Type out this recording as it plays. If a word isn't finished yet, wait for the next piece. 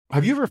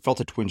Have you ever felt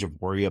a twinge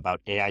of worry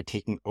about AI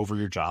taking over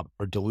your job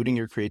or diluting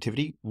your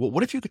creativity? Well,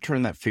 what if you could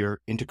turn that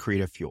fear into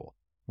creative fuel?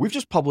 We've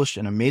just published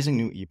an amazing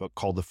new ebook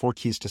called The 4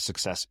 Keys to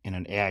Success in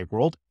an AI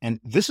World,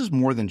 and this is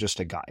more than just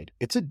a guide.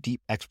 It's a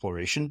deep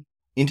exploration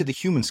into the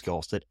human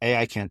skills that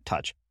AI can't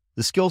touch,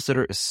 the skills that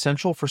are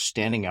essential for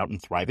standing out and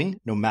thriving,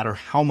 no matter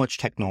how much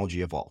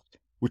technology evolves.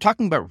 We're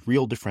talking about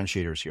real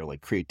differentiators here,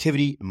 like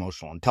creativity,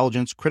 emotional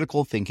intelligence,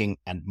 critical thinking,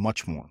 and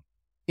much more.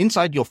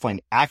 Inside, you'll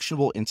find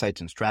actionable insights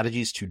and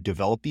strategies to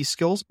develop these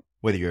skills,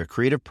 whether you're a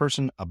creative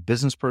person, a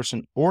business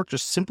person, or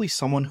just simply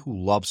someone who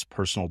loves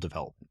personal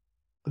development.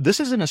 This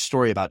isn't a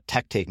story about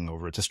tech taking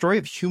over. It's a story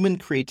of human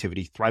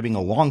creativity thriving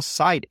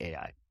alongside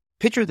AI.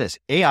 Picture this,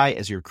 AI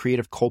as your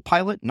creative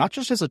co-pilot, not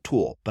just as a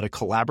tool, but a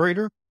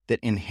collaborator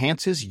that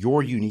enhances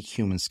your unique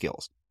human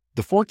skills.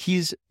 The 4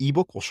 Keys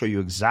ebook will show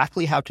you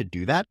exactly how to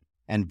do that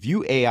and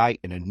view AI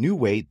in a new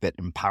way that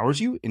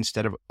empowers you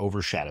instead of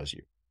overshadows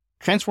you.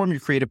 Transform your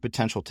creative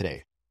potential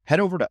today. Head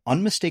over to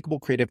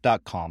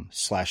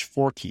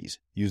unmistakablecreative.com/4keys.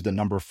 Use the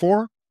number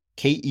 4,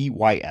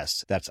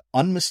 KEYS. That's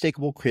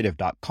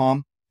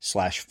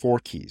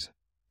unmistakablecreative.com/4keys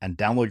and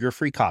download your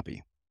free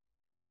copy.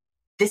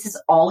 This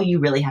is all you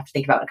really have to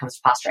think about when it comes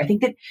to posture. I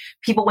think that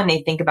people, when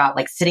they think about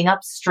like sitting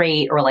up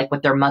straight or like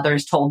what their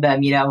mothers told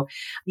them, you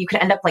could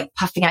end up like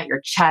puffing out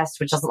your chest,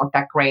 which doesn't look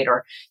that great.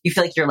 Or you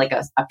feel like you're like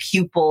a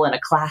pupil in a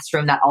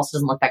classroom. That also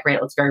doesn't look that great.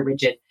 It looks very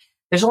rigid.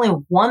 There's only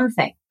one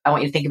thing I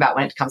want you to think about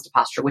when it comes to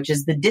posture, which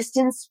is the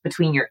distance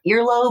between your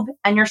earlobe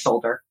and your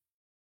shoulder.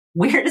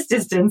 Weirdest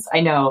distance,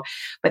 I know,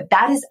 but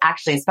that is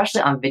actually,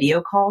 especially on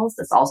video calls,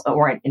 it's also,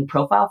 or in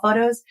profile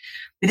photos,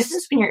 the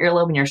distance between your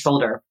earlobe and your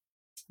shoulder,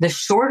 the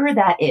shorter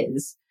that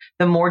is,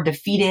 the more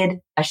defeated,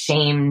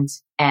 ashamed,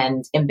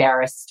 and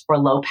embarrassed or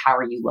low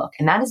power you look.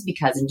 And that is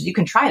because, and you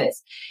can try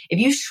this, if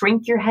you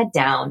shrink your head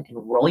down and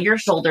roll your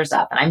shoulders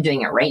up, and I'm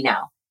doing it right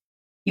now,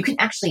 you can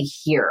actually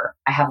hear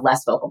I have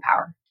less vocal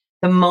power.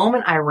 The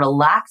moment I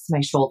relax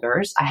my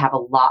shoulders, I have a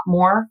lot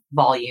more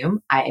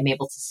volume. I am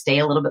able to stay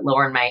a little bit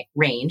lower in my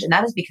range. And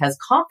that is because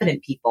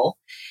confident people,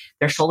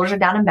 their shoulders are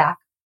down and back.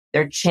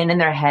 Their chin and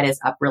their head is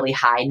up really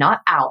high,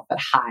 not out, but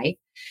high.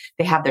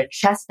 They have their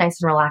chest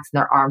nice and relaxed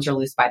and their arms are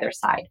loose by their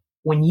side.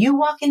 When you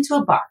walk into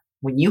a bar,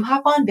 when you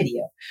hop on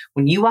video,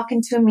 when you walk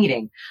into a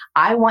meeting,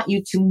 I want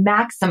you to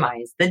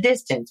maximize the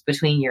distance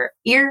between your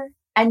ear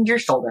and your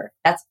shoulder.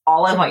 That's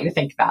all I want you to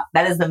think about.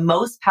 That is the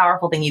most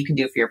powerful thing you can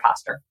do for your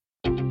posture.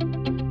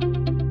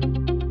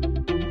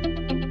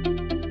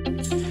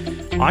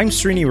 I'm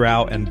Srini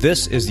Rao, and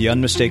this is the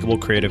Unmistakable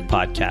Creative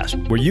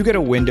Podcast, where you get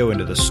a window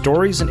into the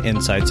stories and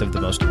insights of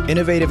the most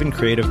innovative and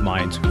creative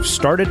minds who've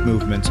started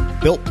movements,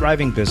 built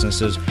thriving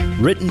businesses,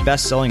 written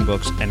best-selling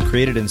books, and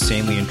created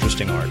insanely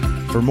interesting art.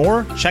 For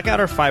more, check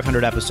out our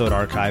 500-episode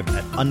archive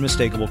at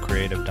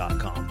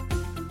unmistakablecreative.com.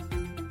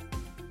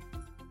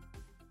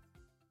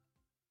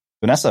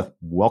 Vanessa,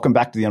 welcome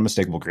back to the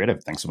Unmistakable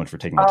Creative. Thanks so much for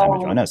taking the time to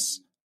join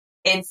us.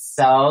 It's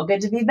so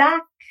good to be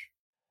back.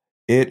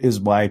 It is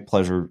my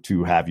pleasure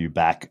to have you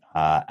back.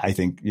 I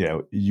think,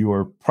 you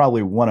are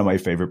probably one of my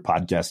favorite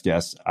podcast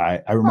guests.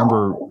 I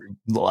remember,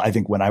 I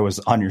think when I was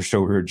on your show,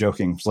 we were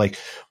joking. It's like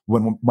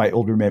when my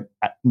older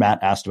Matt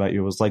asked about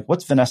you, it was like,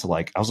 what's Vanessa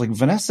like? I was like,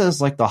 Vanessa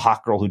is like the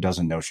hot girl who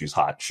doesn't know she's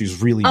hot.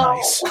 She's really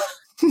nice.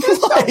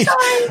 Like,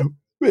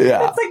 yeah.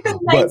 That's like the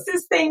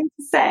nicest thing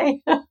to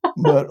say.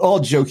 But all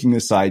joking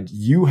aside,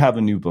 you have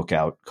a new book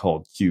out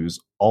called Cues,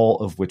 all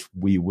of which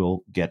we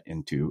will get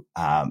into.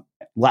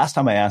 Last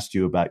time I asked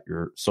you about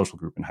your social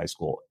group in high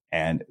school,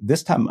 and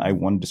this time I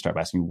wanted to start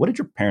asking you, what did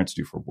your parents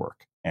do for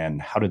work,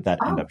 and how did that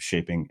end up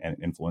shaping and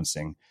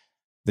influencing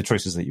the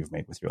choices that you've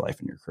made with your life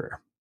and your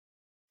career?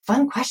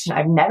 Fun question.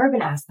 I've never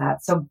been asked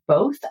that. So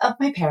both of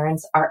my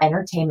parents are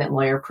entertainment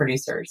lawyer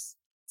producers.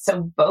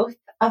 So both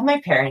of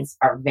my parents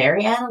are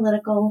very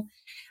analytical.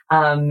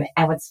 And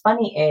what's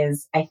funny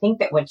is I think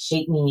that what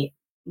shaped me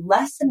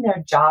less than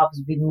their jobs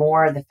would be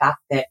more the fact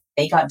that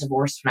they got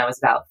divorced when I was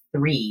about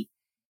 3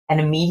 and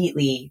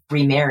immediately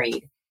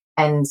remarried.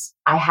 And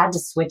I had to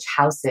switch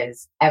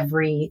houses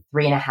every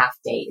 3.5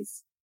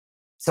 days.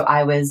 So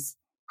I was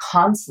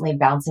constantly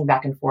bouncing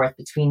back and forth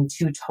between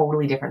 2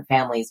 totally different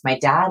families. My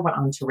dad went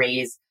on to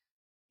raise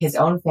his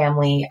own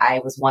family.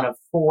 I was one of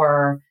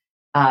 4,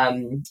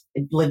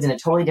 lived in a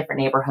totally different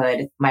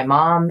neighborhood. My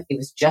mom, it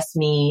was just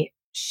me.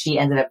 She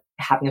ended up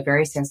having a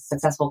very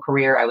successful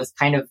career. I was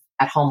kind of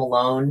at home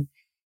alone.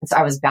 And so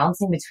I was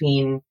bouncing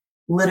between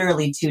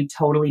literally 2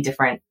 totally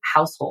different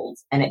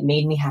households. And it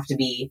made me have to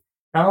be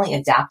not only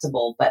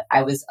adaptable, but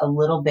I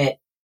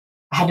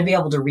had to be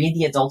able to read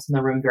the adults in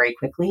the room very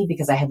quickly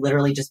because I had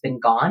literally just been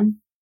gone.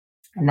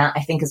 And that,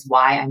 I think, is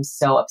why I'm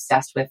so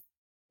obsessed with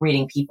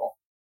reading people.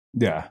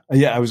 Yeah.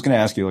 I was going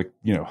to ask you,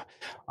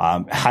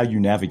 how you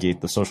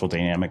navigate the social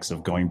dynamics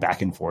of going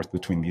back and forth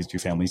between these 2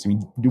 families. I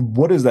mean,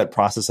 what is that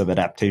process of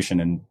adaptation,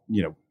 and,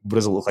 what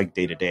does it look like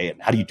day to day, and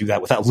how do you do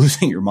that without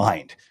losing your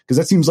mind? Because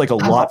that seems like a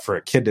lot for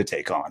a kid to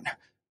take on.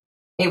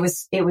 It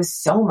was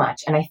so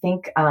much. And I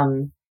think,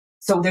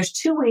 so there's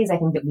 2 ways I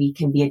think that we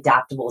can be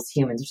adaptable as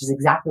humans, which is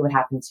exactly what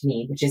happened to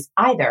me, which is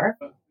either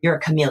you're a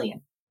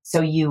chameleon.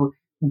 So you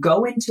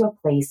go into a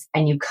place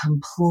and you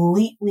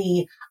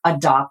completely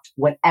adopt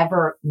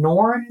whatever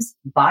norms,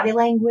 body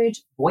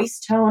language, voice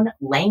tone,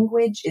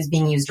 language is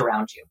being used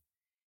around you.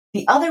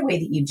 The other way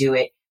that you do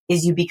it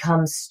is you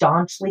become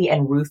staunchly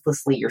and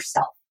ruthlessly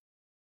yourself.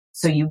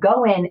 So you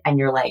go in and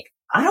you're like,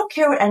 I don't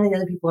care what any of the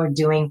other people are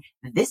doing.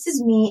 This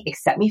is me.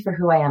 Accept me for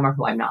who I am or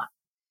who I'm not.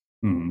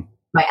 Mm-hmm.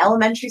 My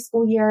elementary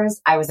school years,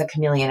 I was a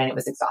chameleon and it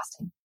was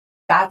exhausting.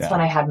 That's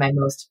when I had my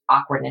most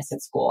awkwardness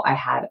at school. I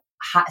had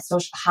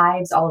social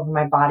hives all over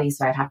my body.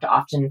 So I'd have to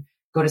often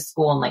go to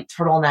school in like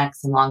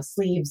turtlenecks and long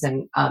sleeves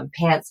and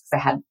pants because I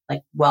had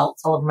like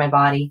welts all over my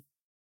body.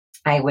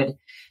 I would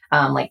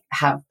like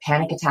have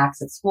panic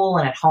attacks at school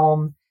and at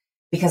home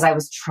because I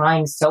was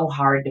trying so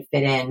hard to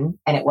fit in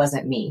and it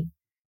wasn't me.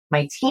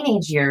 My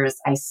teenage years,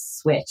 I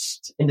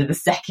switched into the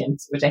second,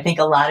 which I think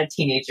a lot of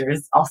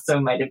teenagers also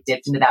might have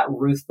dipped into that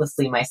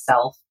ruthlessly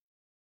myself.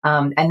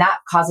 And that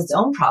caused its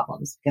own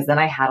problems because then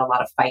I had a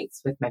lot of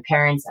fights with my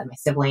parents and my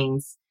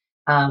siblings.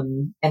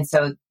 And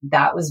so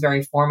that was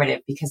very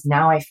formative because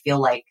now I feel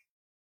like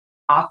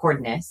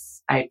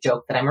awkwardness. I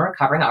joke that I'm a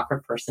recovering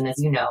awkward person, as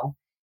you know.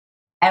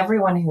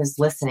 Everyone who's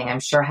listening, I'm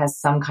sure, has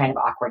some kind of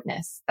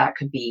awkwardness. That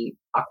could be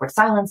awkward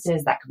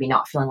silences. That could be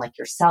not feeling like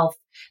yourself.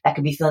 That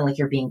could be feeling like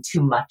you're being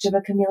too much of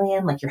a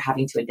chameleon, like you're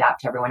having to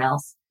adapt to everyone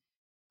else.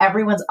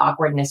 Everyone's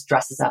awkwardness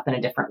dresses up in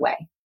a different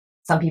way.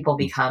 Some people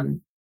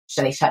become,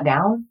 they shut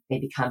down. They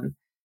become,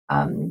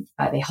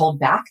 they hold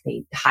back.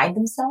 They hide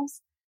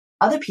themselves.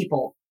 Other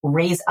people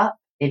raise up.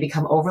 They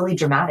become overly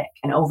dramatic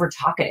and over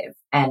talkative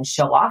and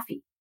show offy.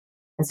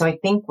 And so I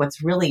think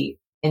what's really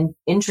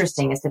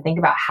interesting is to think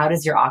about, how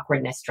does your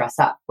awkwardness dress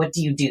up? What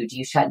do? Do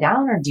you shut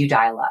down or do you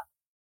dial up?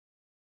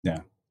 Yeah.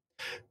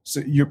 So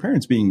your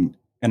parents, being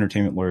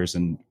entertainment lawyers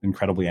and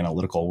incredibly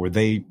analytical, were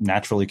they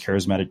naturally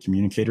charismatic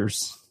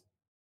communicators?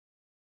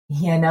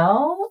 You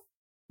know,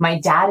 my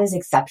dad is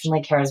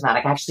exceptionally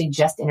charismatic. I actually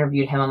just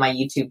interviewed him on my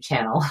YouTube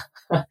channel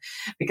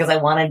because I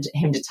wanted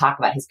him to talk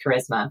about his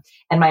charisma.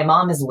 And my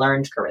mom has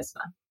learned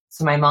charisma.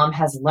 So my mom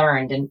has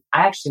learned, and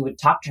I actually would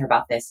talk to her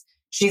about this.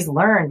 She's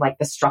learned like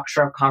the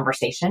structure of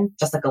conversation,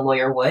 just like a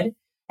lawyer would.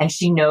 And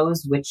she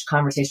knows which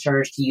conversation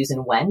starters to use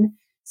and when.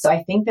 So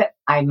I think that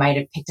I might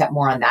have picked up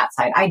more on that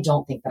side. I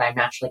don't think that I'm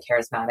naturally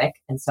charismatic.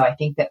 And so I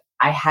think that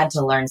I had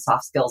to learn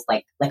soft skills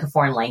like a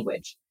foreign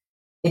language.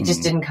 It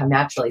just didn't come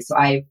naturally. So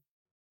I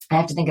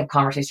have to think of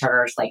conversation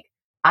starters like,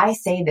 I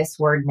say this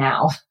word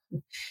now.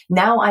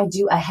 Now I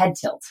do a head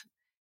tilt.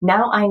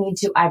 Now I need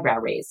to eyebrow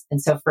raise.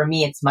 And so for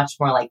me, it's much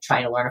more like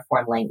trying to learn a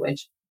foreign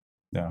language.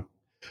 Yeah.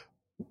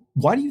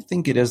 Why do you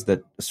think it is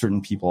that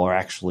certain people are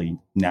actually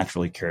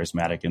naturally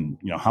charismatic? And,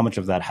 how much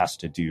of that has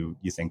to do,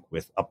 you think,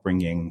 with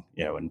upbringing,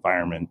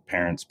 environment,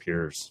 parents,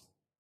 peers?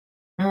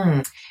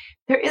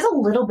 There is a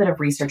little bit of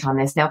research on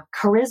this. Now,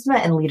 charisma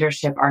and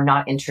leadership are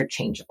not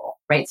interchangeable,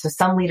 right? So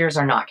some leaders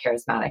are not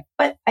charismatic,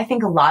 but I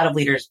think a lot of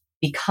leaders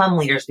become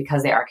leaders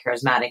because they are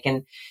charismatic.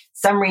 And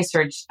some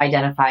research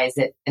identifies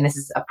it, and this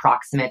is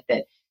approximate,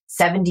 that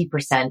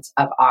 70%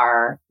 of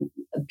our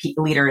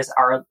leaders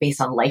are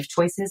based on life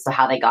choices. So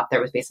how they got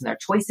there was based on their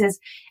choices,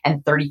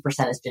 and 30%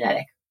 is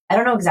genetic. I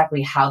don't know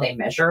exactly how they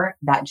measure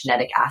that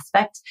genetic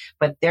aspect,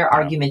 but their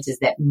argument is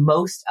that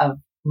most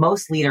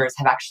leaders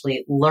have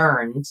actually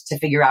learned to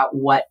figure out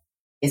what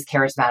is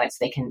charismatic so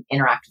they can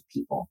interact with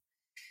people.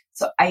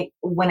 So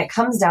when it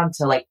comes down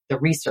to like the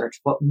research,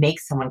 what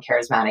makes someone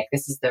charismatic,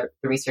 this is the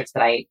research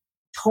that I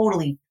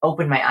totally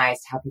opened my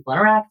eyes to how people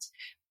interact.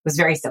 It was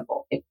very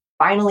simple. It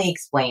finally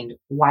explained,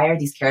 why are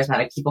these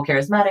charismatic people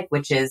charismatic,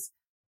 which is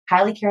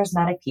highly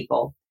charismatic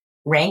people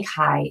rank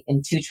high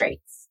in two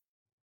traits.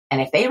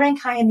 And if they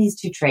rank high in these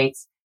two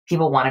traits,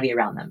 people want to be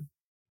around them.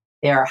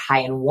 They are high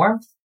in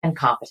warmth and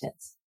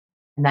competence.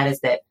 And that is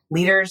that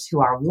leaders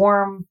who are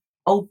warm,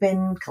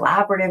 open,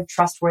 collaborative,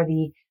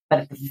 trustworthy,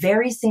 but at the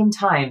very same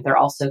time, they're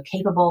also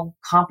capable,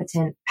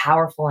 competent,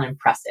 powerful, and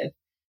impressive.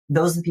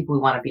 Those are the people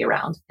we want to be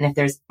around. And if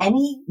there's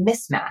any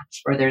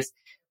mismatch or there's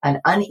an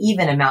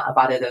uneven amount of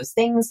either of those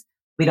things,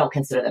 we don't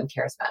consider them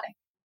charismatic.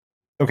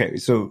 Okay,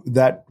 so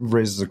that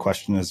raises a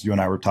question, as you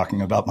and I were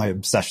talking about my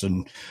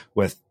obsession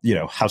with,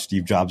 how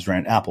Steve Jobs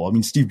ran Apple. I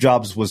mean, Steve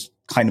Jobs was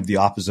kind of the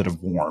opposite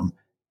of warm,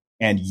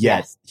 and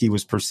yet he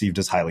was perceived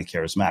as highly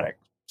charismatic.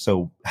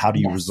 So how do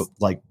you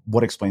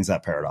what explains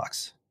that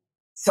paradox?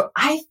 So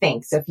I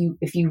think,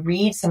 if you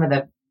read some of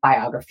the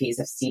biographies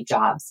of Steve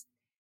Jobs,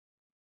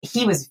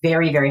 he was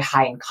very, very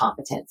high in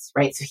competence,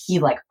 right? So he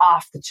like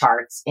off the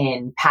charts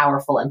in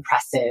powerful,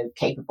 impressive,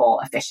 capable,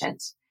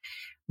 efficient.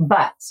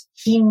 But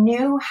he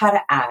knew how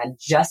to add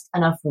just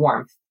enough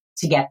warmth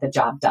to get the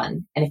job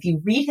done. And if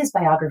you read his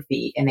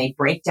biography and they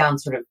break down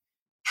sort of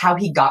how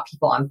he got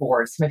people on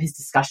board, some of his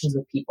discussions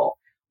with people,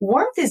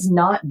 warmth is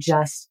not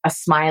just a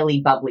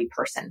smiley, bubbly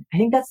person. I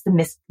think that's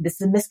this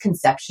is a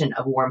misconception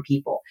of warm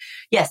people.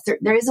 Yes,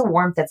 there is a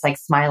warmth that's like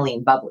smiley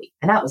and bubbly,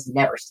 and that was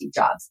never Steve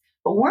Jobs.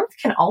 But warmth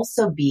can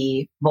also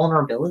be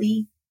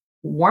vulnerability.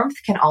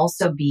 Warmth can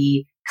also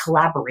be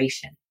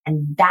collaboration.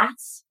 And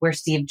that's where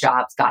Steve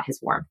Jobs got his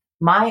warmth.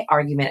 My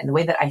argument and the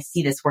way that I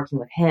see this working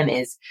with him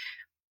is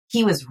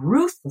He was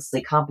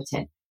ruthlessly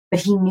competent, but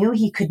he knew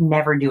he could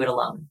never do it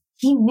alone.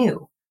 He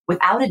knew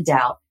without a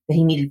doubt that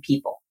he needed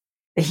people,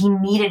 that he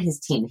needed his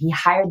team. He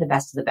hired the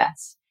best of the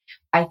best.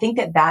 I think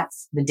that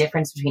that's the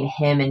difference between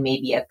him and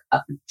maybe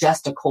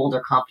just a cold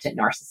or competent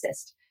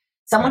narcissist.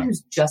 Someone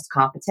who's just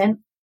competent,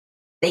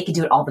 they can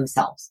do it all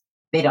themselves.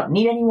 They don't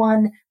need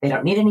anyone. They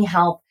don't need any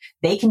help.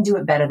 They can do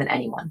it better than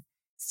anyone.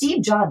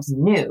 Steve Jobs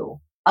knew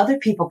other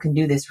people can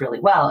do this really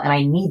well and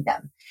I need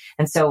them.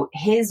 And so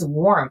his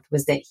warmth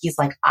was that he's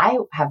like, I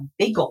have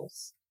big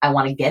goals. I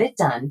want to get it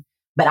done,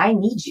 but I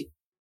need you.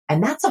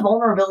 And that's a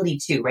vulnerability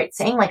too, right?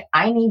 Saying like,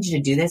 I need you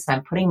to do this and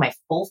I'm putting my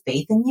full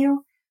faith in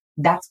you.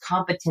 That's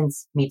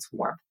competence meets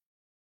warmth.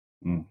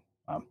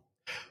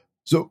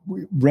 So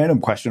random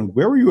question,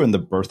 where were you in the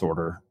birth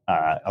order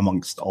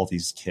amongst all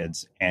these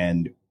kids?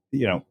 And,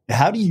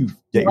 how do you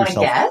get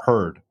yourself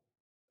heard?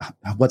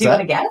 What's that? Do you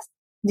want to guess?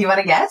 Do you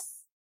want to guess?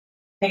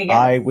 Take a guess.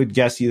 I would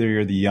guess either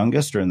you're the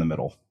youngest or in the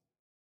middle.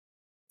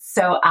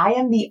 So I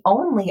am the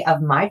only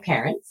of my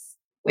parents,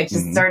 which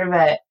is sort of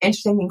an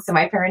interesting thing. So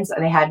my parents,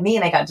 they had me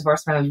and I got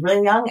divorced when I was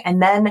really young.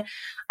 And then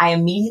I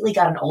immediately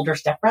got an older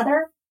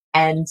stepbrother.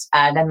 And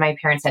then my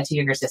parents had two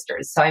younger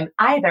sisters. So I'm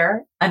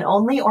either an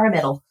only or a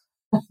middle,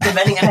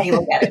 depending on how you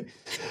look at it.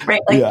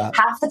 Right? Like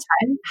half the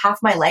time, half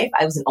my life,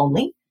 I was an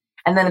only.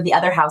 And then at the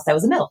other house, I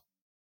was a middle.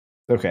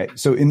 Okay.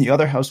 So in the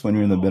other house, when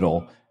you're in the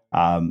middle,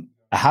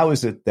 how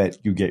is it that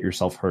you get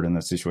yourself heard in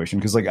that situation?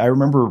 Because I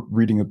remember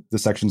reading the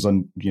sections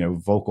on,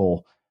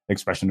 vocal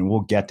expression, and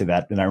we'll get to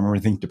that. And I remember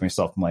thinking to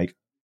myself, I'm like,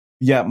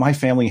 yeah, my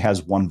family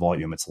has one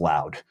volume. It's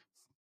loud.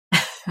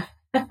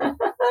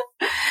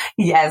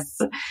 Yes.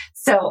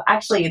 So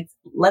actually,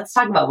 let's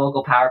talk about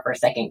vocal power for a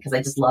second, because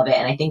I just love it.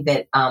 And I think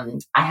that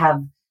I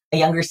have a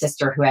younger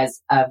sister who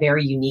has a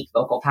very unique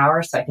vocal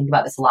power. So I think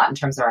about this a lot in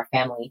terms of our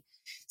family.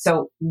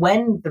 So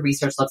when the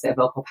research looks at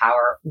vocal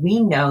power,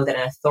 we know that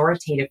an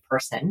authoritative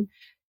person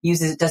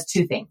does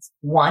two things.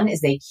 One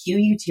is they cue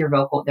you to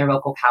their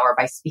vocal power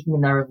by speaking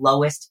in their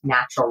lowest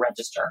natural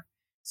register.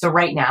 So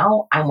right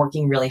now, I'm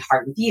working really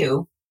hard with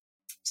you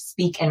to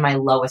speak in my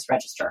lowest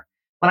register.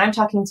 When I'm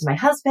talking to my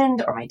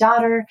husband or my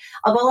daughter,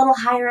 I'll go a little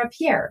higher up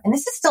here. And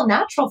this is still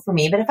natural for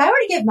me. But if I were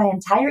to give my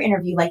entire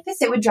interview like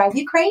this, it would drive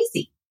you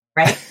crazy,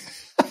 right?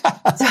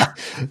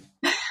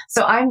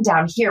 So I'm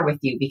down here with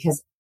you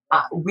because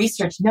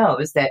research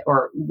knows that,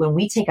 or when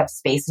we take up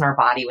space in our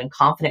body, when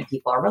confident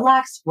people are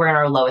relaxed, we're in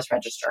our lowest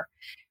register.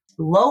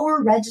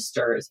 Lower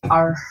registers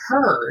are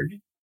heard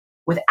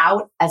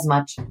without as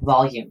much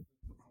volume.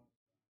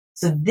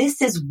 So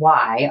this is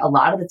why a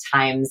lot of the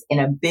times in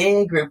a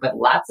big group with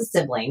lots of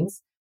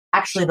siblings,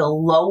 actually the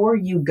lower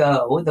you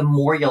go, the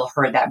more you'll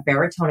hear. That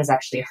baritone is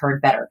actually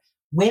heard better.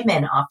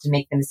 Women often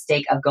make the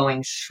mistake of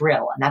going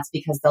shrill, and that's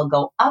because they'll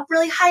go up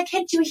really high.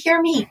 Can't you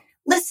hear me?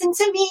 Listen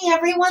to me,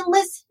 everyone,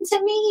 listen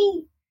to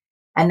me.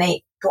 And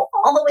they go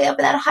all the way up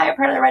in that higher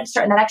part of the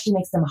register, and that actually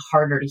makes them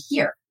harder to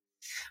hear.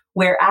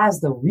 Whereas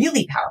the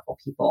really powerful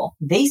people,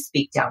 they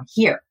speak down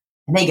here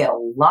and they get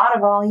a lot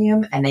of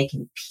volume and they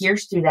can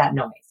pierce through that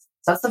noise.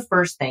 So that's the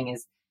first thing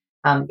is,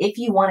 if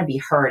you want to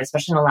be heard,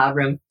 especially in a loud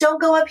room,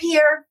 don't go up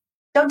here.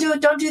 Don't do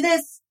it. Don't do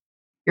this.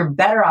 You're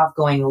better off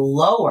going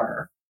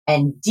lower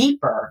and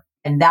deeper.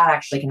 And that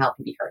actually can help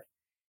you be heard.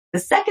 The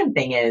second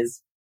thing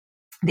is,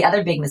 the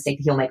other big mistake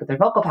that people make with their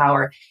vocal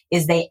power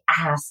is they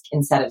ask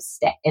instead of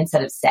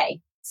say.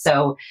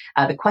 So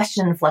the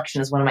question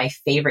inflection is one of my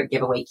favorite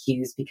giveaway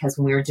cues, because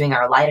when we were doing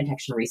our lie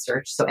detection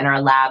research, so in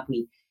our lab,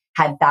 we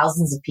had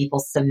thousands of people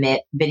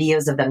submit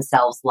videos of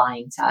themselves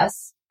lying to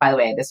us. By the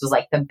way, this was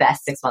like the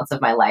best 6 months of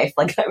my life.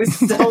 Like, I was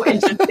so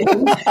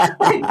interesting.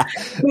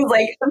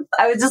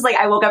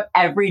 I woke up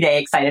every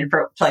day excited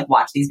to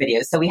watch these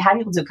videos. So we had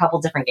people do a couple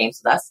different games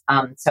with us.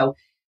 So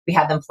we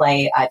had them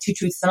play Two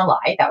Truths and a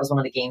Lie. That was one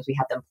of the games we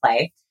had them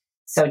play.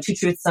 So 2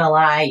 truths and a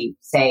lie, you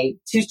say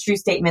 2 true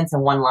statements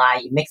and 1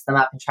 lie. You mix them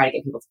up and try to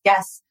get people to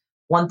guess.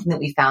 One thing that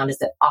we found is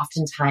that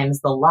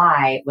oftentimes the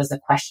lie was a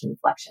question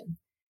inflection.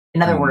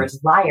 In other words,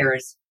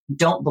 liars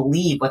don't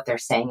believe what they're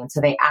saying. And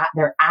so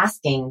they're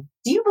asking,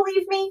 do you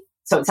believe me?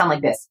 So it sounded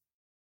like this.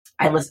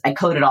 I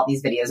coded all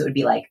these videos. It would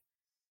be like,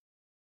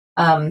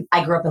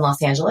 I grew up in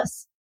Los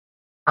Angeles.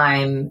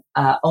 I'm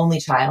only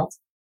child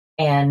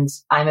and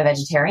I'm a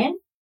vegetarian.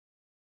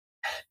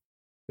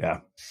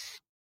 Yeah.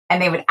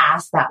 And they would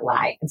ask that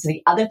lie. And so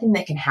the other thing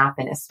that can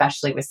happen,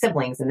 especially with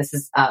siblings, and this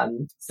is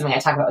something I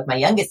talk about with my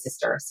youngest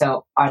sister.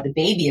 So the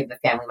baby of the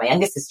family, my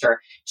youngest sister,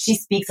 she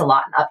speaks a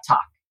lot in uptalk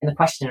in the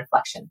question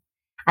inflection.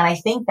 And I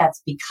think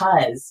that's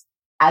because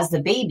as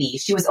the baby,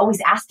 she was always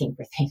asking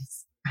for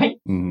things, right?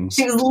 Mm-hmm.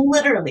 She was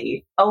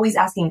literally always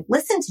asking,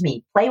 listen to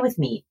me, play with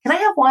me. Can I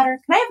have water?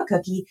 Can I have a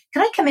cookie?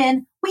 Can I come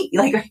in? Wait,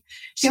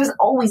 she was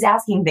always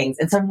asking things.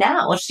 And so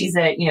now she's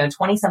a,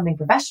 20-something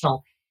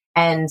professional.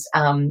 And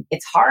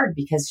it's hard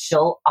because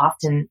she'll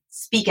often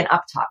speak in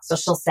uptalk. So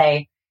she'll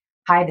say,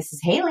 hi, this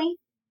is Haley.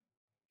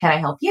 Can I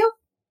help you?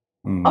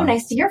 Mm-hmm. Oh,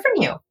 nice to hear from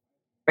you.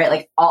 Right?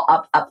 Like all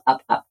up, up,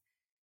 up, up.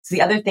 So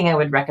the other thing I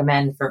would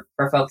recommend for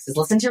folks is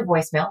listen to your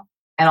voicemail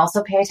and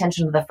also pay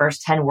attention to the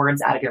first 10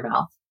 words out of your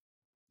mouth.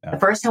 The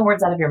first 10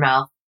 words out of your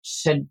mouth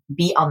should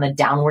be on the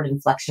downward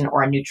inflection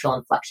or a neutral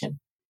inflection.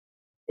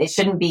 It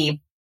shouldn't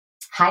be,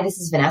 hi, this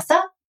is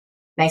Vanessa.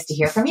 Nice to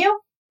hear from you.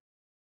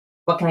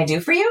 What can I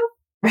do for you?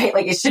 Right?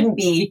 Like it shouldn't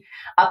be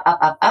up, up,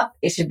 up, up.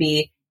 It should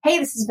be, hey,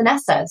 this is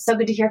Vanessa. So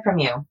good to hear from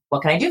you.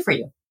 What can I do for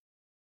you?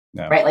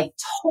 No. Right? Like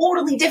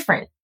totally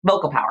different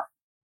vocal power.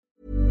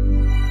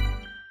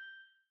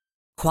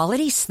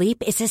 Quality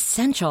sleep is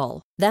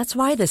essential. That's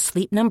why the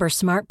Sleep Number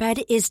Smart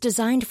Bed is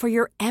designed for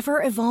your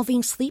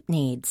ever-evolving sleep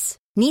needs.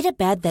 Need a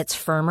bed that's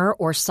firmer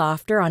or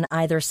softer on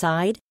either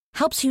side?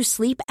 Helps you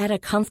sleep at a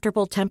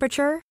comfortable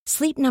temperature?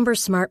 Sleep Number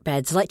Smart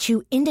Beds let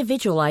you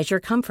individualize your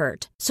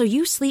comfort, so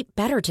you sleep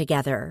better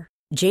together.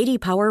 J.D.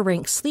 Power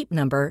ranks Sleep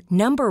Number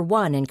number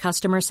 1 in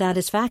customer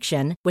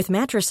satisfaction with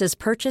mattresses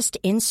purchased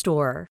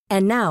in-store.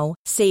 And now,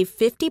 save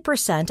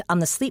 50% on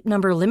the Sleep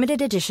Number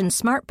Limited Edition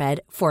Smart Bed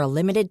for a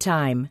limited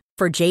time.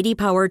 For J.D.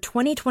 Power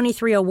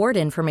 2023 award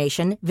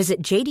information,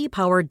 visit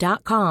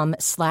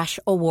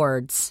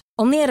jdpower.com/awards.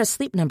 Only at a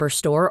Sleep Number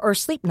store or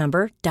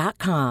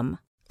sleepnumber.com.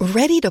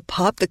 Ready to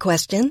pop the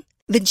question?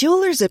 The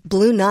jewelers at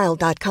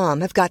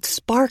BlueNile.com have got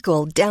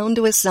sparkle down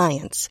to a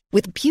science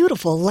with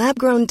beautiful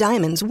lab-grown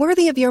diamonds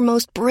worthy of your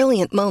most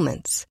brilliant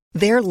moments.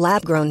 Their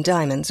lab-grown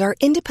diamonds are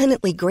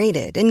independently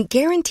graded and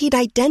guaranteed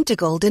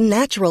identical to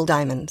natural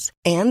diamonds,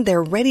 and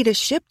they're ready to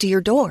ship to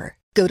your door.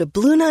 Go to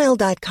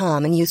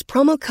BlueNile.com and use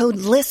promo code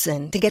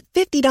LISTEN to get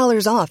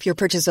 $50 off your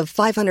purchase of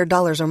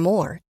 $500 or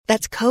more.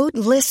 That's code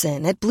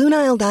LISTEN at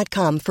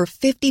BlueNile.com for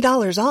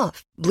 $50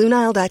 off.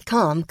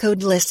 BlueNile.com,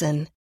 code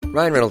LISTEN.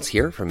 Ryan Reynolds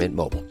here from Mint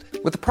Mobile.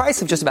 With the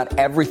price of just about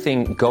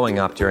everything going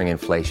up during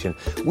inflation,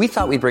 we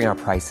thought we'd bring our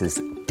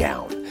prices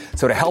down.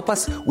 So to help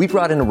us, we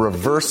brought in a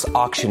reverse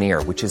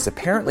auctioneer, which is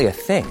apparently a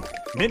thing.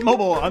 Mint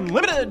Mobile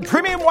Unlimited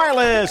Premium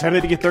Wireless. How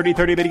to get 30,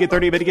 30, how to get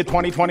 30, how to get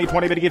 20, 20,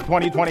 20, how to get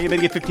 20, 20, how to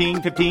get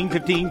 15, 15,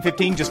 15,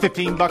 15, just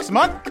 $15 a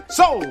month?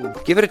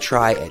 Sold! Give it a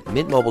try at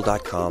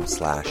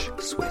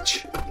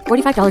mintmobile.com/switch.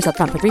 $45 up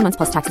front for 3 months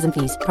plus taxes and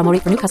fees. Promo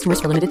rate for new customers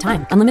for limited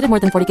time. Unlimited more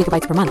than 40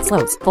 gigabytes per month.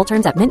 Slows full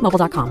terms at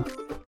mintmobile.com.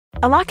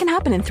 A lot can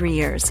happen in 3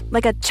 years,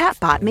 like a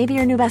chatbot may be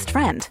your new best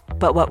friend.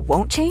 But what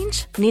won't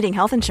change? Needing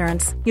health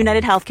insurance.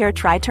 United Healthcare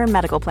Tri-Term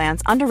Medical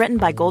Plans, underwritten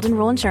by Golden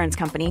Rule Insurance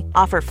Company,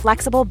 offer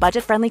flexible,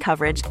 budget-friendly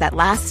coverage that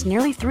lasts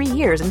nearly 3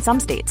 years in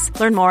some states.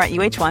 Learn more at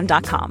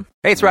uh1.com.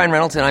 Hey, it's Ryan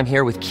Reynolds, and I'm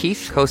here with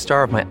Keith,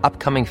 co-star of my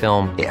upcoming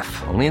film,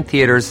 If, only in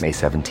theaters May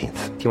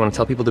 17th. Do you want to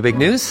tell people the big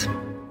news?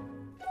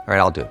 All right,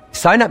 I'll do it.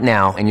 Sign up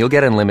now and you'll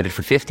get unlimited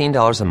for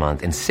 $15 a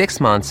month and 6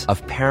 months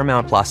of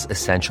Paramount Plus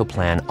Essential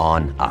Plan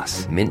on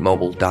us.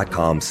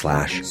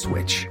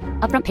 mintmobile.com/switch.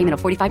 Upfront payment of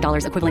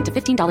 $45 equivalent to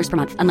 $15 per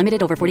month.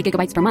 Unlimited over 40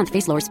 gigabytes per month.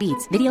 Face lower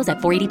speeds. Videos at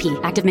 480p.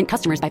 Active Mint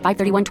customers by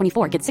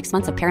 531.24 get 6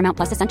 months of Paramount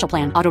Plus Essential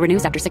Plan. Auto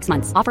renews after 6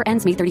 months. Offer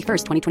ends May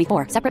 31st,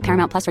 2024. Separate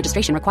Paramount Plus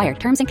registration required.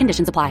 Terms and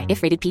conditions apply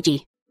if rated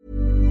PG.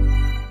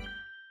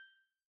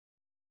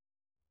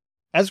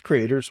 As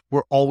creators,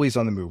 we're always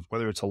on the move.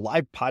 Whether it's a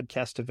live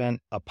podcast event,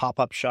 a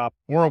pop-up shop,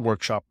 or a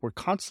workshop, we're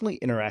constantly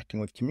interacting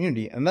with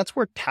community, and that's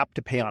where Tap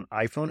to Pay on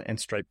iPhone and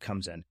Stripe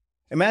comes in.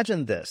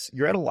 Imagine this.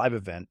 You're at a live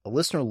event, a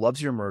listener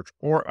loves your merch,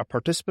 or a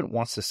participant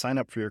wants to sign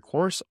up for your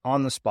course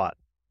on the spot.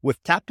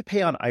 With Tap to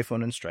Pay on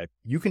iPhone and Stripe,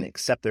 you can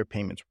accept their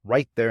payments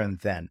right there and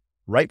then,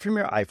 right from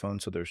your iPhone,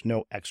 so there's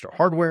no extra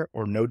hardware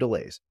or no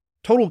delays.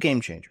 Total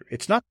game changer.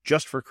 It's not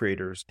just for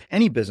creators.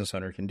 Any business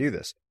owner can do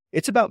this.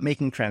 It's about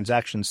making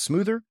transactions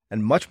smoother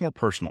and much more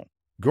personal,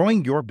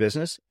 growing your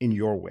business in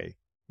your way.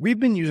 We've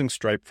been using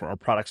Stripe for our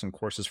products and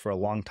courses for a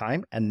long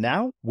time, and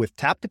now with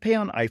Tap to Pay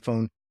on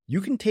iPhone, you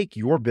can take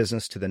your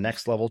business to the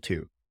next level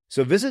too.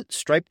 So visit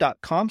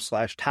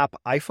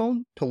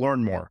stripe.com/tapiphone to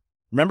learn more.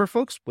 Remember,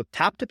 folks, with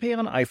Tap to Pay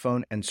on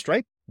iPhone and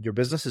Stripe, your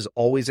business is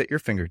always at your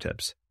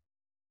fingertips.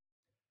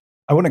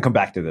 I want to come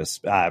back to this.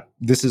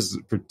 This is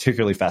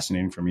particularly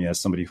fascinating for me as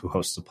somebody who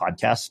hosts a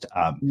podcast.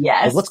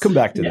 Yes. But let's come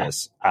back to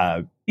this.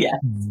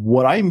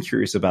 What I'm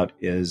curious about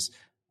is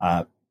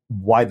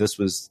why this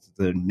was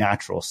the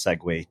natural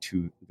segue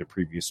to the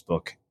previous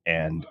book,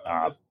 and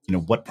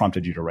what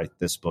prompted you to write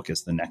this book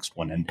as the next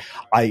one. And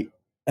I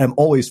am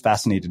always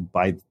fascinated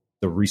by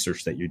the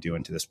research that you do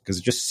into this because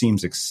it just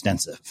seems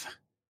extensive.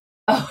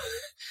 Oh,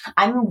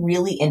 I'm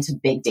really into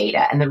big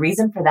data, and the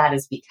reason for that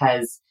is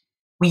because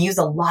we use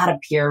a lot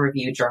of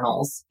peer-reviewed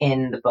journals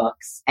in the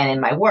books and in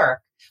my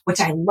work,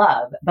 which I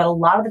love. But a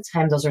lot of the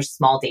times those are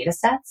small data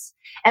sets.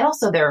 And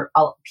also they're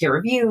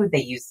peer-reviewed.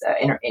 They use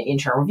an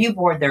internal review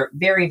board. They're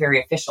very, very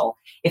official.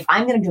 If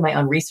I'm going to do my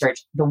own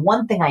research, the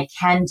one thing I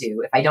can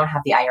do if I don't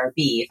have the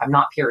IRB, if I'm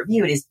not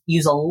peer-reviewed, is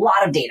use a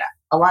lot of data,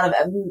 a lot of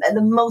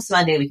the most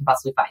amount of data we can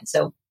possibly find.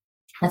 So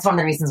that's one of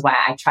the reasons why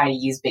I try to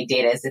use big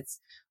data. Is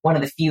it's one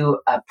of the few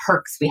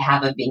perks we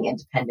have of being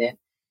independent.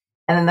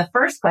 And then the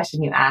first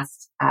question you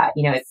asked,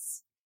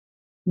 it's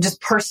just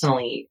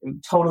personally,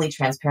 totally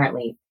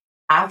transparently.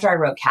 After I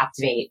wrote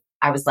Captivate,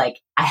 I was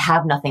like, I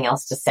have nothing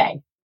else to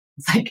say.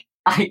 It's like,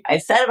 I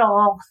said it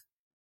all.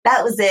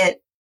 That was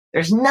it.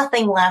 There's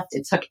nothing left.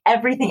 It took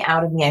everything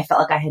out of me. I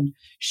felt like I had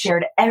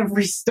shared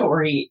every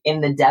story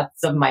in the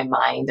depths of my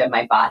mind and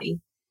my body.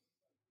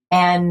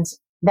 And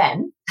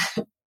then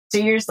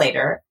 2 years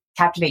later,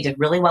 Captivate did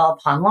really well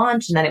upon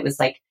launch. And then it was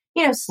like,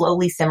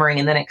 slowly simmering.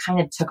 And then it kind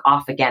of took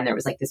off again. There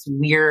was like this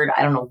weird,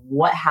 I don't know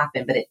what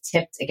happened, but it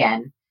tipped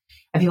again.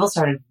 And people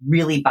started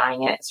really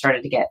buying it. It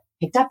started to get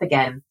picked up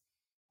again.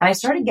 And I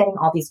started getting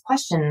all these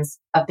questions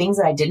of things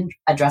that I didn't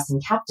address in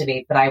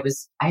Captivate, but I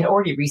had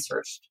already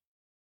researched.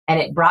 And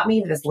it brought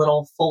me to this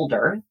little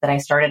folder that I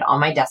started on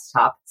my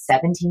desktop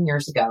 17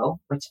 years ago,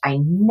 which I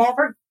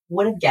never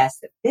would have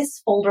guessed that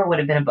this folder would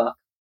have been a book.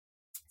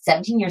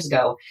 17 years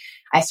ago,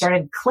 I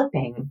started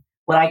clipping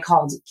what I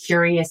called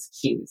curious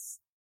cues.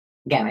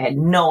 Again, I had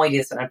no idea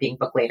this would end up being a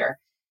book later.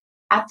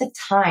 At the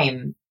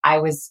time, I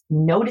was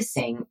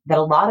noticing that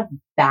a lot of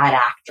bad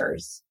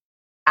actors,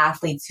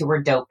 athletes who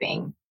were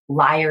doping,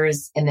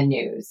 liars in the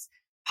news,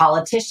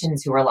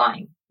 politicians who were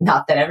lying.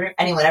 Not that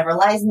anyone ever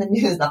lies in the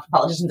news, not that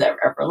politicians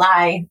ever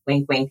lie,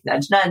 wink, wink,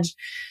 nudge, nudge.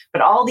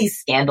 But all these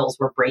scandals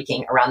were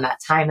breaking around that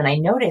time. And I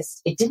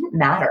noticed it didn't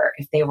matter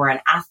if they were an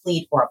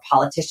athlete or a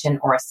politician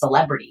or a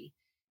celebrity.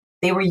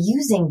 They were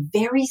using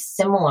very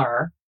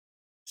similar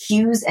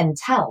cues and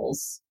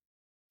tells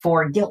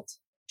for guilt,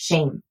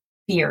 shame,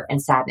 fear,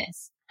 and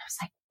sadness. I was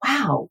like,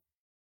 wow,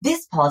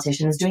 this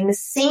politician is doing the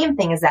same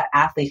thing as that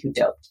athlete who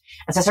doped.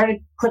 And so I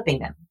started clipping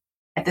them.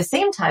 At the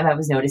same time, I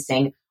was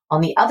noticing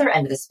on the other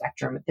end of the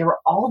spectrum, there were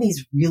all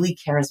these really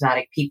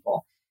charismatic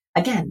people.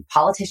 Again,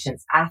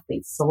 politicians,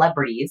 athletes,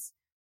 celebrities,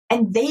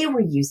 and they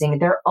were using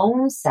their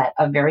own set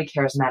of very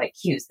charismatic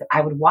cues that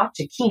I would watch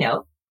a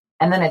keynote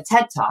and then a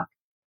TED Talk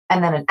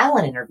and then an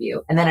Ellen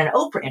interview and then an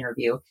Oprah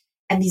interview.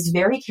 And these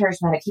very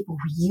charismatic people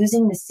were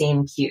using the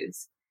same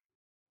cues.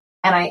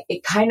 And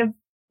it kind of,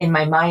 in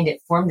my mind,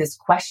 it formed this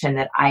question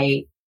that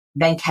I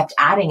then kept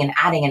adding and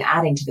adding and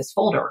adding to this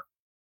folder,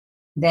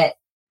 that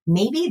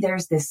maybe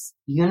there's this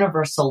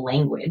universal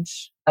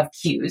language of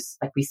cues,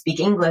 like we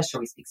speak English or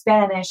we speak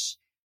Spanish,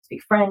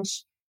 speak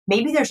French.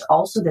 Maybe there's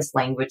also this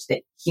language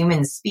that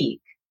humans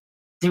speak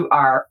through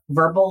our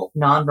verbal,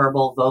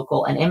 nonverbal,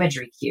 vocal, and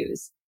imagery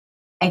cues.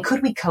 And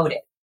could we code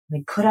it?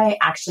 Like, could I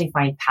actually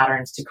find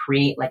patterns to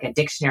create like a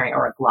dictionary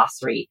or a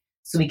glossary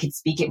so we could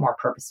speak it more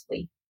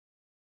purposefully?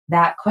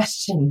 That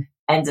question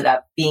ended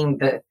up being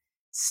the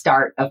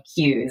start of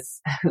cues.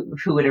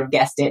 Who would have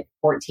guessed it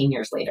 14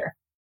 years later?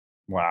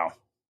 Wow.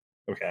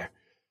 Okay.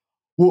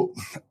 Well,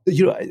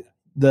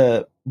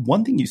 the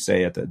one thing you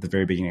say at the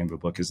very beginning of the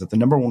book is that the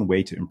number one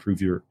way to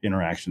improve your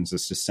interactions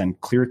is to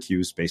send clear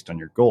cues based on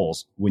your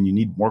goals. When you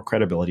need more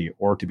credibility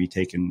or to be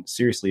taken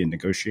seriously in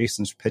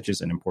negotiations,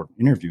 pitches, and important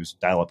interviews,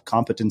 dial up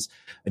competence.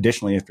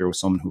 Additionally, if you're with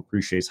someone who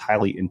appreciates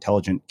highly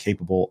intelligent,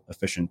 capable,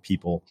 efficient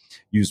people,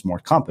 use more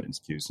competence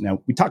cues.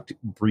 Now, we talked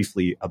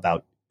briefly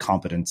about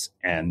competence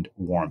and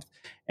warmth.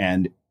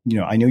 And,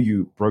 I know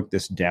you broke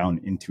this down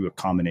into a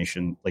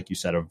combination, like you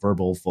said, of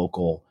verbal,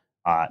 vocal,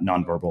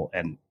 nonverbal,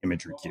 and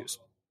imagery cues.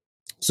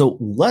 So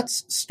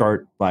let's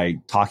start by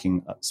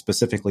talking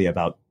specifically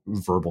about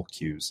verbal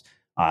cues.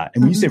 And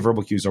when you say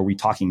verbal cues, are we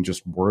talking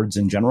just words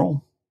in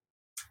general?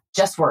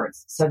 Just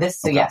words. So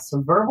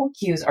verbal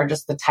cues are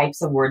just the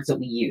types of words that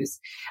we use.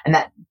 And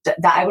that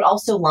I would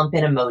also lump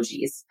in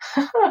emojis.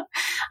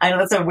 I know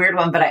that's a weird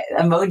one, but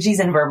emojis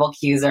and verbal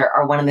cues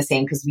are one and the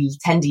same because we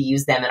tend to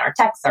use them in our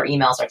texts, our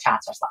emails, our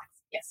chats, our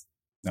Slacks. Yes.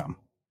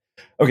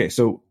 Okay.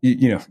 So,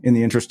 in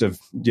the interest of,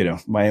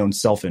 my own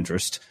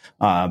self-interest,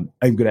 I'm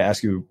going to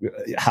ask you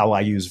how I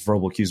use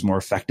verbal cues more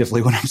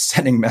effectively when I'm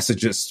sending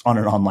messages on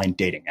an online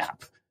dating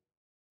app.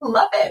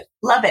 Love it.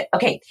 Love it.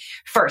 Okay.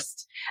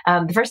 First,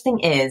 the first thing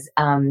is,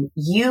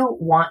 you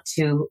want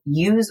to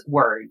use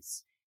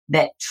words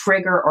that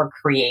trigger or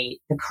create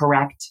the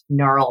correct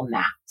neural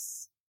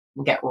maps.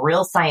 We'll get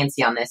real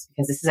sciencey on this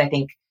because this is, I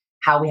think,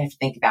 how we have to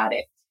think about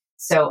it.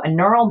 So a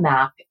neural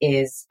map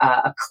is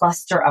a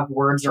cluster of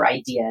words or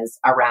ideas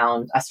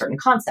around a certain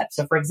concept.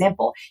 So for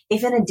example,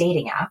 if in a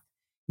dating app,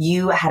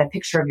 you had a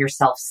picture of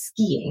yourself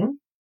skiing,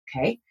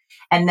 okay,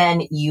 and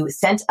then you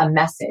sent a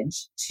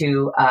message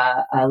to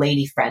a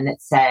lady friend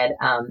that said,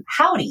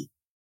 howdy,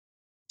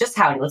 just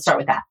howdy. Let's start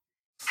with that.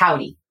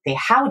 Howdy. Say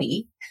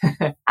howdy.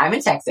 I'm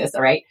in Texas.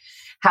 All right.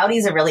 Howdy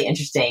is a really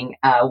interesting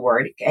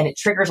word, and it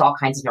triggers all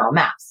kinds of neural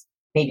maps.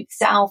 Maybe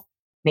the South,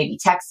 maybe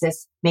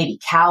Texas, maybe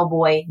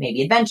cowboy,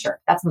 maybe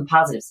adventure. That's on the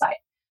positive side.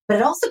 But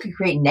it also could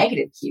create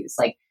negative cues.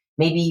 Like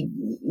maybe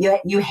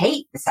you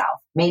hate the South.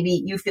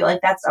 Maybe you feel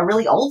like that's a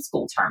really old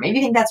school term. Maybe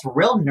you think that's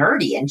real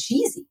nerdy and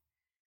cheesy.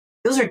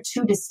 Those are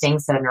two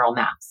distinct set of neural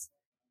maps.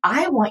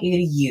 I want you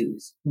to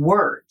use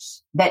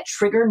words that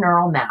trigger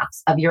neural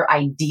maps of your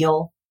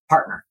ideal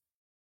partner.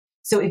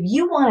 So if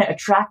you want to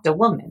attract a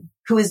woman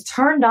who is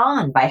turned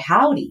on by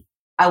howdy,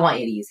 I want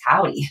you to use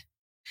howdy.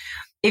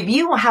 If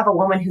you have a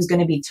woman who's going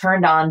to be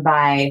turned on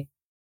by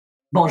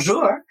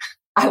bonjour,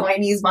 I want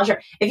you to use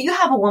bonjour. If you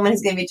have a woman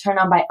who's going to be turned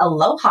on by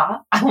aloha,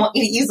 I want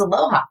you to use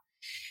aloha.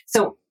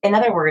 So in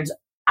other words,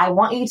 I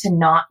want you to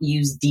not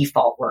use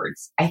default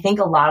words. I think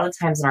a lot of the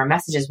times in our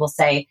messages we'll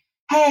say,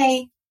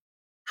 hey,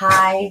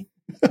 hi.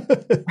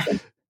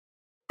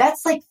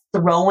 That's like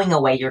throwing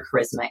away your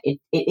charisma. It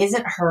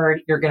isn't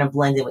heard. You're going to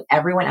blend in with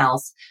everyone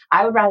else.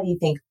 I would rather you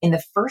think in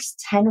the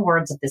first 10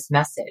 words of this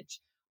message,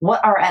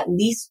 what are at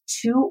least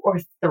 2 or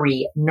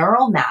 3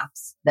 neural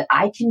maps that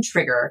I can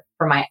trigger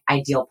for my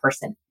ideal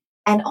person?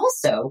 And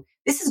also,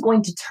 this is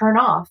going to turn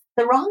off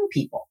the wrong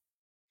people.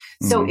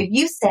 So if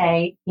you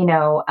say,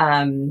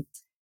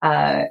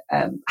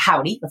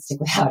 howdy, let's stick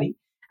with howdy.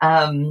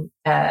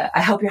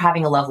 I hope you're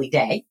having a lovely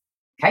day.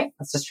 Okay,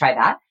 let's just try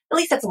that. At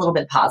least that's a little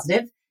bit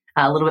positive,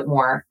 a little bit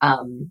more,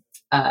 a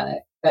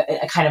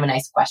kind of a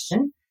nice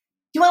question.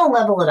 If you want to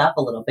level it up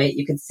a little bit,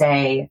 you could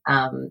say,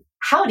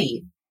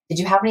 howdy, did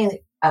you have any,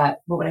 what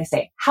would I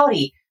say?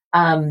 Howdy,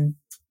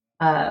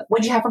 what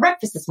did you have for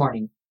breakfast this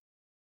morning?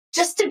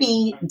 Just to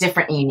be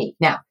different and unique.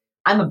 Now,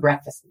 I'm a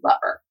breakfast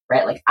lover,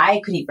 right? Like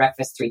I could eat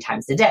breakfast 3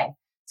 times a day.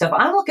 So if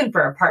I'm looking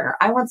for a partner,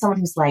 I want someone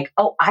who's like,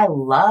 oh, I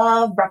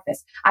love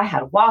breakfast. I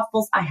had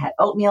waffles. I had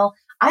oatmeal.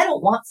 I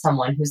don't want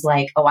someone who's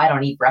like, oh, I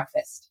don't eat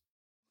breakfast.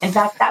 In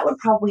fact, that would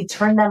probably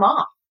turn them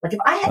off. Like if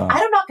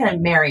I'm not going to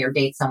marry or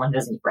date someone who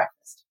doesn't eat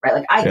breakfast, right?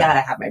 Like I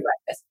gotta have my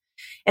breakfast.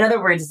 In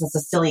other words, this is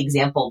a silly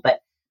example, but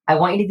I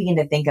want you to begin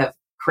to think of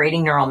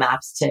creating neural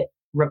maps to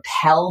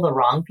repel the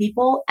wrong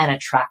people and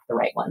attract the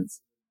right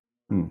ones.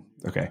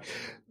 Okay.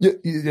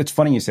 It's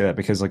funny you say that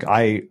because like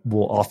I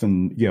will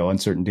often, on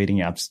certain dating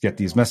apps get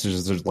these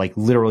messages. There's like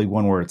literally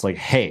one word. It's like,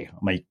 hey,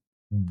 I'm like,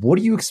 what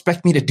do you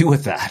expect me to do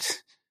with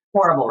that?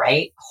 Horrible,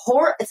 right?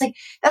 It's like,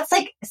 that's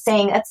like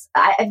saying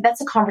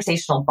that's a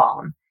conversational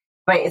bomb,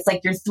 right? It's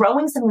like you're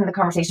throwing something in the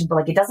conversation, but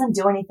like it doesn't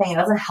do anything. It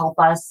doesn't help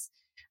us.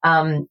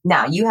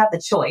 Now you have the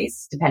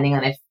choice, depending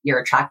on if you're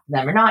attracted to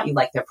them or not, you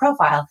like their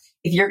profile,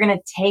 if you're going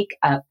to take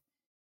up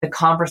the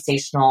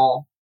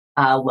conversational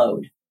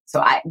load. So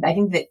I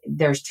think that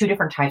there's 2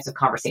 different types of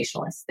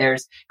conversationalists.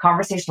 There's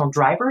conversational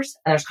drivers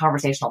and there's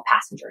conversational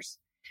passengers.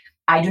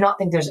 I do not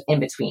think there's in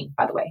between,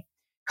 by the way.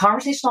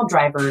 Conversational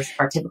drivers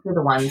are typically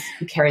the ones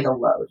who carry the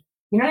load.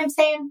 You know what I'm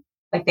saying?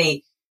 Like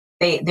they're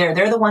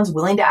the ones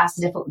willing to ask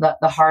the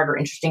hard or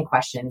interesting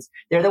questions.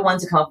 They're the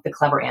ones who come up with the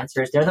clever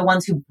answers. They're the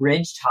ones who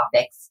bridge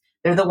topics.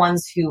 They're the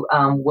ones who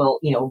will,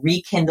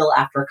 rekindle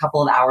after a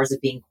couple of hours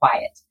of being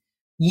quiet.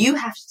 You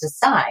have to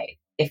decide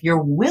if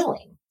you're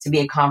willing to be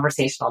a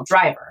conversational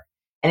driver.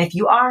 And if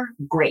you are,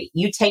 great.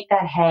 You take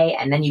that hey,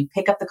 and then you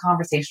pick up the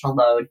conversational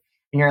load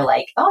and you're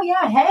like, oh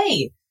yeah,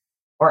 hey,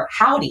 or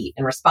howdy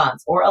in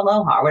response, or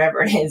aloha, or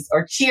whatever it is,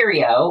 or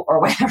cheerio, or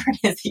whatever it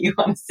is that you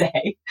want to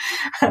say.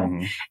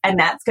 And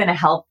that's going to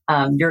help.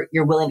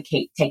 You're willing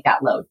to take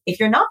that load. If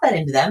you're not that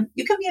into them,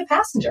 you can be a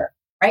passenger,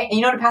 right? And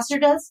you know what a passenger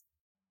does?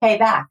 Hey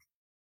back,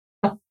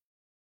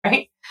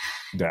 right?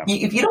 Yeah.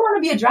 If you don't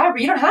want to be a driver,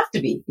 you don't have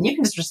to be. You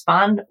can just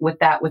respond with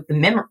that, with the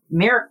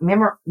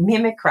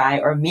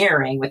mimicry or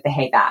mirroring with the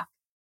hey back.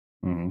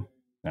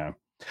 Yeah.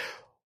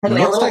 By the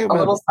way, a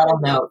little subtle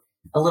note,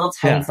 a little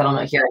tiny subtle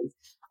note here.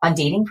 On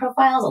dating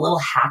profiles, a little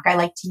hack I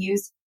like to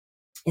use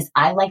is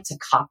I like to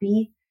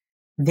copy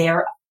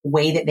their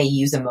way that they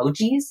use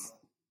emojis.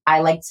 I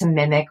like to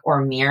mimic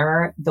or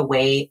mirror the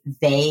way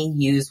they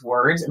use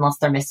words unless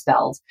they're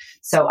misspelled.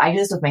 So I do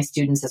this with my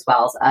students as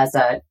well as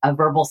a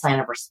verbal sign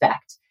of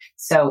respect.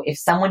 So if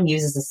someone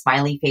uses a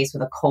smiley face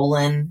with a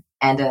colon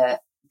and a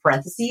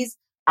parentheses,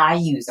 I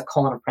use a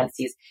colon and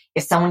parentheses.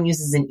 If someone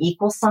uses an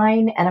equal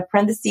sign and a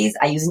parentheses,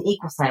 I use an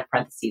equal sign and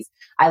parentheses.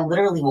 I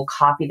literally will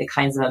copy the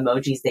kinds of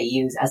emojis they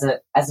use as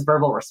a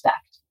verbal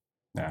respect.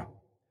 Yeah.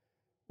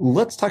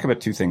 Let's talk about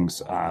 2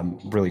 things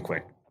really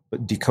quick.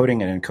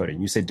 Decoding and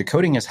encoding. You say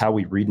decoding is how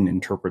we read and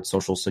interpret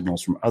social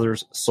signals from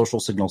others. Social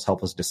signals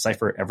help us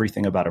decipher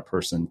everything about a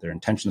person, their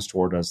intentions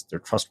toward us, their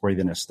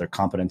trustworthiness, their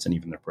competence, and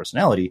even their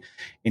personality.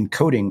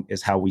 Encoding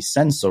is how we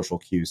send social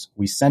cues.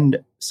 We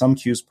send some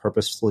cues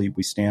purposefully.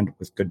 We stand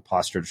with good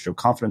posture to show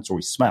confidence, or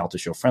we smile to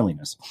show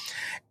friendliness.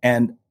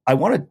 And I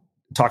want to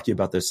talk to you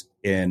about this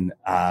in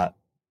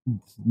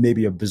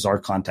maybe a bizarre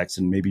context,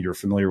 and maybe you're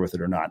familiar with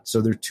it or not.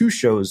 So there are 2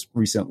 shows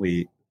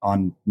recently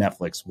on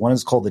Netflix. One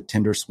is called The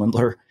Tinder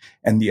Swindler,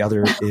 and the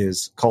other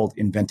is called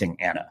Inventing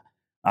Anna.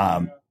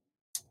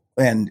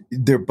 And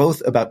they're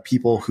both about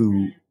people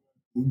who,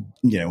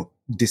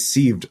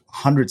 deceived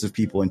hundreds of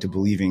people into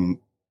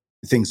believing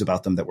things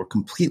about them that were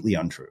completely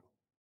untrue.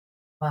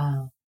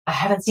 Wow. I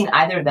haven't seen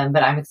either of them,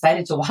 but I'm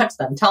excited to watch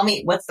them. Tell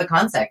me, what's the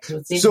concept?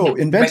 So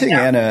Inventing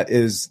Anna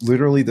is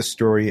literally the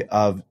story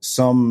of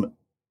some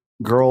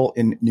girl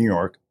in New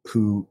York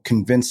who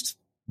convinced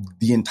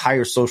the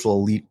entire social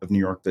elite of New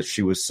York that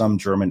she was some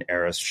German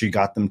heiress. She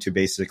got them to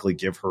basically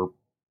give her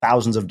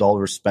thousands of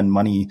dollars, spend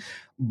money.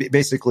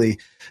 Basically,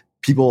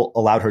 people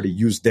allowed her to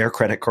use their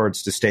credit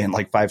cards to stay in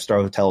like 5-star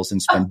hotels and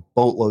spend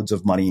boatloads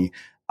of money.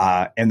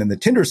 And then The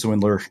Tinder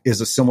Swindler is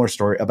a similar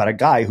story about a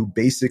guy who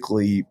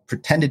basically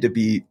pretended to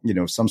be,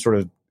 some sort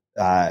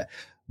of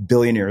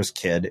billionaire's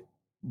kid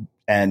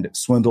and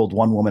swindled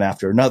one woman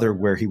after another,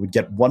 where he would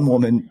get one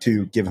woman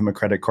to give him a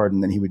credit card,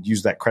 and then he would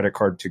use that credit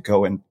card to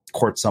go and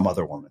court some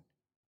other woman.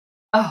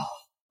 Oh,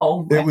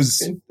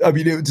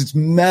 it's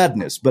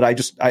madness. But I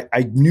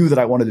knew that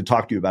I wanted to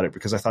talk to you about it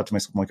because I thought to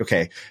myself, I'm like,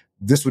 okay,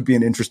 this would be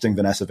an interesting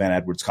Vanessa Van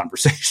Edwards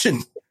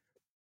conversation.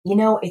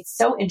 It's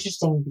so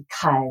interesting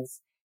because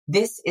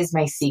this is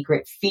my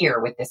secret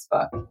fear with this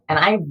book. And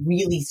I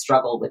really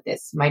struggle with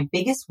this. My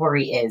biggest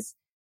worry is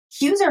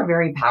cues are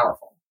very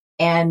powerful.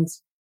 And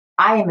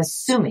I am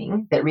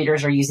assuming that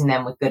readers are using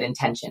them with good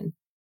intention,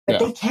 but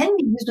they can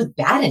be used with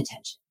bad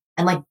intention.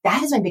 And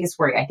that is my biggest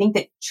worry. I think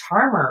that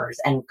charmers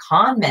and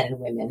con men and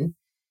women,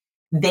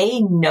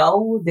 they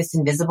know this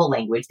invisible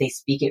language. They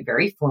speak it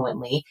very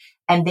fluently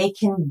and they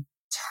can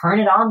turn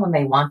it on when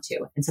they want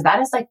to. And so that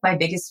is my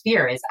biggest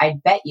fear is I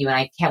bet you, and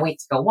I can't wait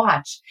to go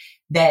watch,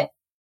 that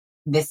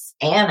this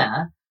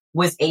Anna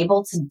was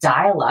able to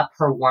dial up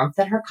her warmth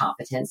and her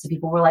competence. So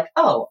people were like,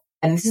 oh,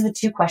 and this is the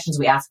 2 questions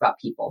we ask about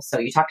people. So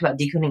you talked about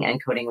decoding and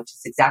encoding, which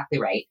is exactly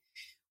right.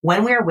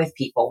 When we are with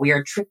people, we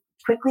are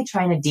quickly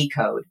trying to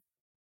decode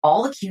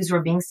all the cues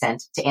we're being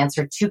sent to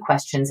answer 2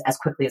 questions as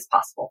quickly as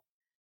possible.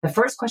 The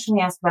first question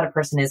we ask about a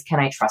person is, can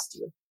I trust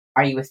you?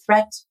 Are you a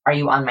threat? Are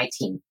you on my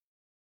team?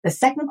 The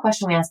second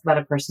question we ask about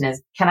a person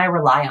is, can I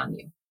rely on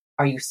you?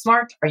 Are you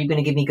smart? Are you going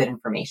to give me good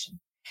information?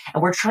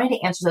 And we're trying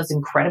to answer those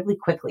incredibly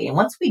quickly. And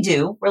once we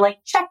do, we're like,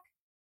 check.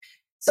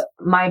 So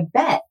my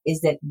bet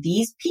is that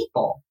these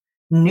people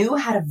knew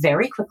how to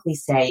very quickly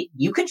say,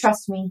 you can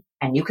trust me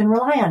and you can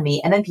rely on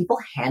me. And then people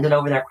handed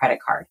over their credit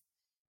card.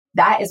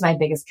 That is my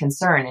biggest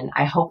concern. And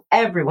I hope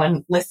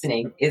everyone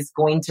listening is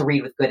going to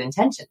read with good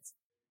intentions.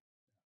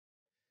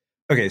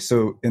 Okay.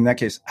 So in that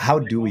case, how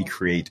do we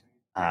create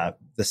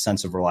the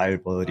sense of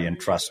reliability and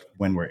trust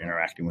when we're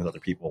interacting with other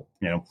people?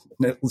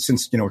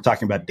 Since, we're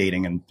talking about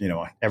dating and,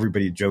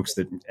 everybody jokes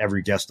that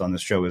every guest on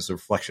this show is a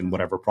reflection of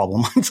whatever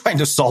problem I'm trying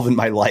to solve in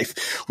my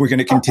life. We're going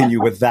to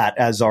continue with that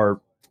as our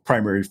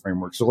primary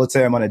framework. So let's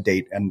say I'm on a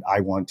date and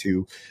I want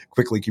to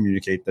quickly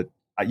communicate that,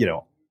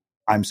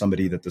 I'm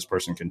somebody that this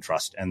person can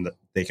trust and that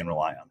they can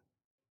rely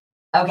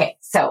on. Okay.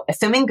 So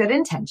assuming good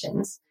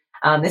intentions,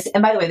 and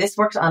by the way, this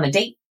works on a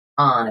date,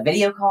 on a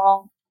video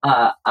call,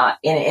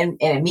 in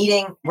a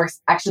meeting.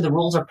 Works. Actually, the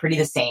rules are pretty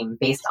the same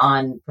based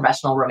on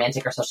professional,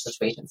 romantic, or social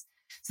situations.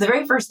 So the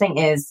very first thing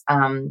is,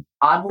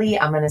 oddly,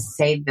 I'm going to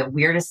say the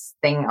weirdest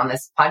thing on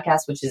this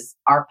podcast, which is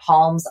our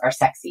palms are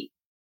sexy.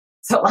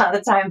 So a lot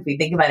of the time we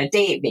think about a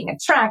date being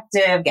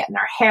attractive, getting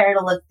our hair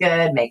to look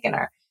good, making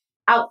our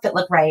outfit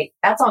look right.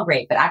 That's all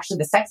great. But actually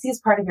the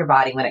sexiest part of your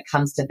body when it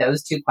comes to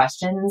those 2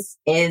 questions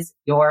is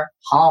your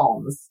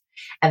palms.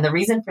 And the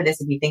reason for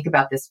this, if you think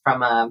about this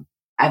from a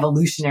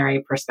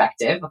evolutionary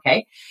perspective,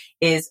 okay,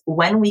 is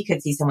when we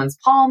could see someone's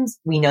palms,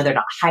 we know they're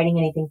not hiding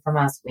anything from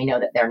us. We know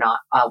that they're not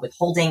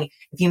withholding.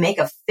 If you make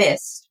a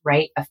fist,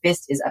 right, a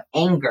fist is of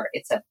anger.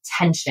 It's of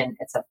tension.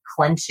 It's of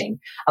clenching.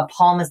 A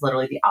palm is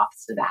literally the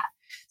opposite of that.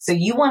 So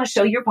you want to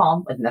show your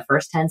palm within the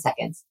first 10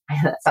 seconds.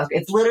 That sounds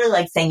great. It's literally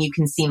like saying you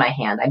can see my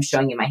hand. I'm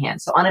showing you my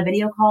hand. So on a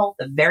video call,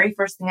 the very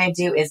first thing I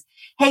do is,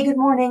 hey, good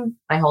morning.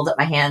 I hold up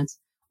my hand.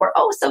 Or,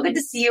 oh, so good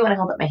to see you. And I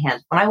hold up my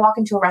hand. When I walk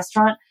into a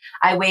restaurant,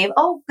 I wave,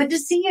 oh, good to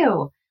see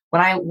you.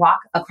 When I walk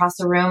across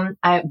the room,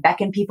 I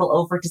beckon people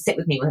over to sit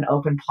with me with an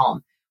open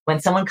palm. When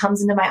someone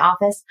comes into my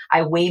office,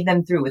 I wave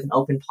them through with an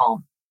open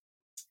palm.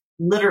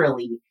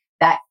 Literally,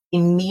 that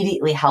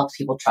immediately helps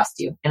people trust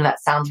you. And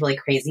that sounds really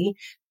crazy.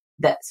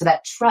 That's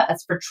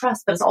for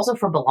trust, but it's also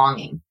for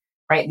belonging,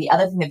 right? The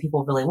other thing that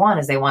people really want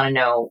is they want to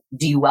know,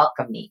 do you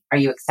welcome me? Are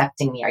you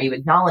accepting me? Are you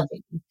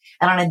acknowledging me?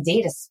 And on a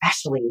date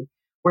especially,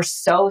 we're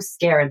so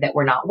scared that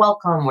we're not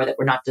welcome or that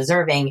we're not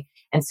deserving.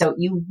 And so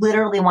you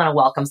literally want to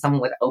welcome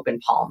someone with open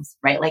palms,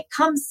 right? Like,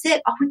 come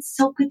sit. Oh, it's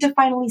so good to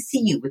finally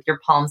see you with your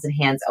palms and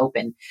hands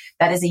open.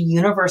 That is a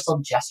universal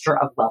gesture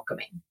of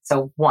welcoming.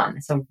 So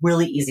it's a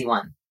really easy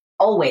one.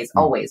 Always,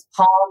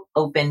 palm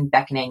open,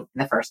 beckoning in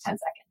the first 10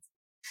 seconds.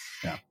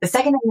 Yeah. The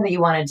second thing that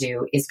you want to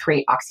do is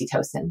create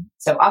oxytocin.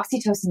 So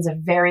oxytocin is a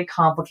very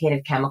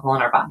complicated chemical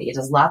in our body. It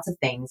does lots of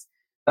things,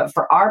 but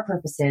for our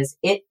purposes,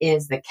 it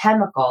is the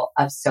chemical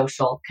of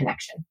social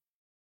connection.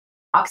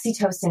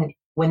 Oxytocin,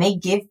 when they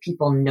give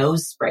people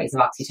nose sprays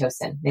of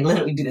oxytocin, they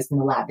literally do this in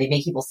the lab. They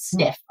make people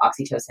sniff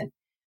oxytocin.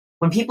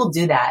 When people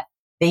do that,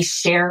 they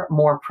share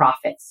more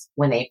profits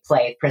when they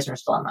play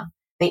Prisoner's Dilemma.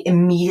 They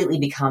immediately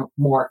become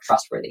more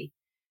trustworthy.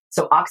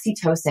 So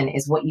oxytocin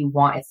is what you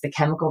want. It's the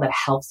chemical that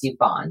helps you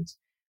bond.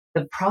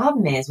 The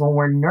problem is when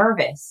we're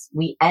nervous,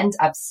 we end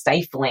up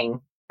stifling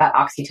that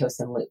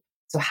oxytocin loop.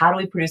 So how do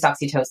we produce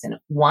oxytocin?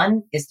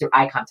 One is through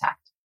eye contact.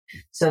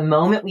 So the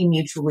moment we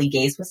mutually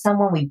gaze with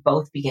someone, we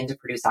both begin to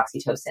produce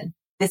oxytocin.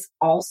 This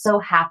also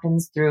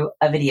happens through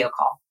a video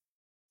call.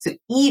 So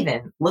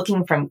even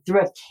looking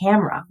through a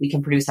camera, we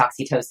can produce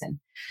oxytocin.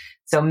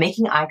 So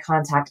making eye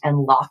contact and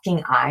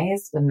locking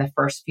eyes within the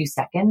first few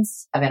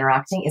seconds of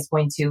interacting is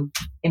going to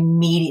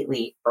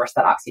immediately burst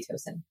that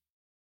oxytocin.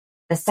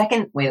 The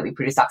second way that we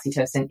produce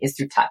oxytocin is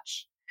through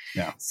touch.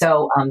 Yeah.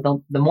 So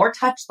the more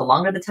touch, the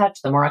longer the touch,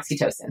 the more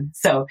oxytocin.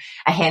 So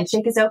a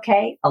handshake is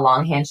okay. A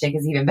long handshake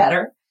is even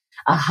better.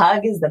 A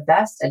hug is the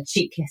best. A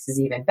cheek kiss is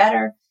even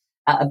better.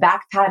 A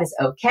back pat is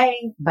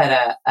okay,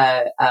 but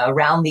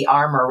around the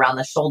arm or around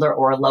the shoulder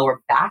or a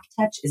lower back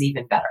touch is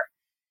even better.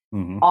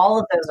 Mm-hmm. All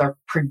of those are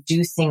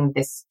producing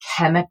this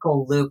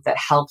chemical loop that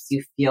helps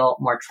you feel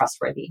more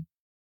trustworthy.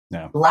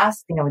 Yeah. The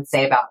last thing I would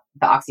say about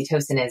the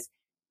oxytocin is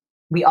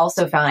we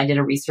also found, I did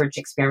a research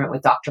experiment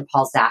with Dr.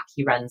 Paul Zak.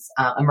 He runs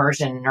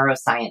Immersion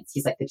Neuroscience.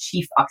 He's like the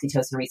chief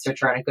oxytocin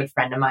researcher and a good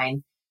friend of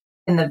mine.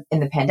 In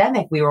the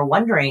pandemic, we were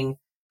wondering,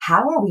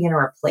 how are we going to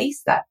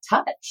replace that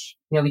touch?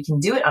 We can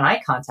do it on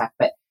eye contact,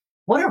 but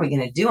what are we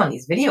going to do on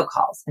these video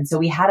calls? And so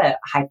we had a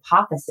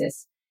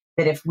hypothesis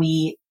that if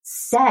we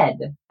said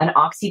an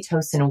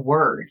oxytocin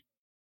word,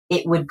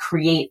 it would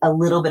create a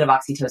little bit of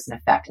oxytocin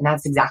effect. And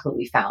that's exactly what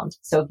we found.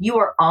 So if you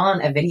are on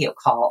a video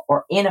call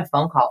or in a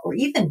phone call or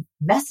even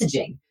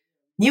messaging,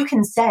 you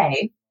can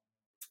say,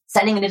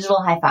 sending a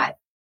digital high five,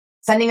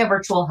 sending a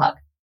virtual hug,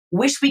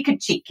 wish we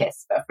could cheek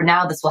kiss, but for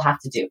now this will have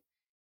to do.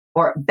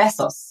 Or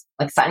besos,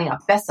 like signing up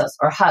besos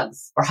or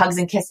hugs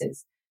and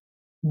kisses.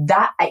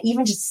 That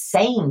even just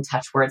saying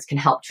touch words can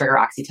help trigger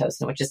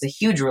oxytocin, which is a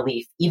huge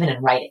relief, even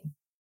in writing.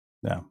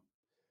 Yeah.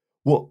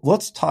 Well,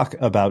 let's talk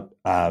about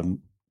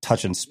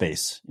touch and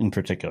space in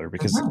particular,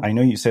 because I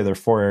know you say there are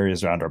 4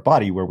 areas around our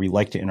body where we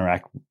like to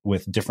interact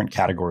with different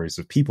categories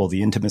of people: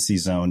 the intimacy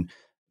zone,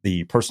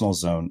 the personal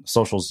zone,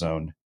 social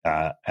zone,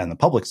 and the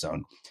public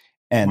zone.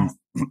 And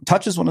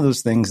touch is one of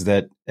those things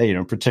that,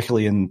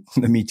 particularly in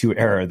the Me Too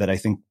era, that I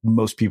think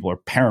most people are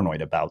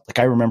paranoid about. Like,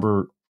 I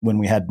remember when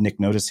we had Nick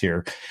Notice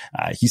here,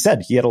 he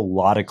said he had a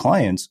lot of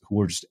clients who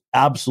were just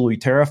absolutely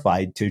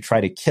terrified to try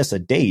to kiss a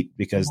date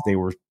because they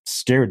were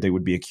scared they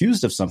would be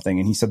accused of something.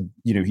 And he said,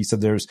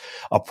 there's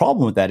a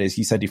problem with that. Is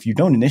he said, if you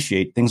don't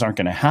initiate, things aren't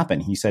going to happen.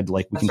 He said,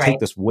 like, we can take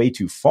this way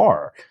too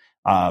far.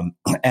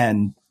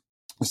 And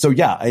so,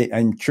 yeah,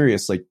 I'm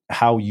curious, like,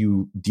 how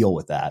you deal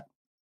with that.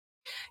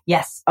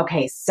 Yes.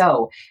 Okay.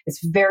 So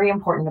it's very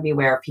important to be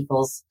aware of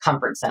people's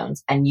comfort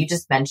zones. And you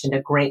just mentioned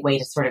a great way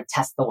to sort of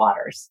test the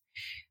waters.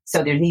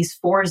 So there are these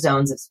 4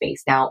 zones of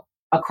space. Now,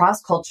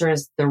 across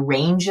cultures, the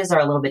ranges are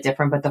a little bit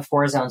different, but the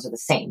 4 zones are the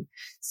same.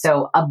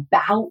 So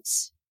about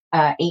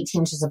 18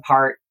 inches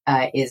apart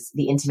is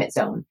the intimate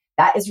zone.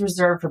 That is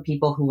reserved for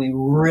people who we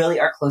really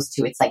are close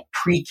to. It's like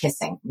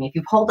pre-kissing. I mean, if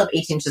you hold up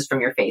 18 inches from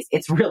your face,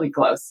 it's really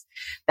close.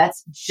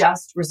 That's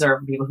just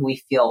reserved for people who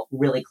we feel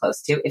really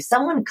close to. If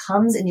someone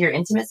comes into your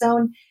intimate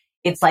zone,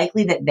 it's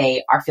likely that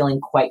they are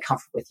feeling quite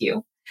comfortable with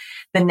you.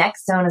 The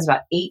next zone is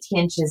about 18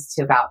 inches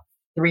to about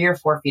 3 or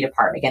 4 feet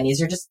apart. Again,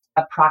 these are just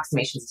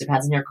approximations.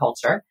 Depends on your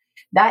culture.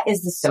 That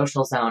is the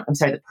social zone.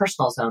 The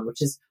personal zone,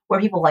 which is where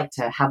people like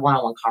to have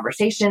one-on-one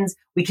conversations.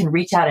 We can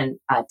reach out and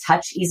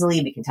touch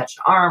easily. We can touch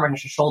an arm or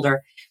touch a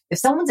shoulder. If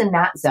someone's in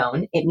that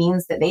zone, it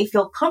means that they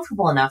feel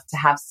comfortable enough to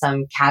have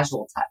some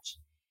casual touch.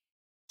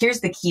 Here's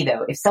the key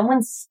though. If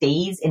someone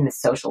stays in the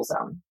social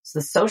zone, so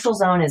the social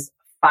zone is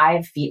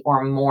 5 feet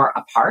or more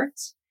apart,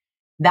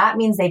 that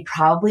means they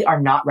probably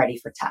are not ready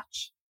for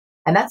touch.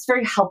 And that's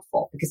very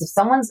helpful, because if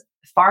someone's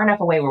far enough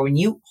away where when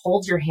you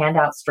hold your hand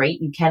out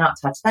straight, you cannot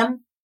touch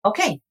them,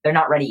 okay, they're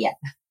not ready yet,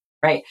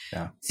 right?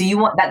 Yeah. So you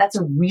want that's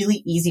a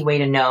really easy way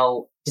to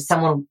know, does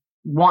someone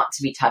want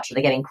to be touched? Are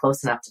they getting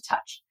close enough to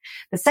touch?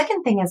 The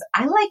second thing is,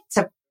 I like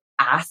to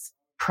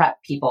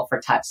prep people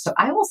for touch. So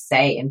I will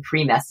say in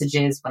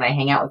pre-messages when I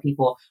hang out with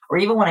people, or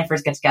even when I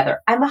first get together,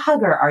 I'm a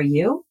hugger, are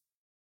you?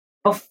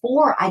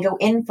 Before I go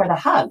in for the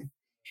hug.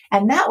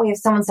 And that way, if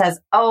someone says,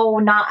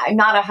 I'm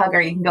not a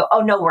hugger, you can go,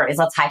 oh, no worries,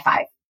 let's high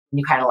five. And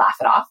you kind of laugh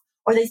it off.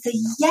 Or they say,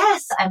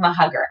 yes, I'm a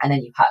hugger. And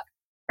then you hug,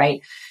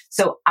 right?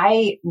 So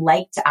I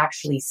like to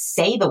actually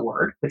say the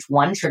word, which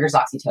 1 triggers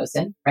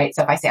oxytocin, right?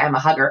 So if I say I'm a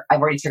hugger, I've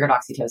already triggered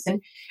oxytocin.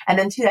 And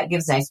then 2, that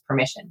gives nice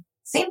permission.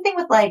 Same thing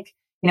with like,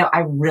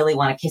 I really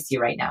want to kiss you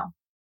right now,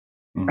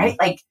 right?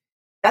 Like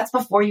that's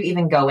before you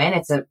even go in.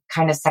 It's a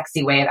kind of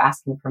sexy way of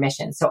asking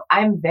permission. So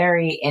I'm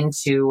very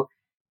into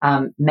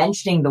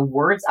mentioning the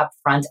words up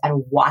front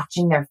and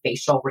watching their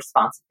facial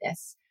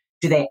responsiveness.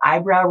 Do they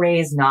eyebrow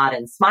raise, nod,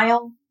 and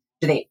smile?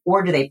 Do they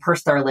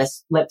purse their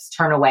lips,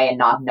 turn away, and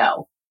nod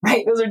no?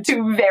 Right? Those are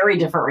 2 very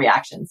different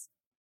reactions.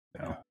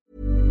 Yeah.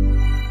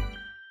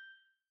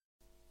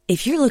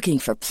 If you're looking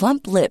for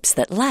plump lips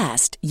that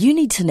last, you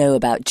need to know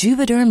about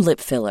Juvederm lip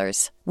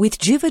fillers. With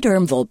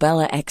Juvederm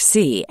Volbella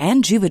XC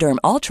and Juvederm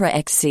Ultra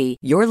XC,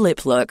 your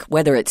lip look,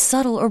 whether it's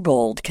subtle or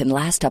bold, can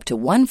last up to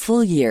 1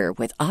 full year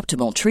with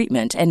optimal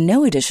treatment and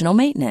no additional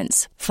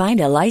maintenance. Find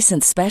a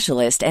licensed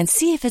specialist and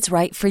see if it's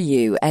right for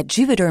you at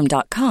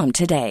Juvederm.com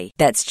today.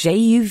 That's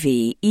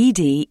JUVEDERM.com.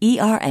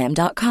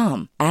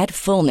 Add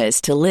fullness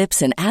to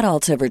lips in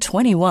adults over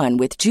 21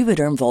 with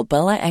Juvederm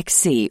Volbella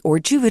XC or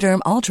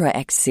Juvederm Ultra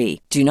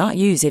XC. Do not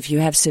use if you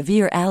have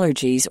severe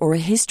allergies or a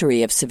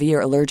history of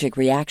severe allergic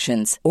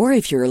reactions, or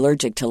if you're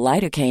allergic to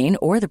lidocaine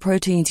or the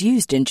proteins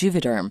used in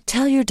Juvederm.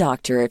 Tell your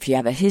doctor if you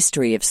have a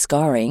history of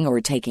scarring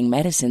or taking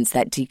medicines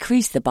that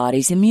decrease the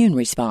body's immune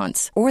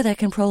response or that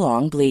can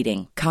prolong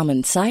bleeding.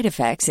 Common side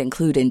effects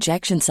include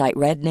injection site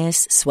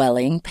redness,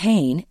 swelling,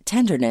 pain,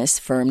 tenderness,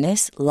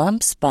 firmness,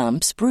 lumps,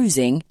 bumps,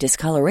 bruising,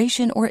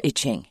 discoloration, or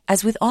itching.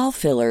 As with all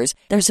fillers,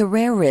 there's a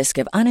rare risk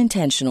of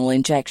unintentional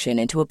injection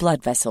into a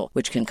blood vessel,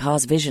 which can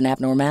cause vision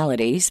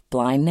abnormalities,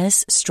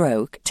 blindness,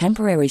 stroke,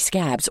 temporary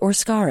scabs, or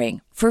scarring.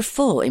 For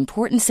full,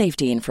 important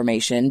safety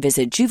information,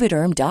 visit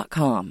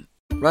Juvederm.com.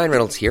 Ryan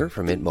Reynolds here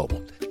from Mint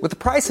Mobile. With the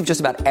price of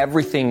just about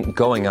everything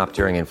going up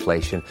during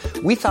inflation,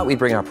 we thought we'd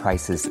bring our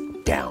prices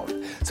down.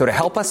 So to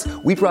help us,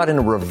 we brought in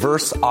a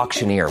reverse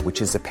auctioneer, which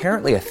is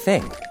apparently a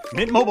thing.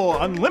 Mint Mobile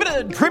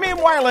Unlimited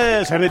Premium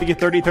Wireless. How to get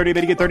 30, 30,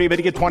 bit to get 30, bit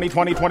to get 20,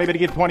 20, 20, bit to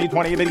get 20,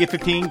 20, bit to get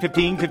 15,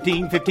 15,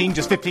 15, 15,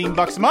 just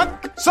 $15 a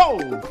month?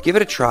 Sold! Give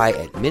it a try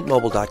at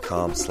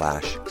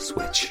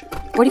mintmobile.com/switch.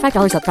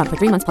 $45 up front for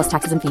 3 months plus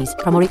taxes and fees.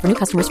 Promo rate for new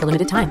customers for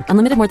limited time.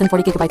 Unlimited more than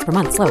 40 gigabytes per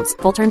month. Slows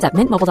full terms at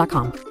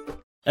mintmobile.com.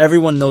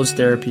 Everyone knows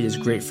therapy is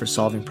great for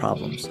solving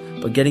problems,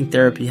 but getting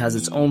therapy has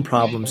its own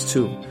problems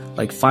too,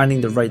 like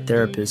finding the right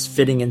therapist,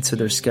 fitting into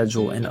their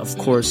schedule, and of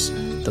course,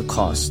 the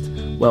cost.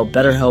 Well,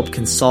 BetterHelp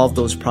can solve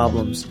those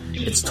problems.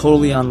 It's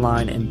totally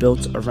online and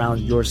built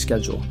around your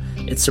schedule.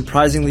 It's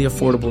surprisingly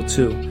affordable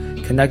too.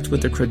 Connect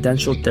with a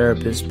credentialed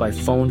therapist by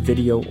phone,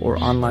 video, or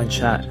online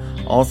chat,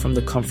 all from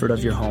the comfort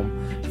of your home.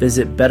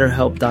 Visit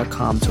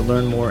BetterHelp.com to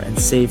learn more and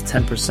save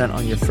 10%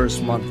 on your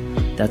first month.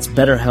 That's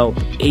BetterHelp,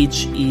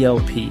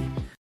 H-E-L-P.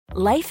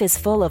 Life is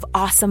full of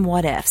awesome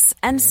what-ifs,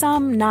 and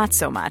some not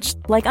so much,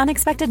 like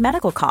unexpected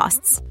medical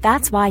costs.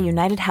 That's why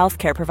United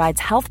Healthcare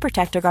provides Health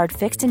Protector Guard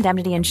fixed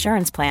indemnity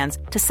insurance plans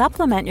to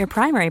supplement your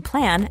primary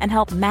plan and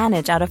help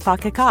manage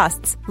out-of-pocket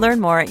costs.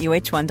 Learn more at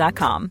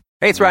UH1.com.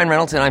 Hey, it's Ryan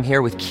Reynolds, and I'm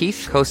here with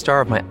Keith,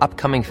 co-star of my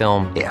upcoming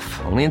film, If,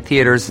 only in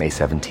theaters May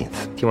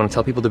 17th. Do you want to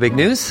tell people the big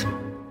news?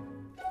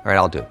 All right,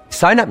 I'll do it.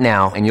 Sign up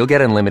now and you'll get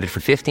unlimited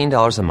for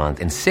 $15 a month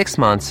and 6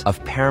 months of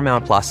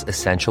Paramount Plus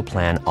Essential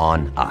Plan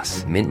on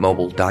us.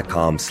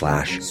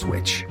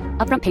 MintMobile.com/switch.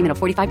 Upfront payment of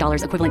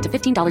 $45 equivalent to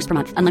 $15 per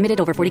month. Unlimited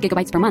over 40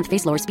 gigabytes per month.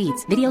 Face lower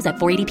speeds. Videos at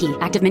 480p.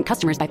 Active Mint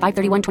customers by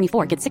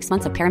 531.24 get 6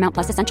 months of Paramount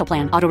Plus Essential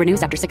Plan. Auto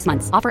renews after 6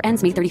 months. Offer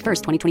ends May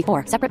 31st,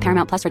 2024. Separate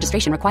Paramount Plus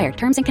registration required.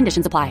 Terms and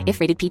conditions apply if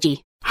rated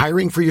PG.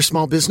 Hiring for your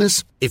small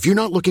business? If you're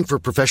not looking for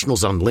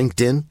professionals on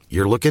LinkedIn,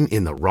 you're looking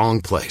in the wrong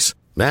place.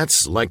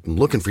 That's like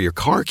looking for your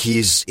car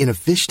keys in a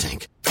fish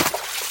tank.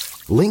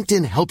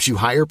 LinkedIn helps you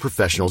hire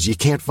professionals you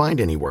can't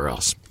find anywhere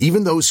else,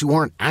 even those who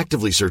aren't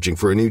actively searching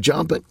for a new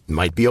job but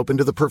might be open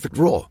to the perfect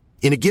role.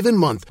 In a given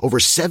month, over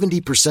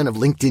 70% of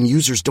LinkedIn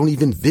users don't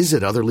even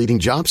visit other leading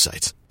job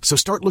sites. So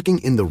start looking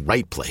in the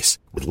right place.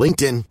 With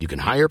LinkedIn, you can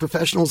hire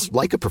professionals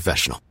like a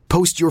professional.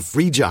 Post your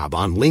free job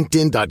on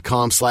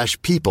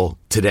linkedin.com/people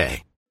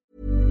today.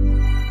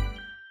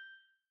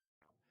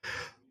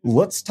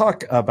 Let's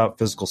talk about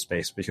physical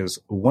space, because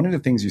one of the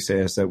things you say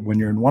is that when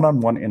you're in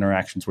one-on-one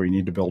interactions where you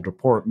need to build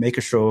rapport, make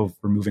a show of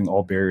removing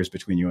all barriers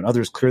between you and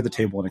others, clear the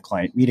table in a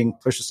client meeting,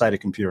 push aside a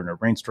computer in a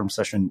brainstorm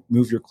session,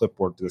 move your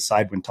clipboard to the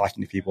side when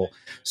talking to people,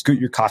 scoot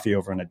your coffee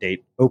over on a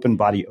date, open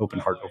body, open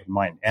heart, open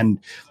mind. And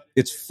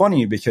it's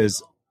funny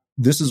because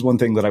this is one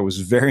thing that I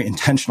was very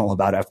intentional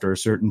about after a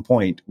certain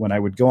point. When I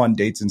would go on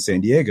dates in San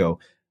Diego,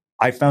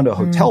 I found a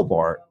hotel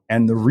bar,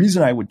 and the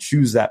reason I would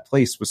choose that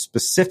place was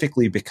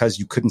specifically because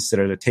you couldn't sit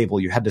at a table.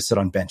 You had to sit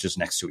on benches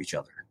next to each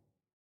other.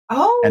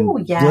 Oh,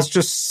 and yes. Let's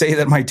just say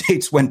that my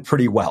dates went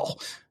pretty well.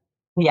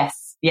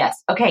 Yes,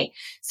 yes. Okay.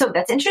 So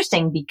that's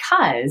interesting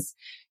because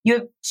you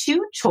have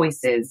two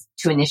choices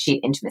to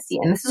initiate intimacy.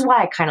 And this is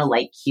why I kind of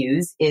like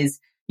cues is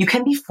you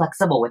can be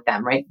flexible with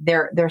them, right?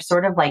 They're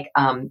sort of like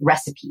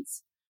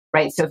recipes.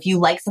 Right. So if you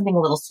like something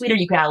a little sweeter,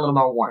 you can add a little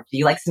more warmth. If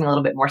you like something a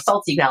little bit more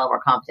salty, you can add a little more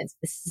confidence.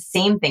 This is the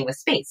same thing with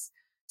space.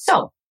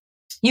 So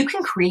you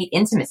can create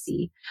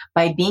intimacy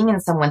by being in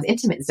someone's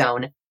intimate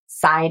zone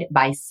side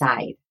by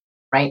side,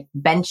 right?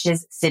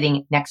 Benches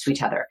sitting next to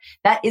each other.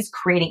 That is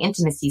creating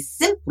intimacy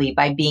simply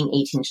by being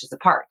 18 inches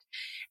apart.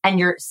 And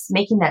you're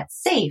making that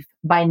safe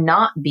by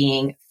not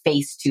being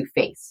face to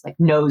face, like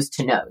nose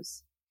to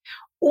nose.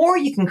 Or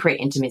you can create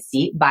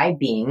intimacy by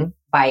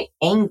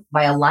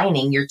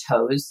aligning your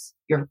toes,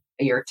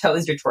 your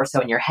toes, your torso,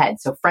 and your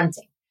head. So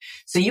fronting.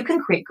 So you can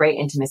create great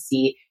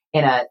intimacy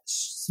in a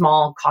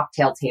small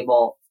cocktail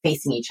table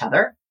facing each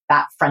other.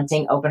 That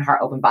fronting, open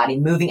heart, open body,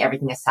 moving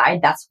everything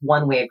aside. That's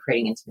one way of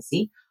creating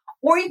intimacy.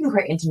 Or you can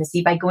create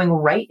intimacy by going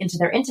right into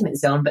their intimate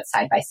zone, but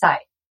side by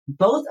side.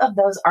 Both of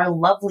those are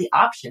lovely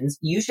options.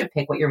 You should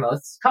pick what you're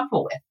most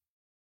comfortable with.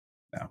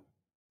 Yeah.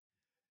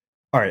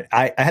 All right.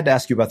 I had to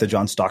ask you about the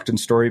John Stockton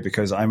story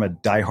because I'm a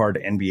diehard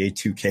NBA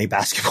 2K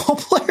basketball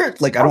player.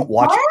 Like, I don't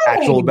watch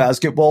actual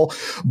basketball,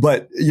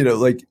 but,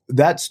 like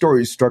that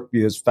story struck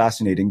me as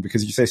fascinating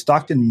because you say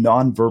Stockton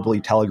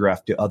non-verbally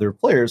telegraphed to other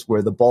players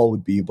where the ball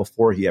would be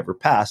before he ever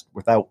passed.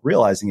 Without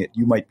realizing it,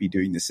 you might be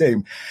doing the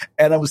same.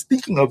 And I was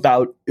thinking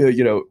about,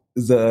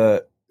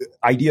 the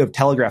idea of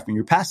telegraphing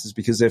your passes,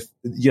 because if,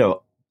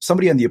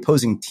 somebody on the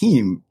opposing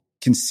team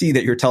can see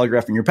that you're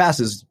telegraphing your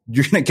passes,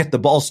 you're going to get the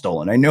ball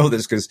stolen. I know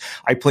this because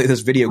I play this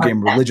video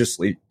game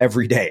religiously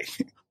every day.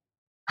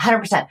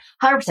 100%.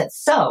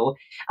 So,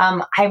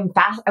 I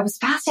was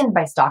fascinated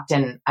by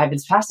Stockton. I've been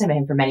fascinated by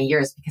him for many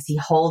years because he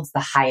holds the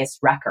highest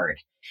record.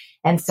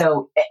 And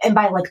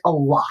by like a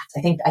lot,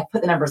 I think I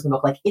put the numbers in the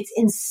book, like it's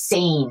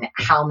insane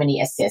how many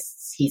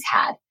assists he's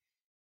had.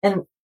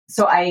 And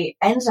so I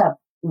ended up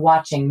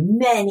watching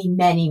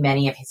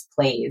many of his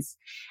plays.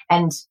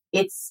 And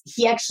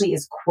he actually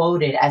is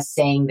quoted as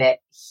saying that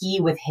he,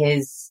 with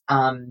his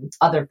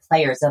other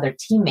players, other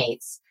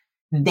teammates,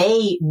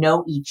 they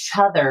know each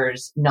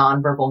other's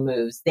nonverbal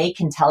moves. They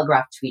can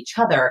telegraph to each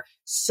other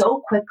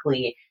so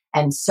quickly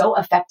and so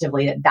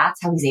effectively that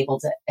that's how he's able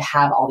to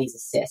have all these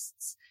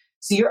assists.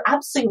 So you're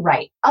absolutely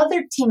right.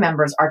 Other team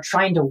members are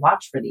trying to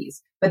watch for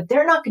these, but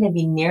they're not going to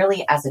be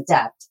nearly as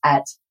adept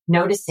at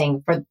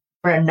noticing for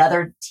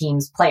another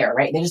team's player,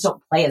 right? They just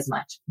don't play as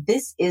much.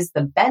 This is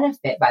the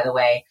benefit, by the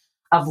way,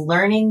 of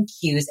learning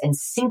cues and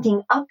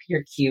syncing up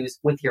your cues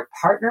with your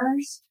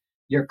partners,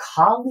 your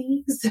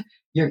colleagues,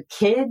 your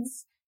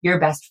kids, your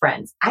best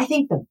friends. I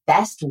think the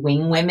best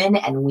wing women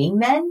and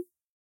wingmen,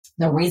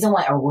 the reason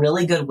why a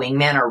really good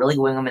wingman or a really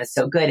good wingwoman is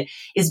so good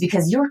is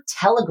because you're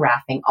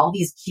telegraphing all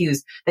these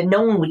cues that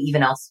no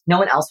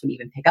one else would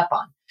even pick up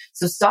on.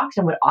 So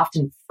Stockton would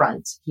often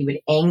front. He would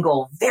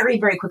angle very,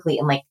 very quickly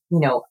in a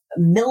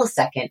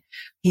millisecond.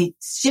 He'd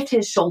shift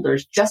his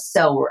shoulders just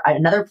so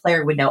another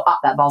player would know,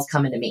 that ball's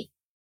coming to me.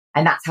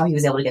 And that's how he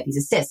was able to get these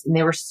assists. And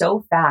they were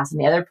so fast, and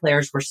the other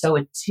players were so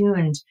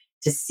attuned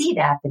to see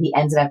that he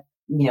ended up,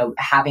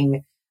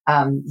 having,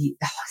 he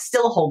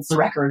still holds the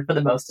record for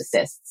the most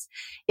assists.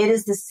 It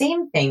is the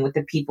same thing with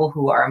the people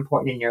who are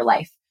important in your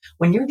life.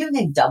 When you're doing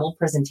a double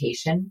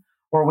presentation,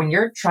 or when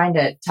you're trying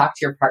to talk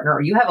to your partner,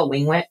 or you have a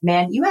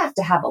wingman, you have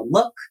to have a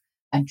look,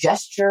 a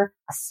gesture,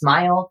 a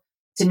smile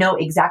to know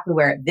exactly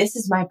where this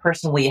is my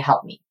person. Will you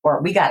help me?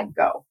 Or we got to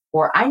go,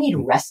 or I need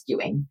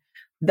rescuing.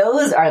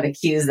 Those are the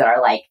cues that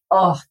are like,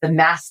 the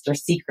master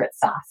secret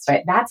sauce,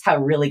 right? That's how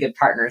really good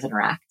partners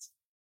interact.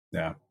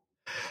 Yeah.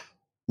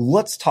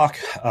 Let's talk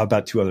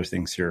about two other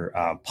things here,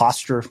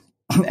 posture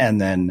and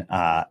then,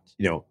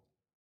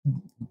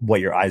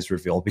 what your eyes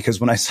reveal. Because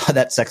when I saw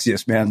that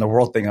sexiest man in the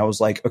world thing, I was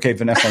like, okay,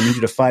 Vanessa, I need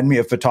you to find me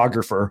a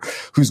photographer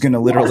who's going to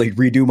literally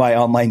redo my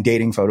online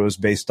dating photos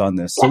based on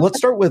this. So let's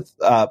start with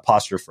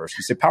posture first.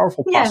 You say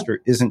powerful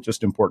posture isn't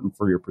just important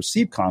for your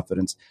perceived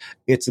confidence.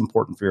 It's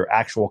important for your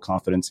actual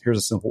confidence. Here's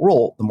a simple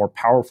rule. The more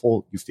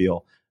powerful you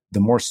feel, the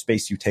more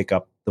space you take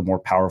up, the more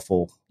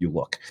powerful you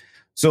look.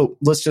 So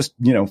let's just,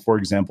 for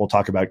example,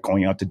 talk about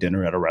going out to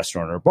dinner at a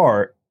restaurant or a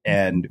bar,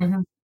 and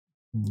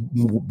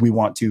we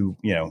want to,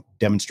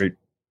 demonstrate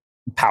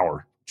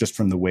power just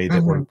from the way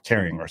that we're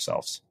carrying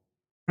ourselves.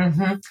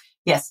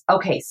 Yes.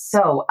 Okay.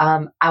 So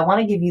I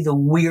want to give you the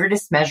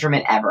weirdest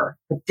measurement ever,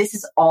 but this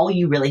is all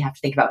you really have to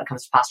think about when it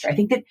comes to posture. I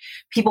think that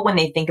people, when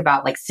they think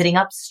about sitting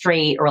up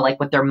straight, or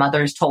what their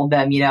mothers told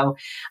them,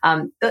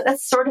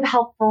 that's sort of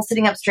helpful,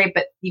 sitting up straight,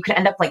 but you can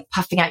end up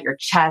puffing out your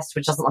chest,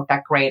 which doesn't look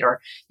that great. Or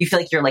you feel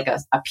like you're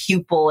a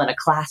pupil in a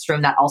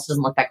classroom. That also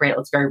doesn't look that great. It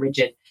looks very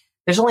rigid.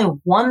 There's only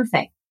one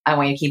thing I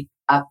want you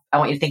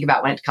to think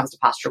about when it comes to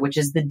posture, which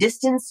is the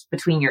distance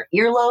between your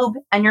earlobe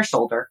and your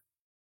shoulder.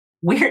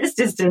 Weirdest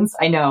distance,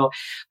 I know,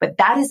 but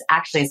that is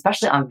actually,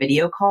 especially on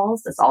video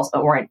calls, it's also,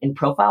 or in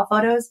profile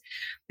photos,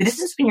 the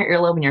distance between your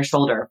earlobe and your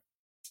shoulder,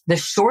 the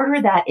shorter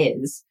that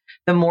is,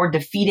 the more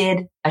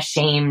defeated,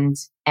 ashamed,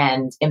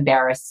 and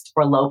embarrassed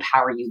or low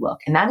power you look.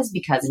 And that is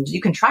because, and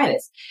you can try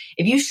this,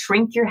 if you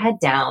shrink your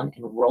head down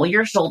and roll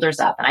your shoulders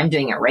up, and I'm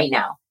doing it right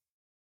now,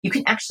 you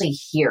can actually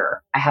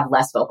hear I have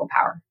less vocal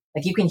power.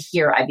 You can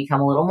hear I become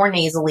a little more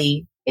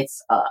nasally.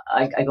 It's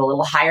I go a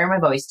little higher in my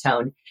voice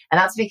tone. And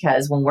that's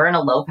because when we're in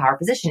a low power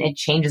position, it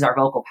changes our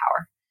vocal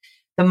power.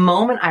 The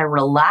moment I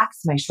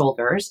relax my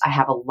shoulders, I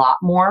have a lot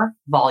more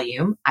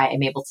volume. I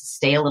am able to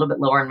stay a little bit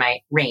lower in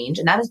my range.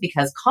 And that is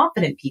because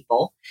confident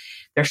people,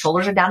 their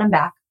shoulders are down and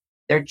back.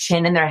 Their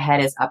chin and their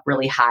head is up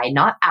really high,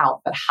 not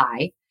out, but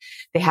high.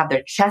 They have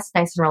their chest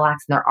nice and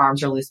relaxed and their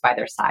arms are loose by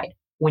their side.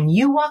 When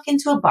you walk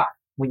into a bar,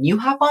 when you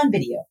hop on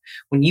video,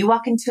 when you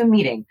walk into a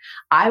meeting,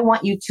 I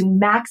want you to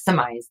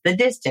maximize the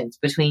distance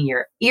between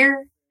your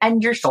ear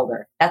and your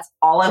shoulder. That's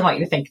all I want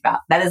you to think about.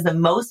 That is the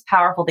most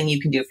powerful thing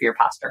you can do for your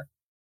posture.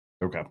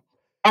 Okay.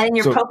 And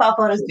your profile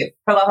photos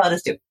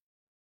too.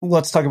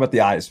 Let's talk about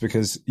the eyes,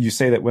 because you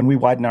say that when we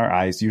widen our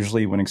eyes,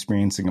 usually when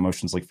experiencing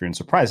emotions like fear and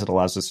surprise, it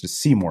allows us to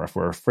see more. If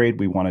we're afraid,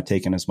 we want to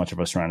take in as much of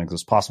our surroundings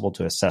as possible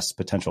to assess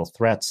potential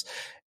threats.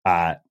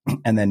 And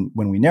then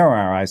when we narrow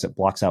our eyes, it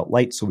blocks out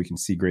light so we can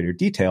see greater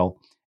detail.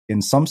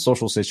 In some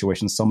social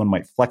situations, someone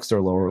might flex their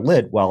lower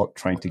lid while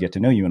trying to get to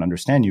know you and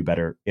understand you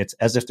better. It's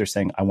as if they're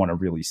saying, I want to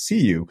really see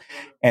you.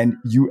 And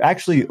you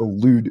actually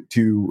allude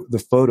to the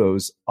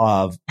photos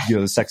of, the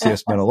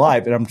sexiest men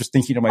alive. And I'm just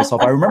thinking to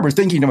myself, I remember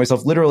thinking to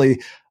myself,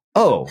 literally,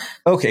 oh,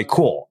 okay,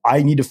 cool.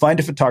 I need to find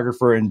a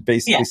photographer and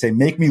basically say,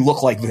 make me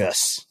look like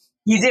this.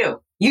 You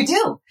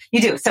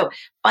do. So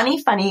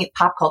funny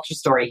pop culture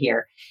story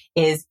here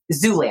is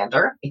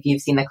Zoolander, if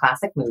you've seen the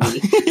classic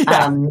movie.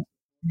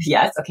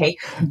 Yes. Okay.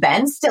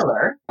 Ben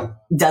Stiller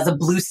does a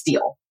blue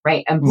steel,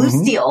 right? And blue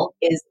steel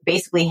is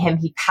basically him.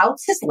 He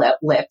pouts his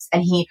lips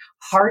and he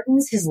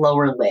hardens his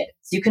lower lid.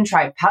 So you can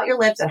try pout your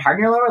lips and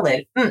harden your lower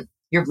lid.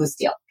 You're blue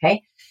steel.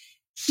 Okay.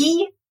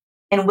 He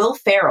and Will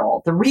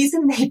Ferrell, the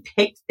reason they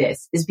picked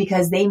this is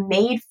because they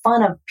made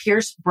fun of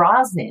Pierce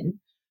Brosnan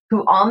who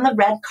on the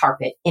red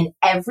carpet in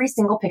every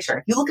single picture,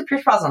 if you look at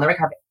Pierce Brosnan on the red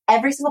carpet,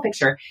 every single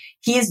picture,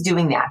 he is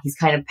doing that. He's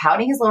kind of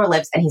pouting his lower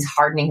lips and he's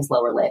hardening his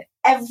lower lid.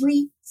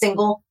 Every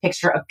single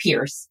picture of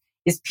Pierce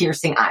is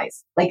piercing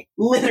eyes. Like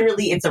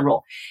literally it's a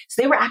rule.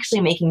 So they were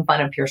actually making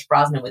fun of Pierce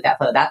Brosnan with that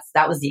photo.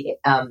 That was the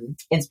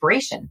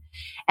inspiration.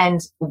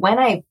 And when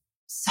I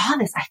saw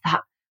this, I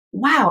thought,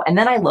 wow. And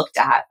then I looked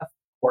at, of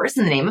course,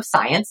 in the name of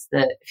science,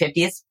 the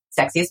 50th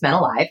sexiest men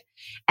alive.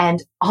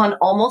 And on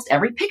almost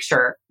every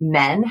picture,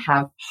 men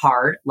have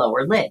hard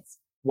lower lids.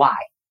 Why?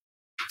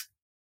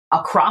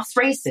 Across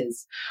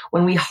races,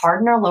 when we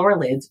harden our lower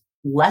lids,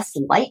 less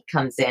light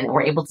comes in and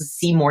we're able to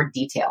see more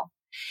detail.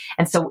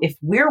 And so if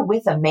we're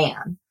with a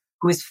man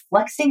who is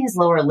flexing his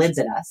lower lids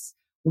at us,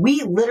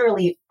 we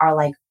literally are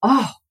like,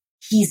 oh,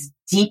 he's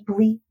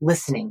deeply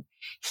listening.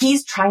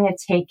 He's trying to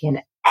take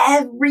in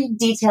every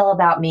detail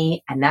about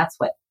me. And that's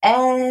what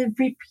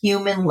every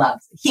human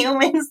loves.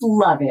 Humans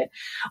love it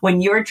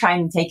when you're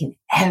trying to take in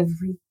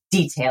every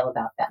detail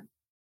about them.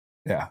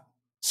 Yeah.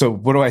 So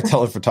what do I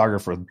tell a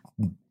photographer?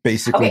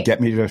 Basically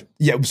get me to,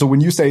 yeah. So when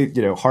you say,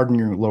 harden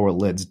your lower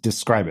lids,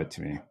 describe it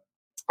to me.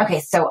 Okay.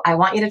 So I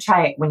want you to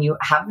try it when you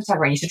have a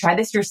photographer, and you should try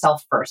this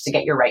yourself first to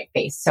get your right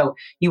face. So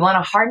you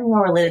want to harden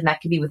lower lid, and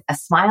that could be with a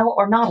smile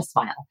or not a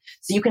smile.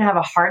 So you can have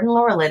a hardened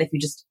lower lid if you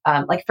just,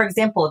 like for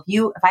example,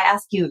 if I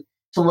ask you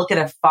to look at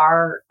a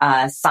far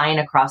sign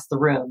across the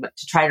room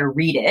to try to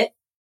read it,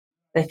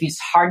 if you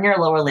just harden your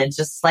lower lid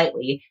just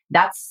slightly,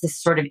 that's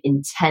this sort of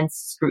intense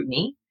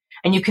scrutiny.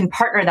 And you can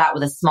partner that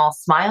with a small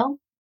smile.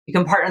 You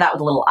can partner that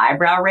with a little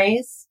eyebrow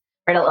raise,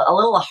 right? A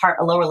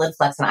lower lid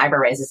flex and eyebrow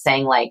raise is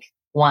saying like,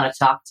 want to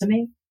talk to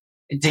me?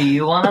 Do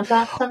you want to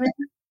talk to me?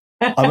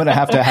 I'm going to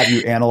have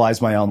you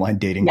analyze my online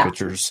dating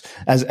pictures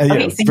as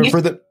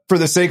for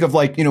the sake of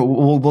like,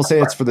 we'll say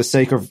it's for the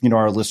sake of,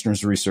 our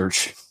listeners'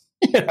 research,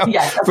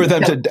 for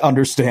them to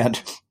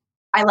understand.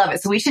 I love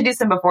it. So we should do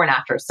some before and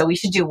after. So we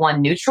should do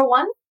one neutral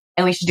one,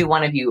 and we should do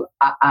one of you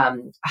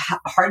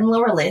hardened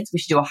lower lids. We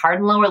should do a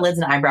hardened lower lids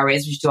and eyebrow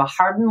raise. We should do a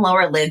hardened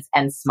lower lids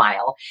and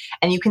smile.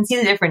 And you can see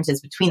the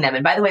differences between them.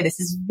 And by the way, this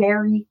is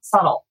very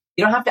subtle.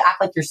 You don't have to act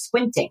like you're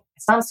squinting.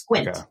 It's not a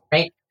squint,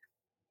 right?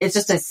 It's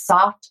just a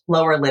soft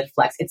lower lid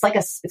flex. It's like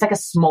a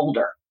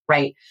smolder,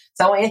 right?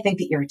 So I want you to think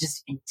that you're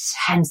just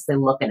intensely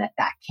looking at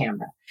that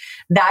camera.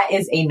 That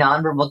is a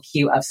nonverbal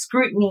cue of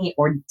scrutiny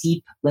or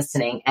deep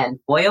listening. And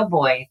boy, oh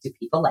boy, do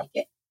people like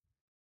it.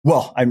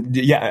 Well,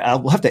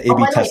 I'll have to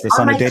A/B test this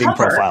on a dating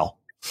profile.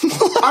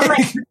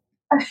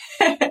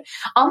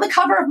 On the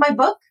cover of my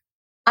book,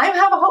 I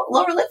have a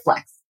lower lid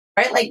flex,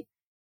 right? Like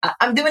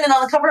I'm doing it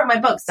on the cover of my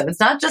book. So it's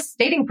not just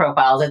dating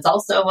profiles. It's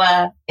also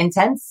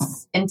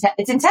intense.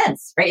 It's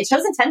intense, right? It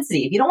shows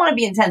intensity. If you don't want to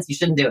be intense, you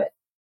shouldn't do it.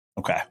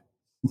 Okay,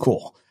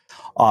 cool.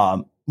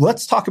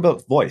 Let's talk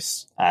about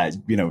voice.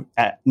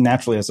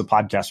 Naturally, as a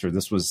podcaster,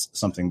 this was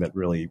something that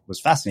really was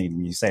fascinating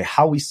me. You say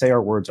how we say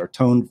our words, our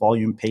tone,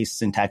 volume, pace,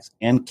 syntax,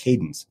 and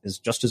cadence is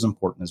just as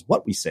important as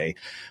what we say.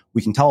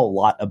 We can tell a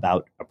lot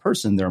about a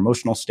person, their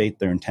emotional state,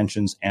 their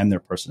intentions, and their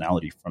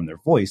personality from their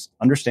voice.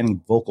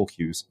 Understanding vocal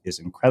cues is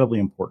incredibly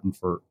important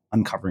for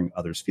uncovering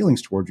others'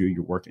 feelings toward you,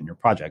 your work, and your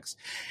projects.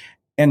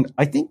 And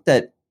I think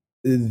that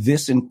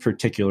this in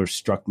particular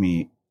struck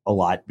me a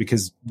lot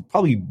because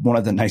probably one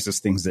of the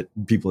nicest things that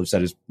people have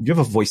said is you have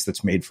a voice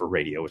that's made for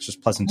radio. It's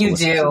just pleasant to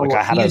listen to. Like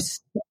I had a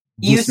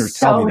listener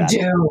tell me that.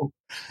 Do.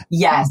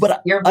 Yes.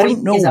 But I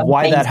don't know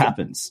why that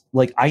happens.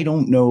 Like, I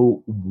don't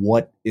know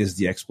what is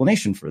the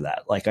explanation for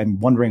that. Like, I'm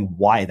wondering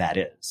why that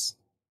is.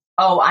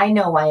 Oh, I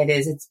know why it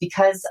is. It's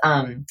because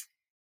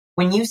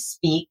when you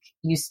speak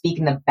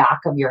in the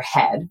back of your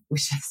head,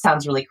 which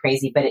sounds really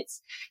crazy, but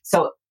it's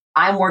so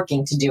I'm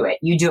working to do it.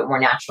 You do it more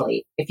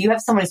naturally. If you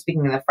have someone who's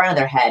speaking in the front of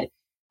their head,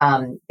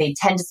 they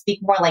tend to speak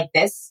more like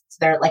this. So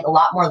they're like a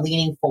lot more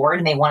leaning forward,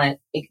 and they want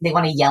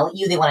to yell at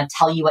you. They want to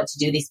tell you what to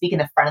do. They speak in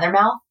the front of their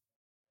mouth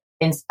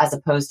as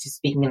opposed to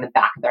speaking in the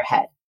back of their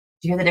head.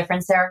 Do you hear the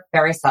difference there?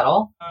 Very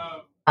subtle.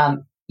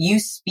 You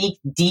speak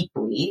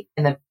deeply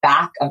in the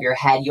back of your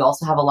head. You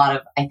also have a lot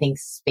of, I think,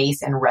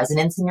 space and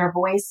resonance in your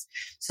voice.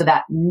 So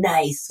that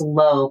nice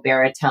low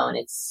baritone,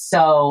 it's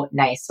so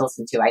nice to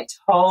listen to. I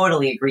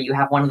totally agree. You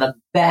have one of the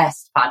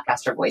best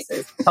podcaster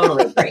voices.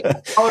 Totally agree.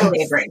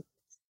 Totally agree.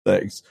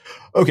 Thanks.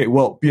 Okay.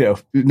 Well,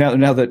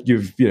 now that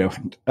you've,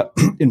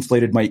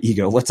 inflated my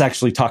ego, let's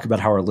actually talk about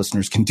how our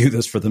listeners can do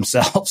this for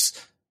themselves.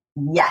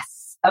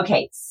 Yes.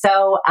 Okay.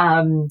 So,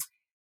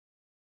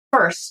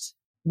 first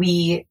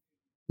we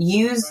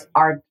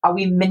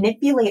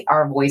manipulate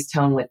our voice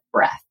tone with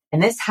breath.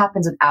 And this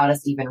happens without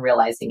us even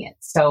realizing it.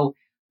 So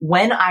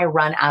when I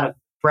run out of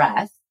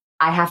breath,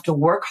 I have to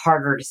work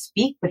harder to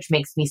speak, which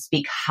makes me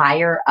speak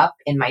higher up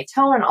in my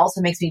tone and also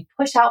makes me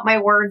push out my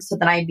words. So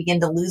then I begin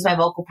to lose my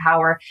vocal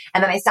power.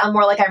 And then I sound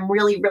more like I'm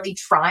really, really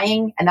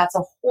trying. And that's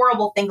a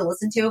horrible thing to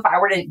listen to. If I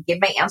were to give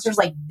my answers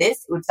like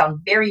this, it would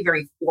sound very,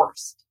 very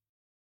forced.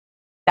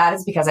 That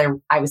is because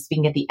I was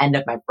speaking at the end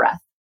of my breath.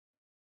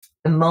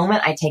 The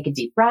moment I take a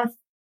deep breath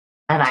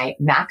and I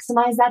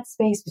maximize that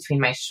space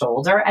between my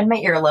shoulder and my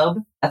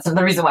earlobe, that's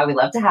another reason why we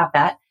love to have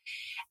that.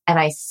 And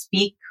I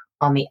speak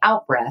on the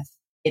out breath,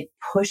 it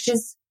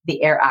pushes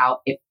the air out,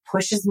 it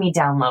pushes me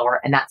down lower,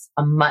 and that's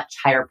a much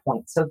higher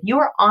point. So if you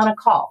are on a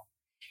call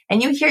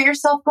and you hear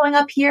yourself going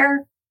up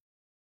here,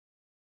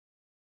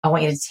 I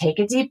want you to take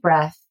a deep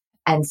breath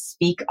and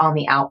speak on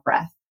the out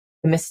breath.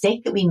 The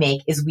mistake that we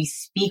make is we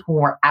speak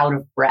when we're out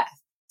of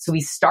breath. So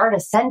we start a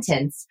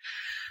sentence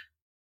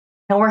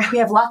and we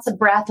have lots of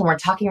breath and we're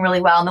talking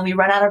really well, and then we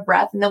run out of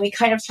breath, and then we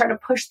kind of try to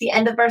push the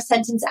end of our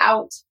sentence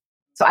out.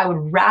 So I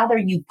would rather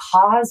you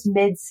pause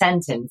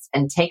mid-sentence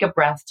and take a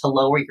breath to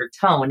lower your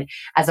tone,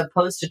 as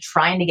opposed to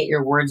trying to get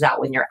your words out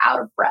when you're out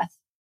of breath.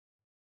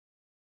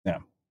 Yeah.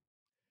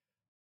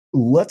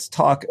 Let's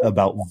talk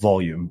about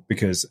volume,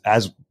 because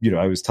as you know,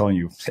 I was telling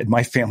you, in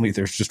my family,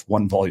 there's just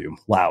one volume,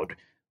 loud.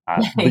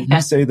 But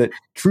you say that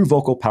true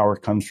vocal power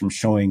comes from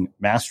showing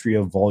mastery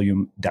of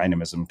volume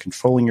dynamism.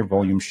 Controlling your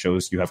volume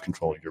shows you have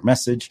control of your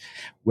message.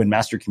 When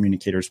master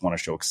communicators want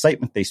to show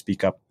excitement, they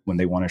speak up. When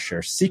they want to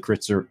share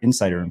secrets or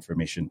insider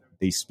information,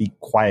 they speak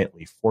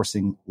quietly,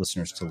 forcing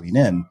listeners to lean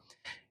in.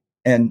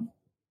 And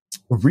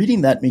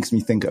reading that makes me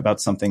think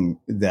about something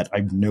that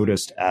I've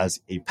noticed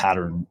as a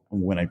pattern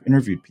when I've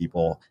interviewed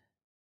people.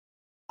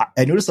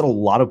 I noticed that a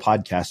lot of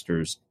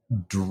podcasters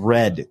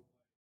dread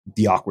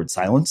the awkward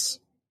silence,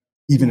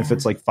 even if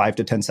it's like 5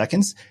 to 10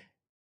 seconds.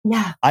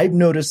 Yeah. I've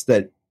noticed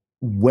that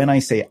when I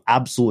say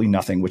absolutely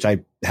nothing, which I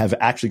have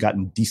actually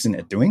gotten decent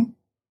at doing,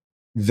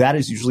 that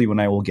is usually when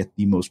I will get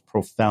the most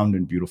profound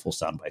and beautiful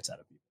sound bites out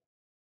of people.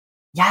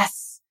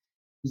 Yes.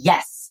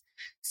 Yes.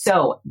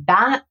 So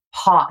that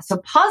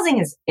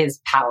pausing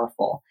is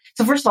powerful.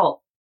 So first of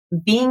all,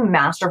 being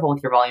masterful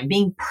with your volume,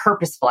 being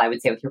purposeful, I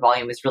would say, with your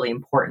volume is really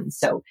important.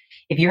 So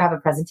if you have a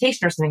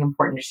presentation or something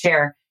important to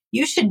share,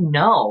 you should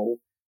know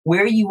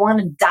where you want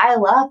to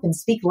dial up and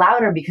speak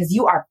louder because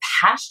you are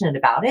passionate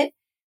about it.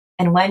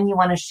 And when you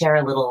want to share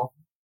a little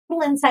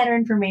insider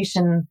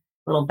information,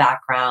 little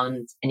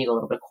background, and you go a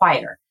little bit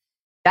quieter.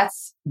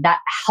 That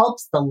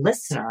helps the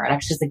listener. It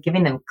actually is like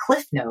giving them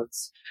cliff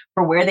notes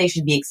for where they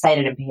should be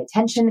excited and pay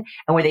attention,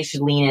 and where they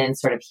should lean in and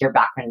sort of hear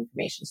background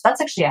information. So that's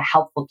actually a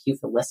helpful cue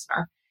for the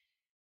listener.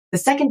 The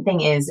second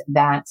thing is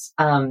that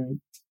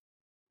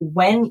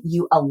when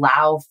you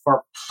allow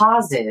for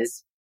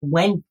pauses,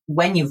 when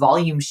you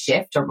volume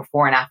shift or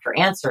before and after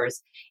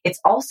answers, it's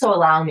also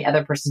allowing the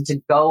other person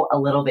to go a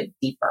little bit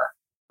deeper,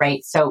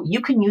 right? So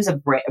you can use a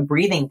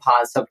breathing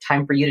pause, so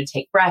time for you to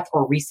take breath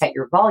or reset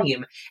your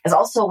volume, as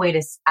also a way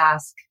to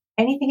ask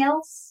anything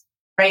else,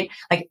 right?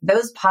 Like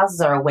those pauses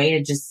are a way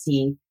to just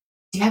see,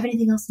 do you have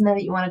anything else in there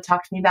that you want to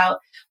talk to me about?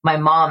 My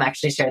mom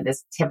actually shared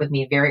this tip with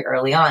me very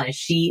early on, as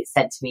she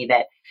said to me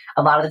that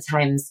a lot of the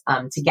times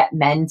to get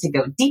men to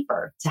go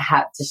deeper,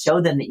 to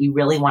show them that you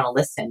really want to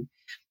listen,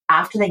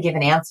 after they give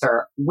an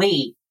answer,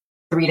 wait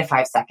 3 to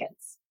 5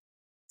 seconds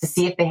to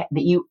see if that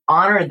you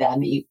honor them,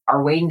 that you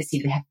are waiting to see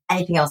if they have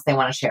anything else they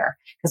want to share.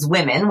 Because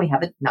women, we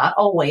have it, not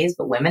always,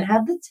 but women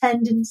have the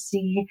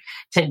tendency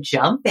to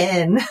jump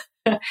in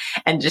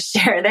and just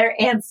share their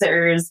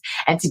answers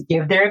and to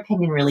give their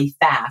opinion really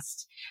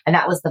fast. And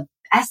that was the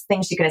best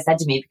thing she could have said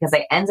to me, because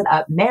I ended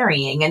up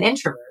marrying an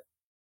introvert.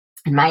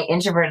 And my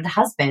introverted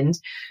husband,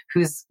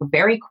 who's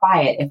very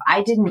quiet, if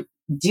I didn't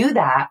do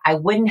that, I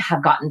wouldn't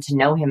have gotten to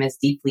know him as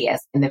deeply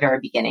as in the very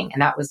beginning.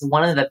 And that was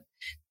one of the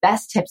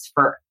best tips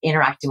for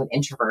interacting with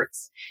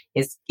introverts,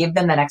 is give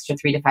them that extra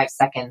 3 to 5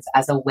 seconds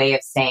as a way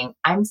of saying,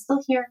 I'm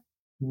still here,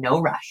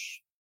 no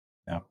rush.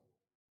 Yeah.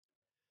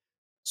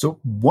 So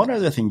one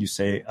other thing you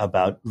say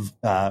about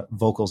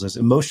vocals is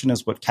emotion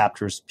is what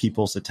captures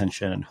people's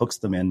attention and hooks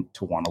them in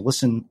to want to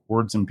listen.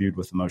 Words imbued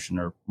with emotion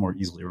are more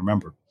easily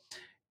remembered.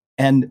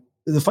 And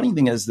the funny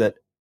thing is that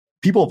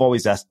people have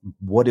always asked,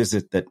 what is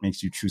it that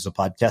makes you choose a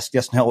podcast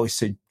guest? And I always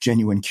say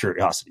genuine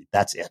curiosity.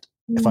 That's it.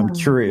 If I'm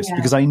curious,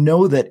 because I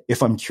know that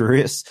if I'm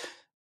curious,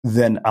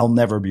 then I'll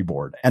never be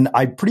bored. And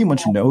I pretty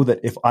much know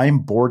that if I'm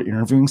bored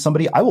interviewing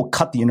somebody, I will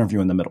cut the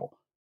interview in the middle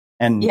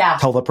and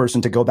tell the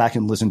person to go back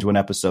and listen to an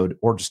episode,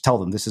 or just tell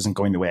them this isn't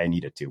going the way I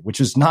need it to,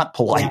 which is not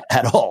polite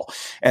at all.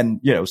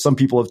 And, you know, some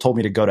people have told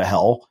me to go to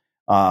hell.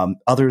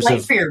 Others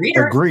have for your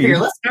reader, agreed. For your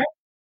listener.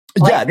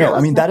 Yeah, no,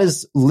 I mean, that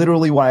is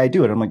literally why I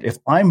do it. I'm like, if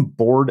I'm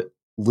bored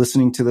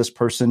listening to this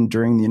person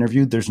during the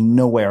interview, there's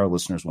no way our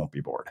listeners won't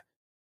be bored.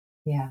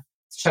 Yeah,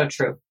 so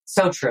true.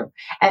 So true.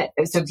 And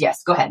so,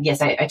 yes, go ahead.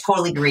 Yes, I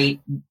totally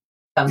agree.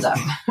 Thumbs up.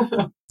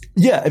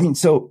 Yeah, I mean,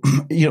 so,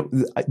 you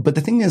know, but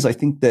the thing is, I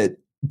think that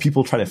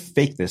people try to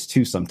fake this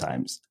too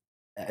sometimes.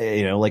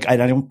 You know, like, I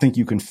don't think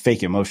you can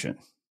fake emotion.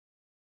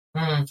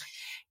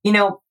 You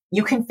know,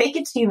 you can fake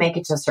it till you make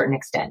it to a certain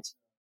extent.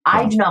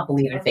 I do not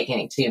believe in faking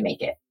it till you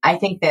make it. I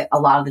think that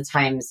a lot of the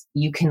times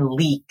you can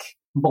leak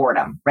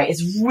boredom, right?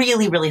 It's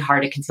really, really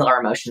hard to conceal our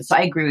emotions. So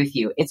I agree with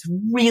you. It's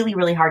really,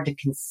 really hard to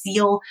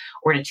conceal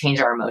or to change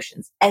our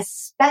emotions,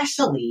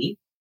 especially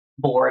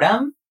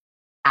boredom,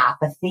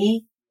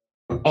 apathy,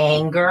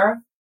 anger,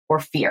 or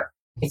fear.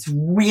 It's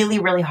really,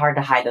 really hard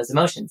to hide those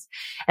emotions.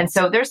 And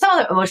so there's some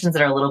other emotions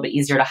that are a little bit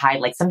easier to hide.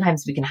 Like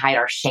sometimes we can hide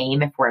our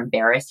shame if we're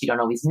embarrassed. You don't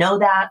always know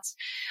that.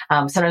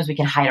 Sometimes we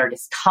can hide our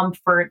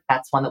discomfort.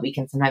 That's one that we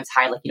can sometimes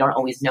hide. Like you don't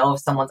always know if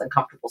someone's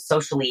uncomfortable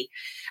socially.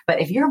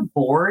 But if you're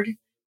bored,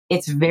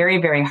 it's very,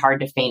 very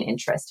hard to feign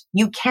interest.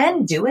 You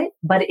can do it,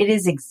 but it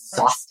is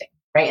exhausting.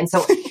 Right. And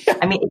so,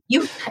 I mean, if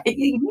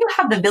you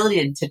have the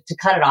ability to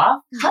cut it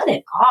off, cut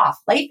it off.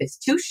 Life is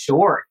too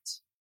short.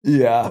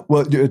 Yeah.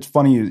 Well, it's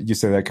funny you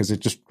say that because it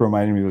just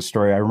reminded me of a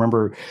story. I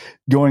remember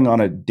going on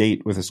a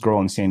date with this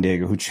girl in San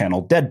Diego who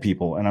channeled dead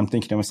people. And I'm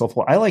thinking to myself,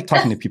 well, I like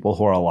talking to people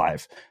who are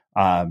alive.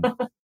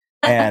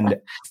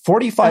 And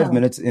 45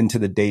 minutes into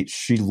the date,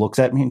 she looks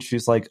at me and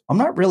she's like, I'm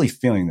not really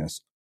feeling this.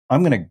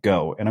 I'm going to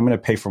go and I'm going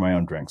to pay for my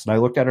own drinks. And I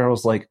looked at her, I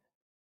was like,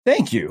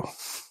 thank you.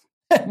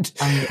 And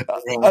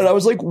I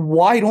was like,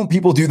 why don't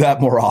people do that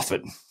more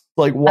often?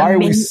 Like, why are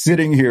we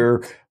sitting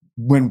here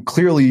when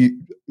clearly,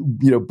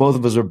 both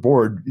of us are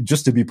bored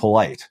just to be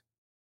polite?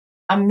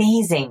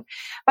 Amazing.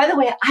 By the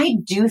way, I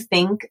do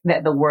think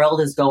that the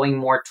world is going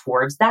more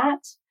towards that.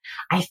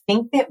 I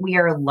think that we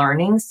are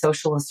learning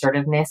social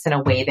assertiveness in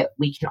a way that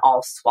we can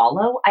all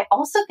swallow. I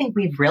also think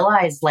we've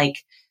realized like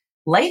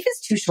life is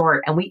too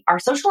short and our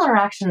social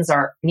interactions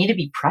need to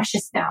be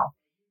precious now.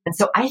 And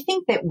so I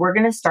think that we're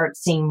going to start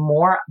seeing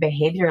more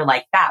behavior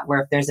like that, where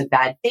if there's a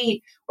bad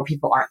date or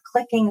people aren't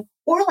clicking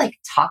or like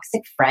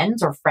toxic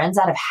friends or friends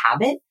out of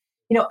habit,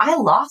 I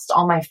lost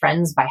all my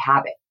friends by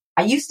habit.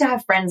 I used to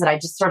have friends that I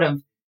just sort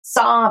of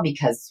saw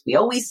because we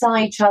always saw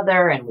each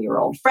other and we were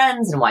old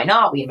friends and why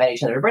not? We invited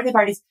each other to birthday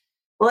parties.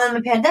 Well, in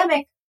the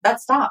pandemic, that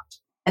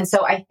stopped. And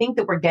so I think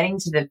that we're getting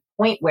to the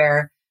point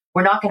where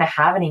we're not going to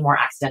have any more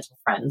accidental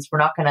friends. We're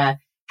not going to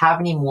have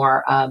any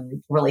more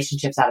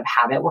relationships out of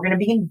habit. We're going to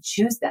begin to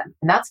choose them.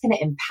 And that's going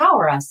to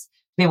empower us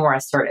to be more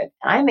assertive.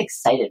 And I'm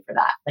excited for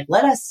that. Like,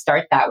 let us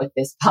start that with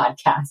this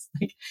podcast.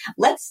 Like,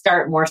 let's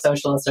start more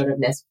social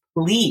assertiveness,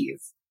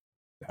 please.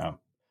 Yeah.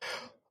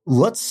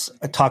 Let's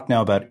talk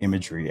now about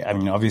imagery. I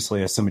mean,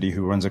 obviously, as somebody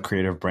who runs a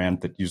creative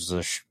brand that uses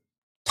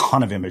a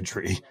ton of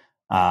imagery,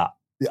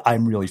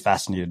 I'm really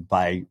fascinated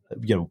by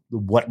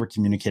what we're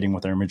communicating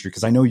with our imagery,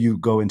 because I know you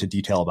go into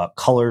detail about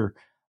color.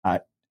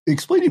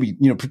 Explain to me,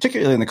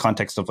 particularly in the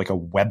context of like a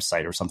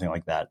website or something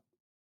like that,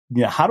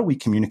 how do we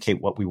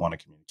communicate what we want to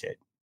communicate?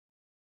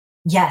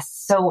 Yes.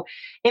 So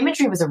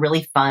imagery was a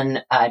really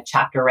fun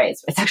chapter, right?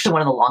 It's actually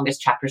one of the longest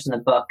chapters in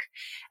the book.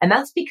 And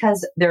that's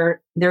because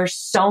there's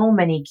so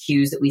many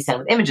cues that we send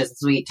with images,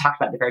 as we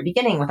talked about at the very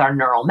beginning with our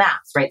neural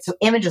maps, right? So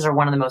images are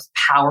one of the most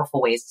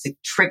powerful ways to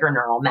trigger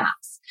neural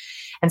maps.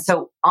 And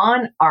so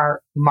on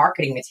our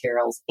marketing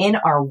materials, in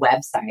our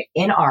website,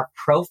 in our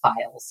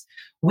profiles,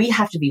 we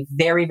have to be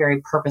very,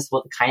 very purposeful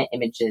with the kind of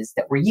images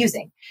that we're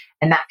using.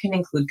 And that can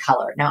include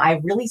color. Now, I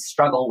really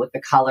struggle with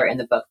the color in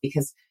the book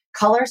because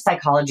color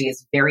psychology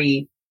is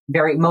very,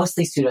 very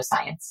mostly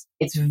pseudoscience.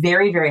 It's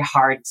very, very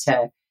hard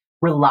to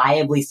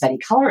reliably study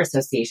color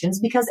associations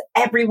because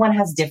everyone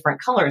has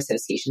different color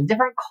associations.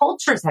 Different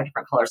cultures have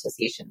different color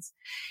associations.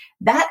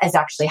 That is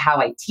actually how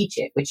I teach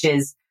it, which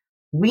is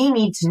we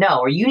need to know,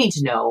 or you need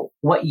to know,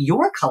 what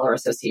your color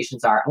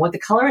associations are and what the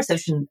color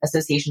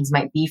associations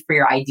might be for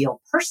your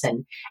ideal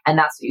person. And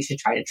that's what you should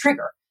try to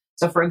trigger.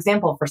 So for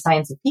example, for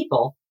Science of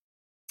People,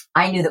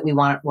 I knew that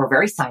we're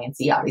very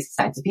sciencey, obviously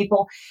Science of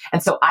People.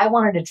 And so I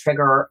wanted to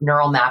trigger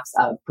neural maps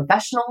of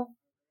professional,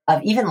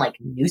 of even like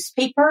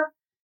newspaper.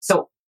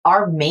 So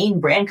our main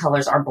brand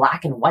colors are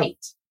black and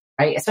white,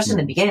 right? Especially in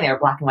the beginning, they were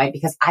black and white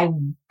because I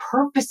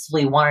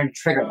purposefully wanted to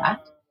trigger that.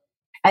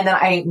 And then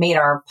I made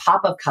our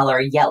pop-up color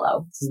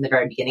yellow. This is in the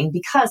very beginning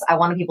because I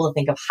wanted people to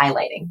think of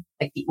highlighting.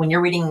 Like when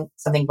you're reading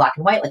something black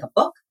and white, like a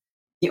book,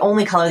 the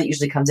only color that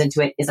usually comes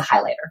into it is a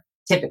highlighter,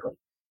 typically.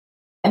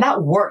 And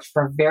that worked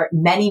for very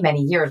many,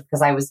 many years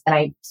because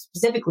I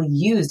specifically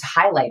used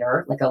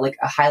highlighter, like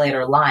a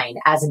highlighter line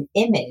as an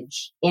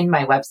image in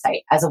my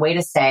website as a way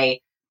to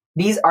say,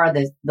 these are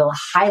the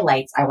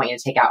highlights I want you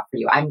to take out for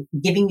you. I'm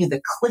giving you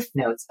the cliff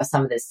notes of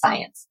some of this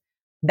science.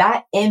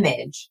 That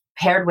image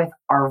paired with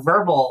our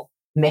verbal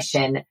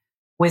mission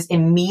was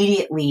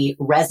immediately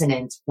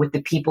resonant with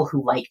the people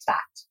who liked that.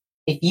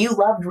 If you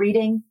loved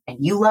reading and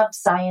you loved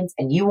science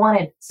and you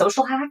wanted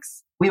social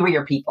hacks, we were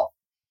your people.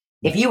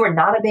 If you were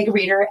not a big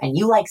reader and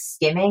you like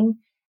skimming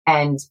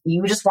and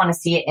you just want to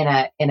see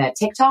it in a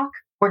TikTok,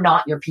 we're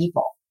not your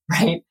people,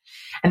 right?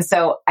 And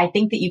so I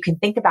think that you can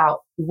think about,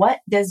 what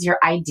does your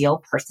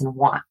ideal person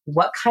want?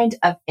 What kind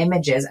of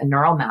images and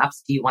neural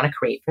maps do you want to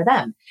create for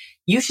them?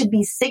 You should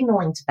be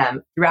signaling to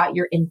them throughout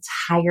your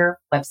entire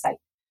website.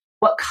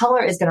 What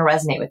color is going to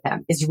resonate with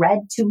them? Is red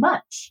too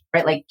much,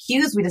 right? Like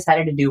cues, we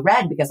decided to do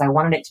red because I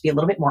wanted it to be a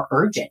little bit more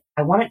urgent.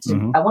 I wanted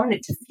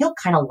it to feel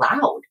kind of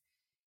loud.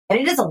 And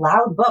it is a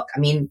loud book. I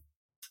mean,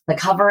 the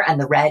cover and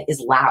the red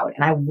is loud.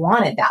 And I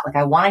wanted that. Like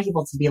I wanted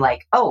people to be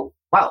like, oh,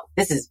 wow,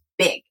 this is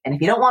big. And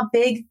if you don't want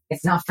big,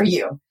 it's not for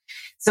you.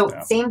 So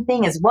Same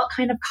thing is, what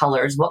kind of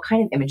colors, what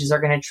kind of images are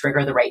going to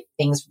trigger the right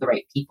things for the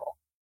right people?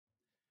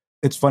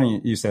 It's funny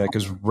you say that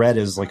because red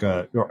is like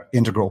a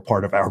integral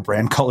part of our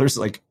brand colors.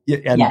 Like,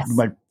 and Yes.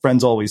 my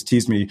friends always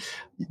tease me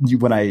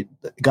when I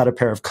got a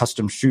pair of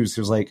custom shoes.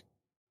 He was like,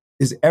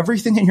 "Is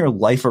everything in your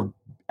life an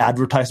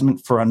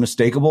advertisement for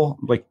Unmistakable?"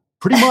 I'm like,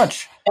 pretty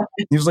much.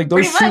 He was like,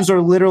 "Those shoes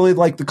are literally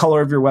like the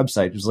color of your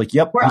website." He was like,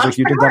 "Yep." He's like,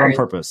 "You did that on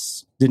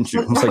purpose, didn't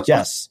you?" I was like,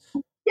 "Yes."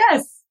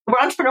 Yes. We're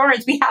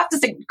entrepreneurs. We have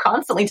to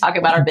constantly talk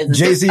about our business.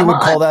 Jay-Z would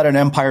call that an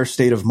empire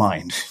state of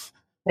mind.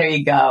 There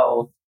you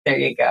go. There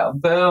you go.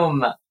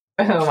 Boom.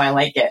 Boom. I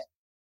like it.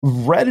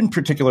 Red in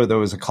particular,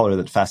 though, is a color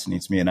that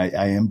fascinates me. And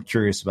I am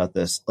curious about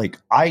this. Like,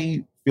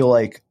 I feel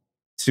like,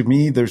 to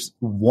me, there's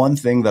one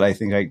thing that I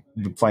think I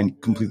would find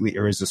completely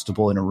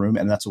irresistible in a room,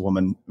 and that's a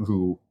woman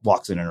who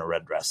walks in a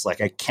red dress.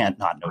 Like, I can't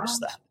not notice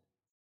that.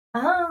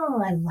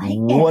 Oh, I like it.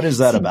 What is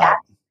that about?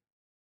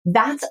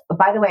 That's,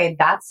 by the way,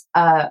 that's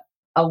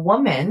a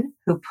woman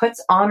who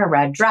puts on a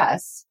red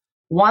dress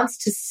wants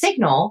to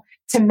signal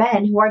to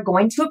men who are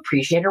going to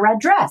appreciate a red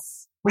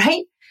dress,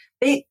 right?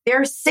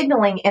 They're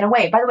signaling in a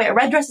way. By the way, a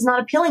red dress is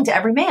not appealing to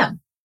every man.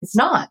 It's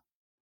not.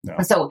 No.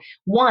 And so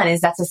one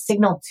is that's a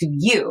signal to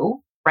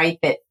you, right?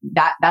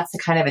 That's the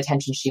kind of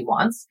attention she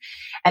wants.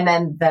 And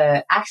then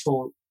the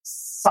actual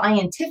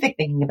scientific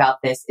thinking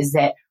about this is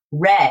that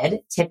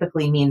red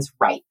typically means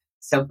ripe.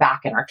 So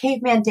back in our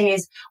caveman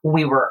days, when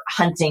we were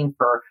hunting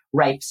for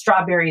ripe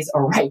strawberries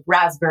or ripe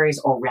raspberries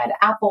or red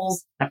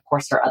apples, and of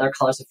course there are other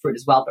colors of fruit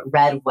as well, but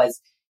red was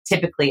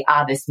typically,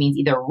 this means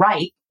either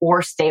ripe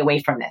or stay away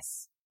from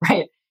this,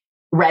 right?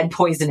 Red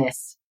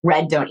poisonous,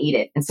 red don't eat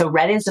it. And so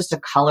red is just a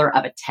color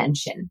of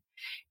attention.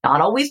 Not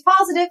always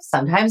positive,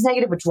 sometimes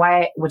negative, which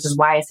is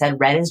why I said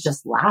red is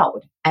just loud.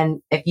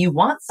 And if you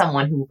want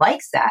someone who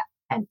likes that,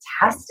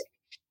 fantastic.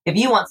 If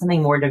you want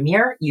something more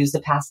demure, use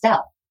the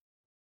pastel.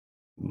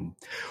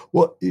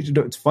 Well,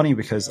 it's funny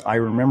because I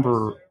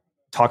remember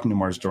talking to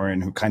Mars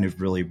Dorian, who kind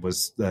of really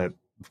was the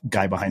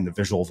guy behind the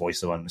visual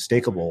voice of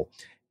Unmistakable.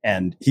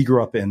 And he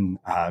grew up in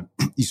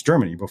East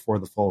Germany before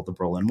the fall of the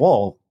Berlin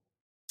Wall.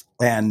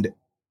 And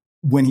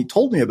when he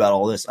told me about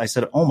all this, I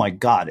said, "Oh my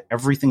God,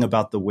 everything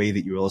about the way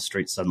that you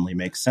illustrate suddenly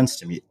makes sense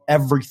to me.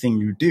 Everything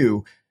you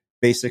do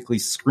basically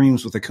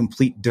screams with a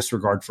complete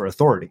disregard for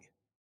authority."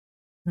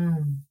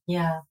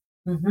 Yeah.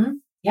 Mm-hmm.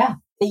 Yeah.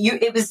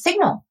 It was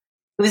signal.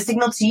 It was a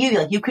signal to you.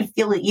 Like you could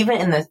feel it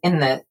even in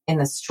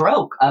the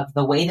stroke of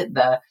the way that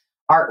the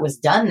art was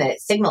done, that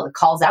it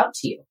calls out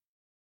to you.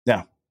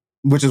 Yeah.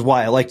 Which is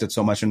why I liked it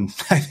so much. And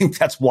I think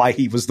that's why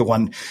he was the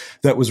one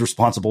that was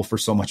responsible for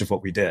so much of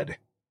what we did.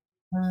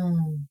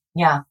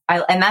 Yeah.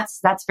 And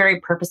that's very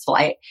purposeful.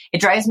 It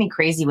drives me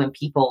crazy when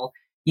people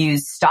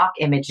use stock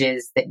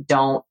images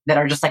that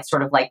are just like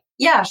sort of like,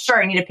 yeah, sure,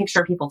 I need a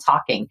picture of people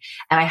talking.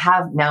 And I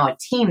have now a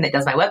team that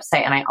does my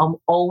website and I'm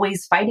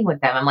always fighting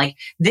with them. I'm like,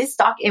 this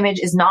stock image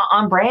is not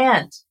on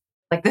brand.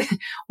 Like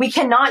we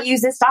cannot use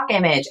this stock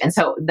image. And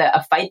so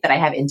a fight that I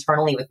have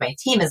internally with my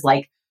team is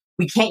like,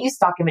 we can't use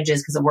stock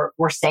images because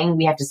we're saying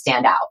we have to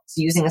stand out.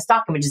 So using a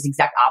stock image is the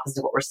exact opposite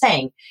of what we're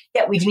saying.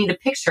 Yet we do need a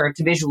picture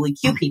to visually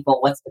cue people.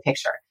 What's the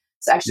picture?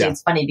 So actually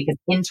It's funny because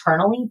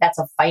internally that's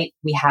a fight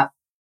we have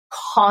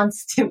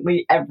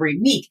constantly every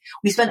week.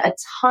 We spend a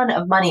ton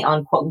of money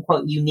on quote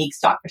unquote unique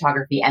stock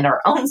photography and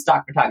our own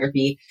stock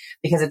photography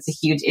because it's a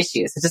huge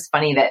issue. So it's just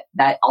funny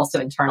that also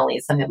internally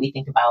is something that we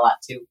think about a lot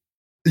too.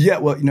 Yeah,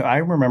 well, I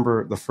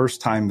remember the first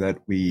time that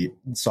we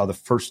saw the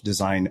first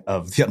design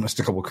of the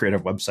Unmistakable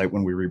Creative website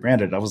when we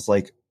rebranded. I was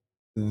like,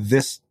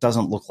 this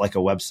doesn't look like a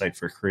website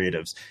for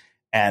creatives.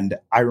 And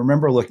I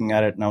remember looking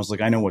at it and I was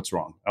like, I know what's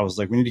wrong. I was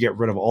like, we need to get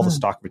rid of all the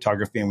stock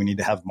photography and we need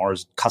to have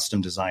Mars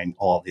custom design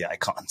all of the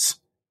icons.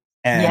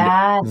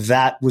 And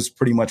that was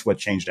pretty much what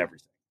changed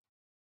everything.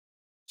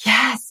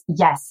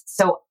 Yes.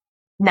 So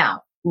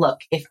now, look,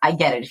 if I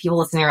get it, if people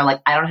listening are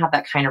like, I don't have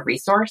that kind of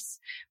resource,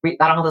 I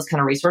don't have those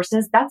kind of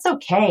resources, that's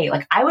okay.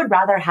 Like I would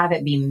rather have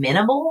it be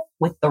minimal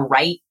with the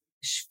right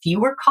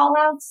fewer call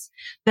outs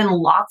than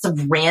lots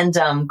of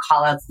random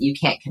call outs that you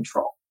can't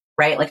control,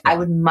 right? Like I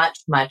would much,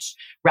 much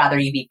rather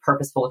you be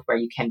purposeful with where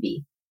you can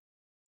be.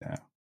 Yeah.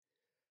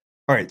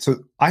 All right.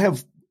 So I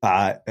have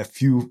a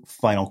few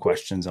final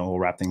questions and we'll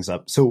wrap things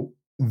up. So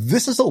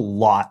this is a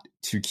lot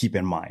to keep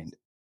in mind.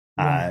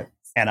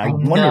 And I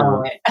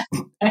wonder,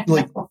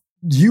 like,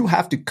 do you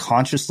have to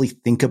consciously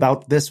think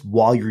about this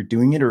while you're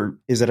doing it? Or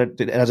is it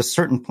at a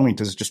certain point,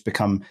 does it just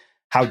become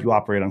how you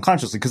operate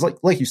unconsciously? Because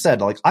like you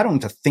said, like I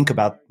don't have to think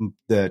about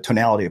the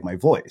tonality of my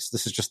voice.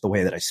 This is just the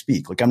way that I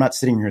speak. Like I'm not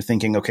sitting here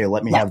thinking, okay,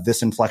 let me have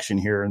this inflection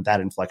here and that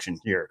inflection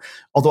here.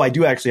 Although I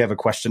do actually have a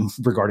question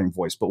regarding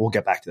voice, but we'll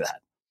get back to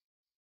that.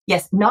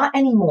 Yes, not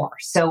anymore.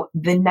 So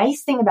the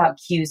nice thing about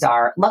cues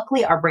are,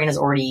 luckily our brain is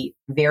already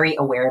very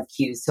aware of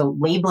cues. So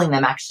labeling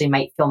them actually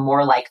might feel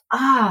more like,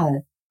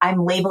 I'm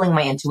labeling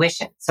my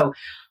intuition. So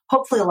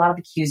hopefully a lot of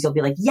the cues you'll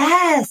be like,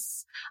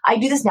 yes, I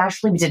do this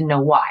naturally, but didn't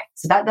know why.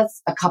 So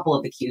that's a couple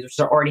of the cues, which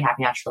are already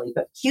happening naturally.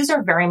 But cues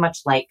are very much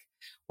like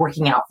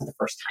working out for the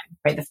first time,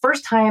 right? The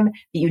first time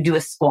that you do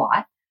a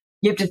squat,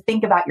 You have to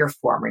think about your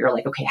form where you're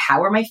like, okay,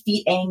 how are my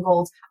feet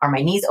angled? Are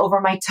my knees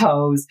over my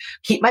toes?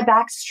 Keep my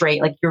back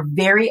straight. Like you're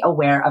very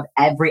aware of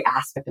every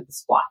aspect of the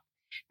squat.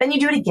 Then you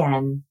do it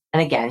again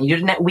and again. You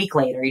do it a week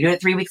later. You do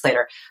it 3 weeks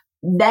later.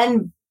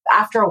 Then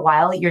after a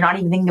while, you're not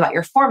even thinking about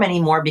your form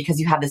anymore because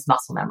you have this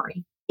muscle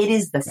memory. It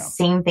is the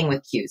same thing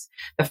with cues.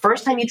 The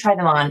first time you try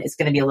them on, it's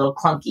going to be a little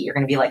clunky. You're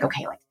going to be like,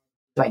 okay, like,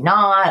 do I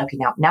not? Okay,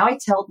 now I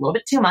tilt a little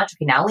bit too much.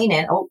 Okay, now lean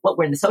in. Oh, what,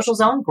 we're in the social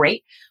zone?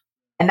 Great.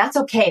 And that's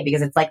okay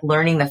because it's like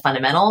learning the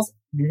fundamentals.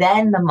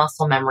 Then the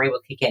muscle memory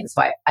will kick in.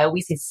 So I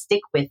always say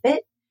stick with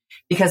it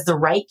because the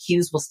right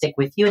cues will stick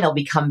with you and they'll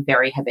become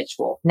very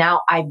habitual.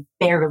 Now I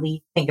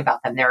barely think about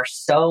them. They're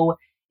so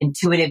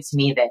intuitive to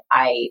me that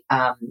I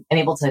am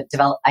able to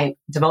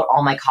devote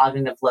all my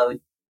cognitive load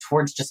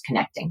towards just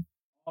connecting.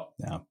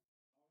 Yeah.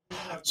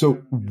 So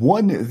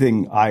one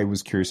thing I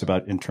was curious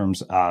about in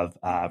terms of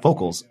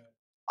vocals,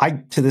 I,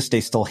 to this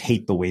day, still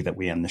hate the way that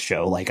we end the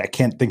show. Like, I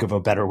can't think of a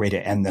better way to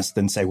end this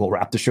than say, we'll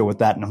wrap the show with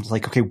that. And I'm just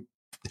like, okay,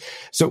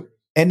 so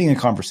ending a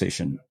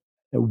conversation,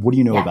 what do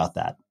you know about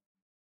that?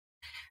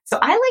 So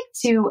I like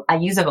to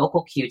use a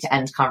vocal cue to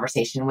end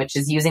conversation, which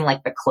is using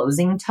like the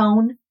closing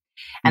tone.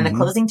 And the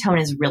closing tone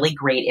is really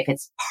great if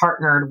it's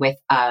partnered with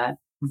a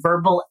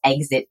verbal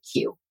exit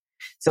cue.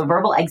 So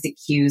verbal exit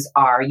cues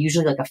are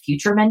usually like a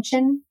future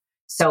mention.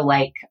 So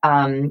like,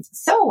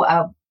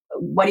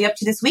 what are you up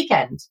to this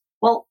weekend?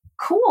 Well,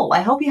 cool.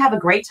 I hope you have a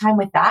great time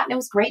with that. And it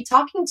was great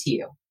talking to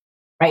you.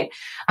 Right.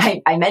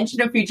 I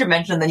mentioned a future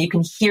mention, and then you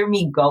can hear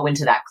me go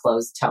into that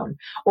closed tone,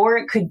 or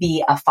it could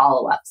be a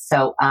follow-up.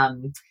 So,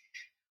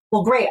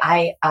 well, great.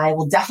 I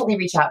will definitely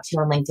reach out to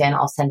you on LinkedIn.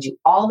 I'll send you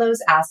all those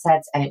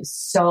assets. And it was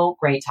so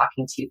great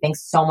talking to you.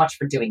 Thanks so much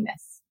for doing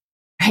this.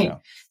 Right. Yeah.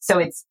 So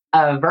it's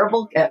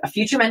a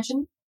future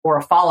mention or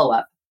a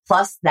follow-up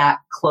plus that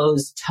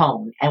closed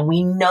tone. And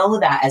we know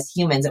that as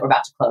humans that we're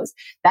about to close,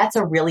 that's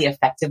a really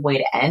effective way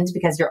to end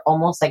because you're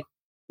almost like,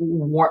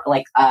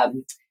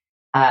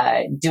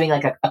 doing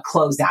like a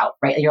closeout,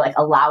 right? You're like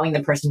allowing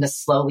the person to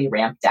slowly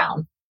ramp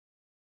down.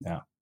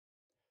 Yeah.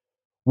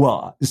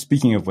 Well,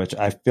 speaking of which,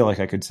 I feel like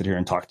I could sit here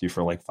and talk to you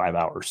for like 5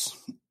 hours.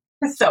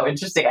 So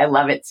interesting. I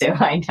love it too.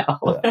 I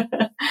know.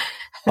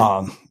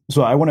 Yeah.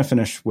 So I want to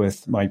finish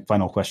with my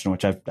final question,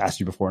 which I've asked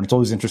you before, and it's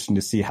always interesting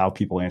to see how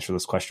people answer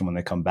this question when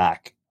they come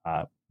back.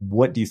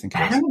 What do you think it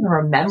is? I don't even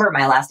remember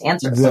my last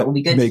answer, so it will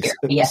be good to hear.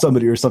 Yes.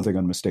 Somebody or something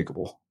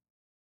unmistakable.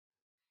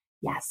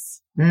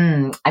 Yes.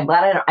 I'm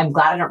glad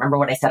I don't remember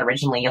what I said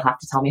originally. You'll have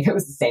to tell me if it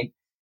was the same.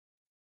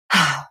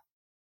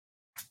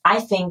 I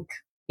think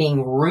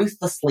being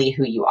ruthlessly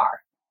who you are,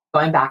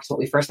 going back to what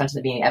we first mentioned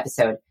at the beginning of the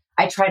episode,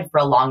 I tried for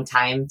a long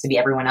time to be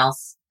everyone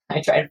else.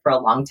 I tried for a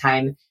long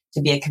time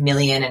to be a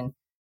chameleon and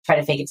try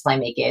to fake it till I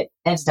make it.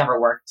 And it's never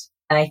worked.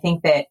 And I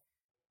think that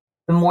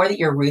the more that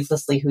you're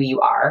ruthlessly who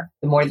you are,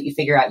 the more that you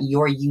figure out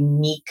your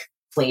unique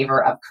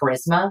flavor of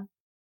charisma,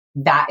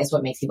 that is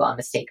what makes people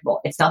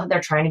unmistakable. It's not that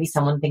they're trying to be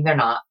someone thing they're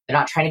not. They're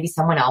not trying to be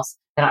someone else.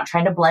 They're not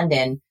trying to blend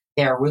in.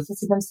 They're ruthless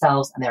to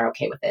themselves and they're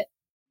okay with it.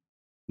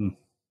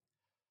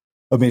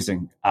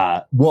 Amazing.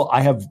 Well,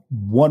 I have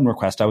one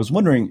request. I was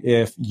wondering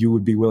if you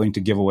would be willing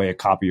to give away a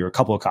copy or a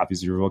couple of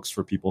copies of your books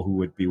for people who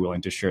would be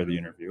willing to share the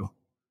interview.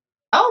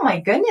 Oh my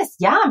goodness.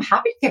 Yeah, I'm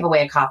happy to give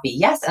away a copy.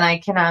 Yes. And I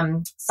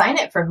can sign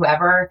it for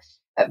whoever.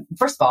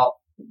 First of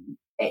all,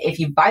 if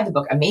you buy the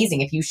book, amazing.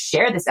 If you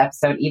share this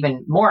episode,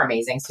 even more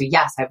amazing. So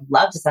yes, I'd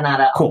love to send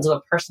out I'll do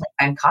a personally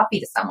signed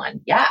copy to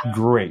someone. Yeah.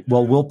 Great.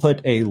 Well, we'll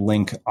put a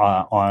link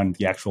on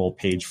the actual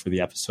page for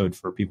the episode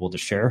for people to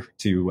share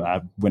to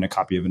win a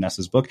copy of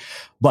Vanessa's book.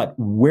 But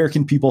where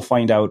can people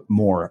find out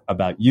more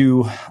about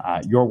you,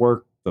 your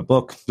work, the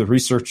book, the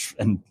research,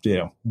 and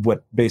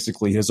what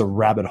basically is a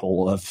rabbit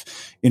hole of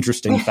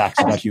interesting facts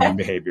about human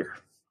behavior?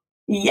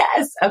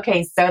 Yes.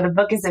 Okay. So the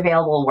book is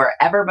available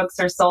wherever books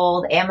are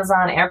sold,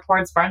 Amazon,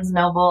 airports, Barnes &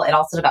 Noble. It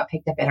also got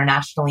picked up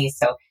internationally,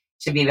 so it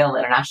should be available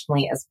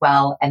internationally as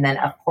well. And then,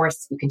 of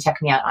course, you can check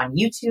me out on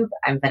YouTube.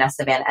 I'm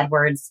Vanessa Van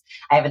Edwards.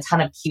 I have a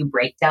ton of cue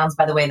breakdowns,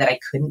 by the way, that I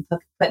couldn't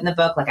put in the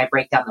book. Like I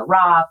break down The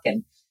Rock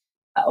and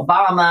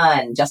Obama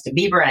and Justin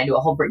Bieber, and I do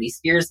a whole Britney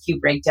Spears cue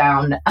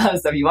breakdown.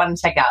 So if you want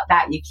to check out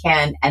that, you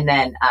can. And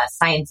then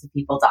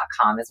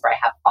scienceofpeople.com is where I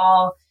have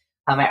all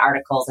my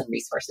articles and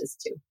resources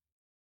too.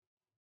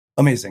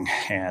 Amazing.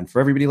 And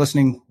for everybody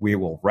listening, we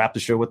will wrap the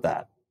show with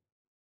that.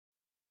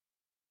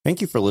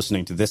 Thank you for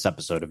listening to this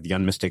episode of the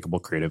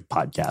Unmistakable Creative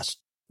Podcast.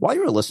 While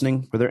you were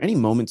listening, were there any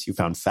moments you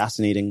found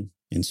fascinating,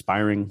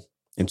 inspiring,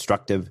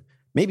 instructive,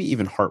 maybe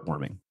even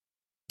heartwarming?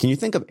 Can you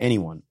think of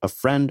anyone, a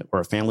friend or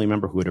a family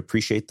member who would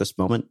appreciate this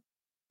moment?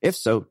 If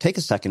so, take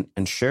a second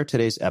and share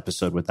today's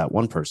episode with that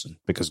one person,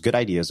 because good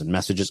ideas and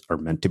messages are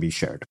meant to be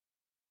shared.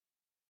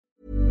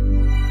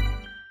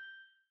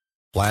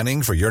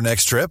 Planning for your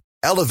next trip?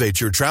 Elevate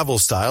your travel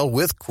style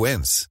with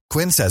Quince.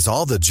 Quince has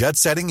all the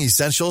jet-setting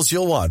essentials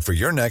you'll want for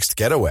your next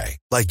getaway,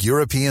 like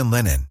European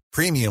linen,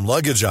 premium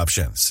luggage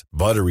options,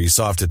 buttery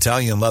soft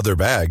Italian leather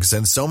bags,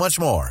 and so much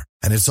more.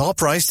 And it's all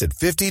priced at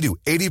 50 to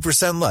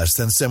 80% less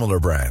than similar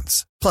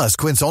brands. Plus,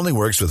 Quince only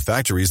works with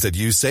factories that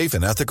use safe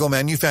and ethical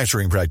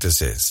manufacturing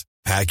practices.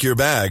 Pack your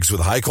bags with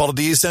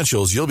high-quality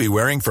essentials you'll be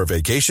wearing for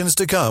vacations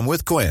to come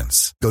with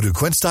Quince. Go to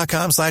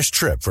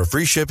quince.com/trip for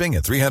free shipping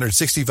and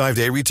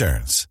 365-day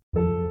returns.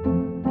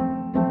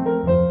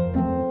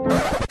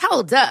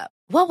 Hold up.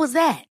 What was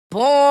that?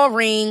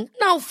 Boring.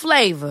 No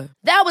flavor.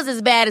 That was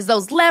as bad as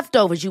those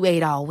leftovers you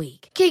ate all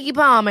week. Keke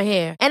Palmer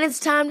here, and it's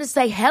time to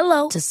say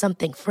hello to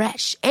something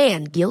fresh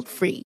and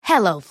guilt-free.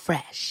 Hello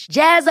Fresh.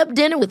 Jazz up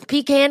dinner with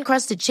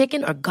pecan-crusted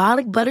chicken or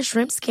garlic butter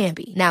shrimp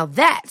scampi. Now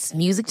that's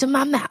music to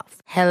my mouth.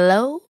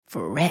 Hello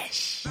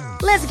Fresh.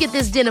 Let's get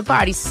this dinner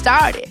party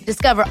started.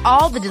 Discover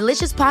all the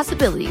delicious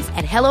possibilities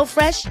at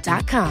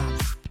HelloFresh.com.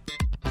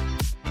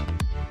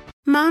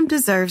 Mom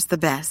deserves the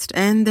best,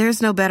 and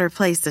there's no better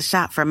place to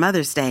shop for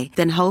Mother's Day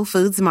than Whole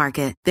Foods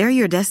Market. They're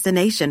your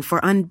destination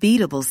for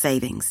unbeatable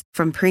savings,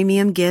 from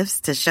premium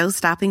gifts to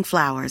show-stopping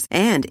flowers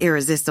and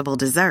irresistible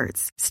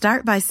desserts.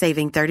 Start by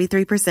saving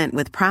 33%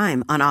 with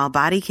Prime on all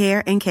body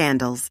care and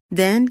candles.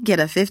 Then get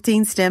a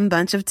 15-stem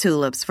bunch of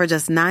tulips for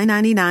just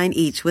 $9.99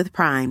 each with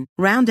Prime.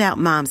 Round out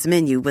Mom's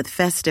menu with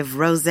festive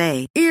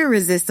rosé,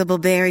 irresistible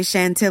berry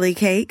chantilly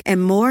cake,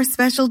 and more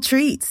special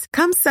treats.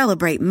 Come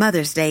celebrate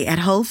Mother's Day at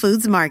Whole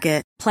Foods Market.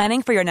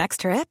 Planning for your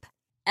next trip?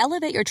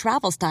 Elevate your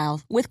travel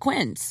style with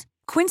Quince.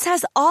 Quince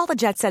has all the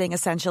jet-setting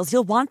essentials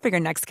you'll want for your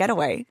next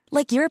getaway,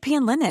 like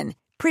European linen,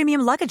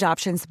 premium luggage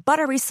options,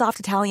 buttery soft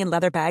Italian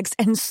leather bags,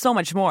 and so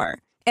much more.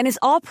 And is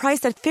all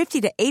priced at 50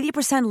 to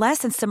 80% less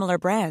than similar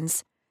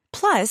brands.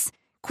 Plus,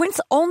 Quince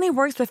only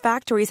works with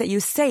factories that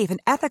use safe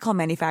and ethical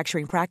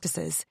manufacturing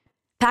practices.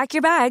 Pack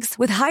your bags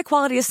with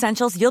high-quality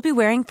essentials you'll be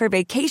wearing for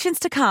vacations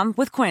to come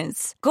with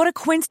Quince. Go to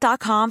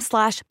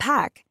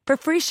quince.com/pack for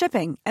free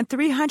shipping and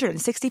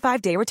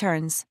 365-day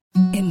returns.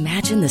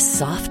 Imagine the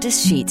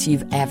softest sheets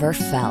you've ever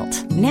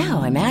felt.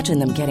 Now imagine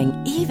them getting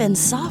even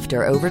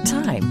softer over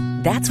time.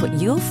 That's what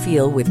you'll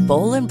feel with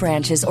Boll &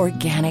 Branch's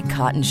organic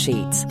cotton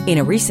sheets. In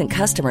a recent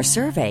customer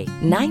survey,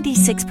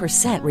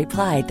 96%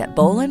 replied that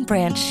Boll &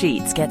 Branch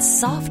sheets get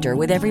softer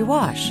with every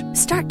wash.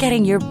 Start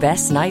getting your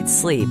best night's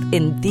sleep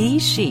in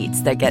these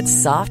sheets that get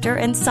softer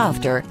and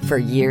softer for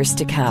years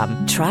to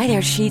come. Try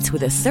their sheets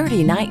with a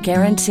 30-night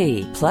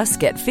guarantee. Plus,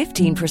 get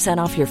 15%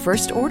 off your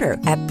first order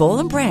at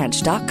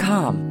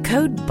bollandbranch.com.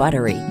 Code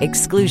BUTTERY.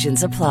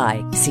 Exclusions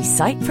apply. See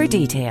site for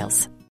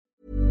details.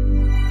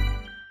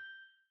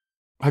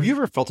 Have you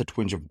ever felt a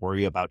twinge of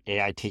worry about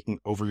AI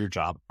taking over your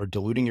job or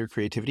diluting your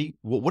creativity?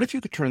 Well, what if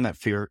you could turn that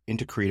fear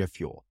into creative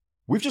fuel?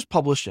 We've just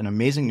published an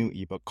amazing new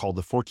ebook called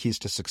The 4 Keys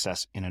to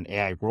Success in an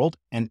AI World,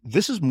 and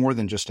this is more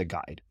than just a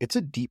guide. It's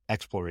a deep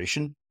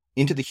exploration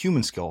into the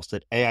human skills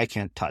that AI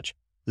can't touch,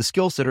 the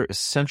skills that are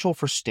essential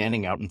for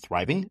standing out and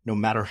thriving, no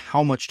matter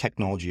how much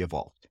technology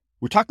evolves.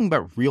 We're talking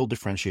about real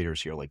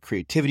differentiators here, like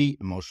creativity,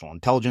 emotional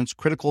intelligence,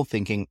 critical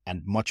thinking,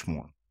 and much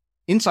more.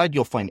 Inside,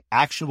 you'll find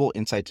actionable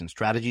insights and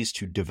strategies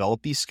to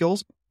develop these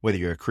skills, whether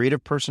you're a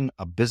creative person,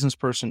 a business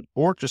person,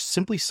 or just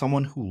simply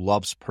someone who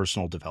loves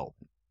personal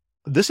development.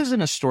 This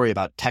isn't a story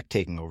about tech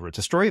taking over. It's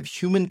a story of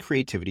human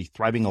creativity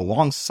thriving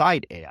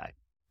alongside AI.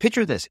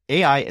 Picture this,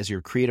 AI as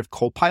your creative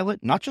co-pilot,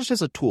 not just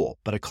as a tool,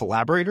 but a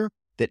collaborator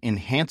that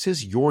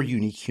enhances your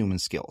unique human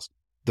skills.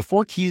 The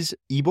 4 Keys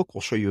ebook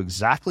will show you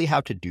exactly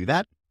how to do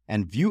that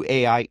and view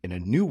AI in a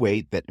new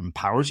way that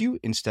empowers you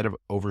instead of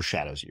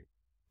overshadows you.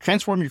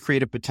 Transform your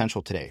creative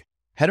potential today.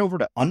 Head over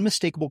to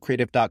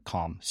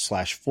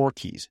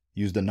unmistakablecreative.com/4keys.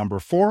 Use the number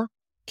 4,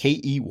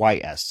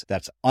 KEYS.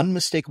 That's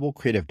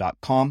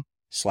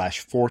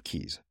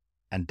unmistakablecreative.com/4keys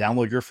and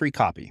download your free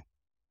copy.